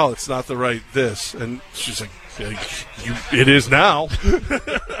like, oh, it's not the right this, and she's like, it is now.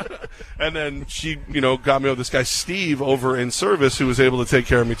 And then she, got me with this guy Steve over in service who was able to take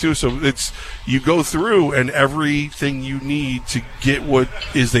care of me too. So you go through and everything you need to get what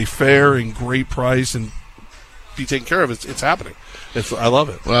is a fair and great price and be taken care of. It's happening. I love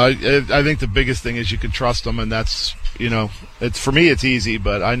it. Well, I think the biggest thing is you can trust them, and that's for me it's easy,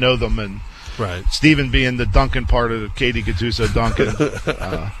 but I know them, and right. Stephen being the Duncan part of Katie Gattuso Duncan.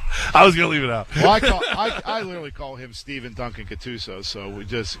 I was going to leave it out. Well, I literally call him Stephen Duncan Gattuso, so we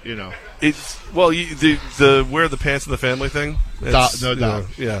just It's the wear the pants in the family thing. No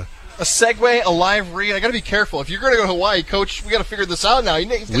doubt. Yeah. A segue, a live read. I got to be careful. If you're going to go to Hawaii, Coach, we got to figure this out now.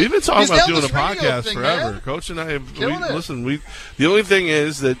 We've been talking about doing a podcast forever. Man. Coach and I have. The only thing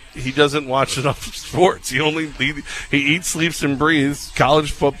is that he doesn't watch enough sports. He eats, sleeps, and breathes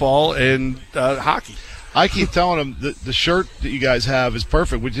college football and hockey. I keep telling him the shirt that you guys have is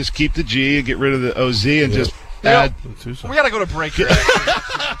perfect. We just keep the G and get rid of the OZ and just add. We got to go to break here.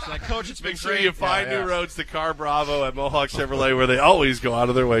 Coach, it's been Make sure great. you find new roads to Car Bravo at Mohawk Chevrolet, where they always go out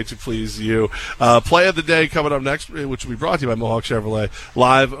of their way to please you. Play of the day coming up next, which will be brought to you by Mohawk Chevrolet,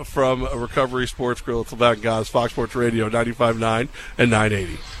 live from Recovery Sports Grill at Levac and Goss, Fox Sports Radio 95.9 and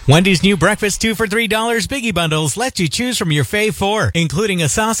 980. Wendy's new breakfast 2 for $3 Biggie Bundles lets you choose from your fave 4, including a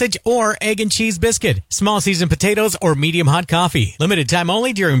sausage or egg and cheese biscuit, small seasoned potatoes, or medium hot coffee. Limited time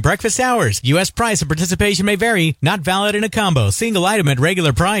only during breakfast hours. U.S. price and participation may vary. Not valid in a combo. Single item at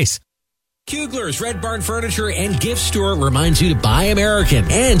regular price. Kugler's Red Barn Furniture and Gift Store reminds you to buy American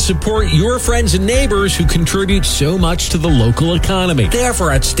and support your friends and neighbors who contribute so much to the local economy. They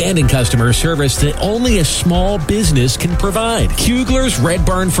offer outstanding customer service that only a small business can provide. Kugler's Red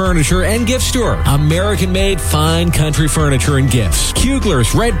Barn Furniture and Gift Store. American-made fine country furniture and gifts.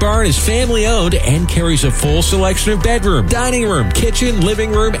 Kugler's Red Barn is family-owned and carries a full selection of bedroom, dining room, kitchen,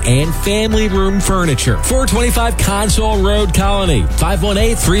 living room, and family room furniture. 425 Console Road, Colony.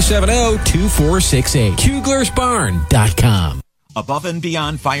 518-370-2468. KuglersBarn.com. Above and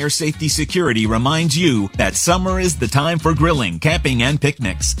Beyond Fire Safety Security reminds you that summer is the time for grilling, camping, and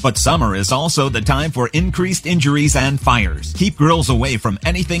picnics. But summer is also the time for increased injuries and fires. Keep grills away from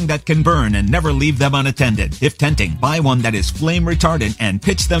anything that can burn and never leave them unattended. If tenting, buy one that is flame retardant and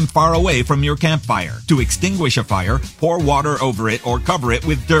pitch them far away from your campfire. To extinguish a fire, pour water over it or cover it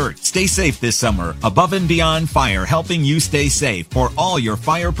with dirt. Stay safe this summer. Above and Beyond Fire, helping you stay safe for all your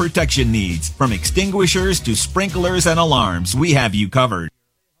fire protection needs. From extinguishers to sprinklers and alarms, we have you covered.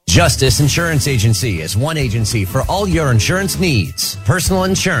 Justice Insurance Agency is one agency for all your insurance needs. Personal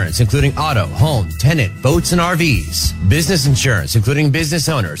insurance, including auto, home, tenant, boats, and RVs. Business insurance, including business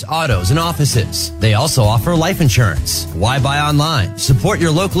owners, autos, and offices. They also offer life insurance. Why buy online? Support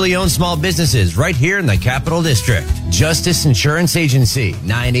your locally owned small businesses right here in the Capital District. Justice Insurance Agency,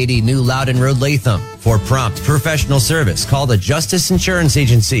 980 New Loudon Road, Latham. For prompt professional service, call the Justice Insurance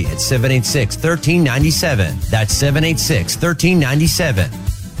Agency at 786-1397. That's 786-1397.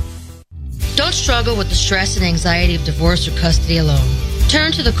 Don't struggle with the stress and anxiety of divorce or custody alone.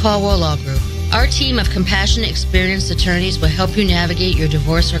 Turn to the Caldwell Law Group. Our team of compassionate, experienced attorneys will help you navigate your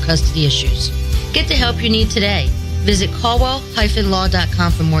divorce or custody issues. Get the help you need today. Visit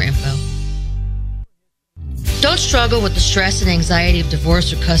caldwell-law.com for more info. Don't struggle with the stress and anxiety of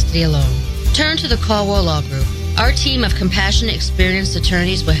divorce or custody alone. Turn to the Caldwell Law Group. Our team of compassionate, experienced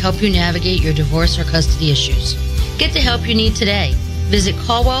attorneys will help you navigate your divorce or custody issues. Get the help you need today. Visit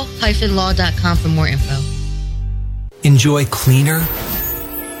caldwell-law.com for more info. Enjoy cleaner,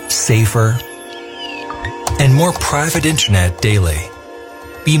 safer, and more private internet daily.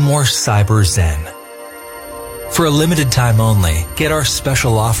 Be more cyber zen. For a limited time only, get our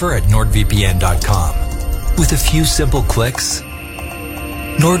special offer at nordvpn.com. With a few simple clicks,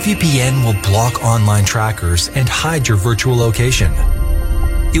 NordVPN will block online trackers and hide your virtual location.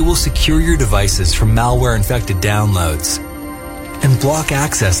 It will secure your devices from malware-infected downloads and block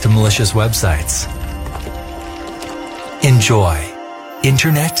access to malicious websites. Enjoy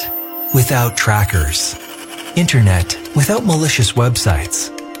internet without trackers. Internet without malicious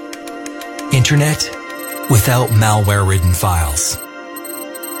websites. Internet without malware-ridden files.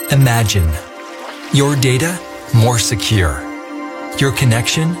 Imagine your data more secure. Your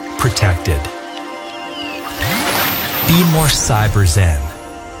connection protected. Be more cyber zen.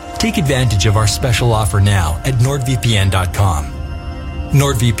 Take advantage of our special offer now at nordvpn.com.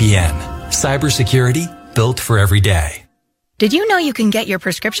 NordVPN. Cybersecurity built for every day. Did you know you can get your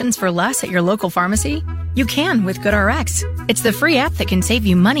prescriptions for less at your local pharmacy? You can with GoodRx. It's the free app that can save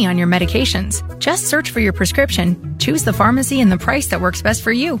you money on your medications. Just search for your prescription, choose the pharmacy and the price that works best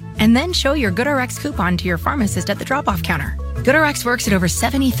for you, and then show your GoodRx coupon to your pharmacist at the drop-off counter. GoodRx works at over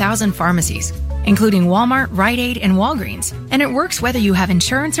 70,000 pharmacies, including Walmart, Rite Aid, and Walgreens, and it works whether you have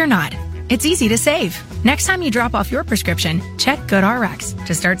insurance or not. It's easy to save. Next time you drop off your prescription, check GoodRx.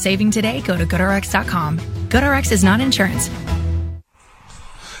 To start saving today, go to goodrx.com. GoodRx is not insurance.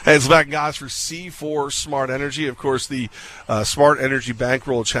 Hey, it's back, guys, for C4 Smart Energy. Of course, the Smart Energy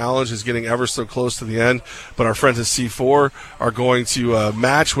Bankroll Challenge is getting ever so close to the end, but our friends at C4 are going to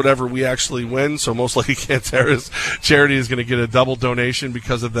match whatever we actually win, so most likely Cantera's charity is going to get a double donation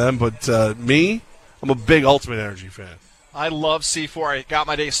because of them. But I'm a big Ultimate Energy fan. I love C4. I got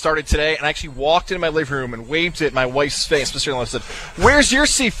my day started today and I actually walked into my living room and waved it in my wife's face. Mr. Sister-in-law said, "Where's your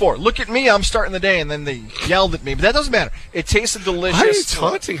C4? Look at me. I'm starting the day." And then they yelled at me. But that doesn't matter. It tasted delicious. Why are you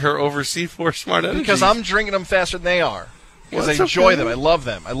taunting her over C4 Smart Energy? Because I'm drinking them faster than they are. Because I enjoy them. I love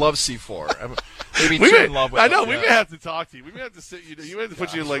them. I love C4. Maybe too in love with I know. it, We yeah. may have to talk to you. We may have to sit. You may have to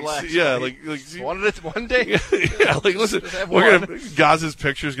put you in like, relax, yeah, buddy. like one day. Yeah, like listen, we're gonna Gaz's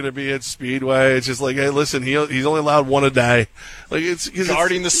picture's gonna be at Speedway. It's just like, hey, listen, he's only allowed one a day. Like it's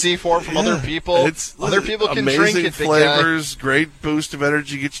guarding the C4 from other people. Other people can amazing drink it. flavors, great boost of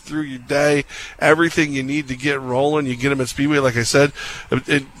energy, gets you through your day. Everything you need to get rolling, you get them at Speedway. Like I said,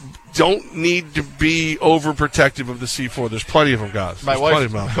 it don't need to be overprotective of the C4. There's plenty of them, guys. My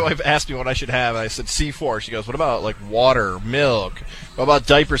There's wife asked me what I should have. I said C4. She goes, what about like water, milk? What about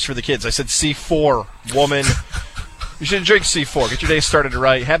diapers for the kids? I said C4, woman. You should drink C4. Get your day started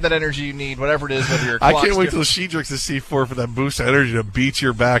right. Have that energy you need, whatever it is, whether your I can't wait till she drinks the C4 for that boost of energy to beat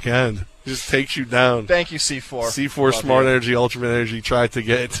your back end. Just takes you down. Thank you, C4. C4 Love Smart you. Energy, Ultimate Energy. Try it to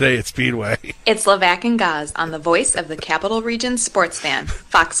get it today at Speedway. It's Levac and Gaz on the voice of the Capital Region sports fan,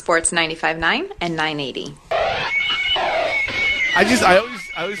 Fox Sports 95.9 and 980. I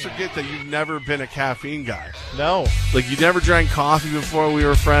always forget that you've never been a caffeine guy. No. Like you never drank coffee before we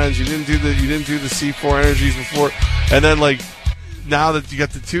were friends. You didn't do the C4 energies before. And then like now that you got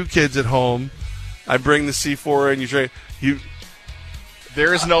the two kids at home, I bring the C4 and you drink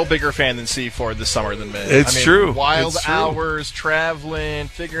There is no bigger fan than C4 this summer than me. It's true. Wild It's true. hours, traveling,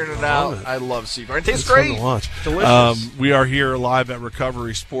 figuring it out. I love C4. It tastes It's fun great. to watch. Delicious. We are here live at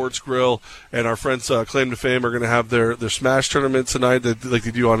Recovery Sports Grill, and our friends Claim to Fame are going to have their Smash tournament tonight, that like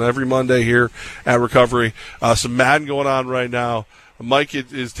they do on every Monday here at Recovery. Some Madden going on right now. Mike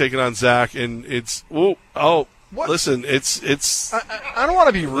is taking on Zach, and it's What? Listen, it's. I don't want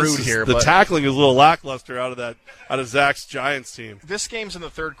to be rude here, The but tackling is a little lackluster out of Zach's Giants team. this game's in the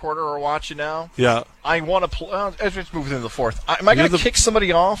third quarter we're watching now. Yeah. I want to play. Let's move into the fourth. Am I going to kick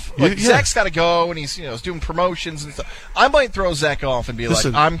somebody off? Like, Yeah. Zach's got to go, and he's doing promotions and stuff. I might throw Zach off and be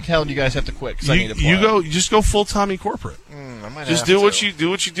Listen, like, "I'm telling you guys have to quit because I need to play." You just go full Tommy corporate. I might Just have do to.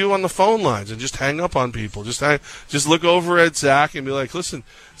 what you do on the phone lines and just hang up on people. Just look over at Zach and be like, "Listen,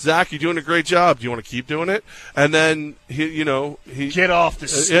 Zach, you're doing a great job. Do you want to keep doing it?" And then he Get off the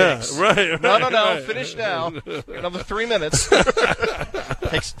sticks. Yeah, right. No. right. Finish now. Another 3 minutes.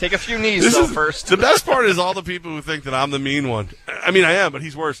 Take a few knees first. The best part is all the people who think that I'm the mean one. I mean, I am, but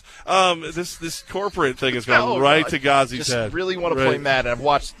he's worse. This corporate thing has gone right to Ghazi's head. Just really want to play Madden. I've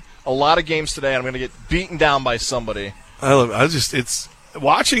watched a lot of games today, and I'm going to get beaten down by somebody. I love it. It's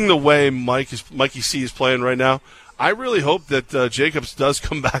watching the way Mikey C is playing right now. I really hope that Jacobs does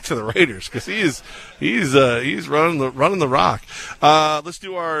come back to the Raiders because he's running the rock. Let's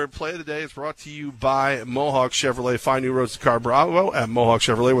do our play of the day. It's brought to you by Mohawk Chevrolet. Find new roads to Car Bravo at Mohawk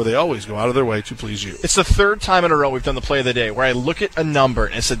Chevrolet, where they always go out of their way to please you. It's the third time in a row we've done the play of the day where I look at a number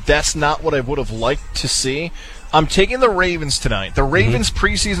and said that's not what I would have liked to see. I'm taking the Ravens tonight. The Ravens'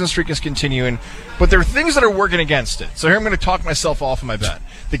 preseason streak is continuing, but there are things that are working against it. So here I'm going to talk myself off of my bet.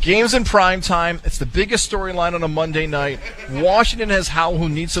 The game's in prime time. It's the biggest storyline on a Monday night. Washington has Howell, who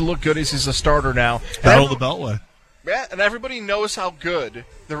needs to look good as he's a starter now. Battle the Beltway. Yeah, and everybody knows how good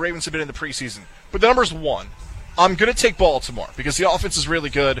the Ravens have been in the preseason. But the number's 1. I'm going to take Baltimore because the offense is really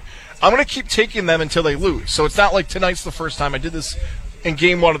good. I'm going to keep taking them until they lose. So it's not like tonight's the first time I did this in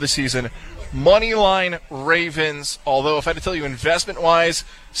game 1 of the season. Moneyline Ravens, although if I had to tell you investment-wise,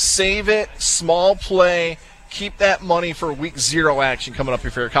 save it, small play, keep that money for week 0 action coming up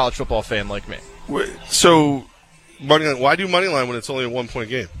if you're a college football fan like me. So, Moneyline, why do Moneyline when it's only a 1-point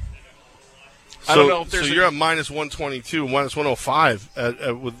game? I don't know if there's you're at minus 122, minus 105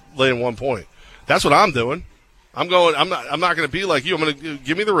 with laying 1 point. That's what I'm doing. I'm not going to be like you. I'm going to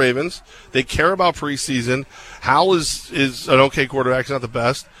give me the Ravens. They care about preseason. Howell is an okay quarterback. He's not the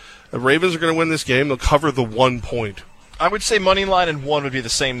best. The Ravens are going to win this game. They'll cover the 1 point. I would say money line and 1 would be the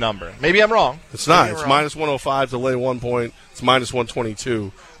same number. Maybe I'm wrong. It's not. It's minus 105 to lay 1 point. It's minus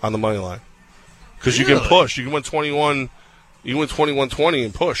 122 on the money line. Because you can push. You can win 21. You can win 21-20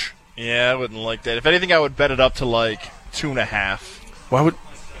 and push. Yeah, I wouldn't like that. If anything, I would bet it up to like 2.5. Why would?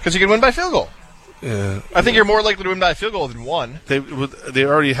 Because you can win by field goal. Yeah. I think you're more likely to win by field goal than 1. They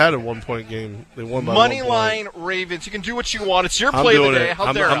already had a 1 point game. They won by money 1 line point. Ravens. You can do what you want. It's your play of the day.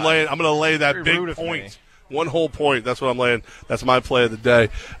 How dare I? I'm going to lay that big point. 1 whole point. That's what I'm laying. That's my play of the day.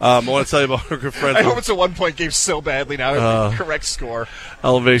 I want to tell you about our good friends. I hope it's a 1 point game so badly now. Correct score.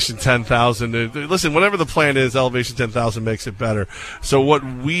 Elevation 10,000. Listen, whatever the plan is, Elevation 10,000 makes it better. So what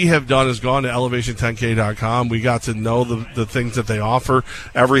we have done is gone to elevation10k.com. We got to know the things that they offer,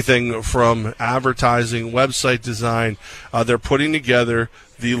 everything from advertising, website design. They're putting together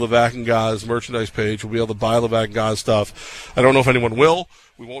the Levac and Gaz merchandise page. We'll be able to buy Levac and Gaz stuff. I don't know if anyone will.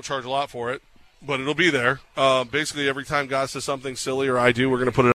 We won't charge a lot for it, but it'll be there. Basically, every time Gaz says something silly or I do, we're going to put it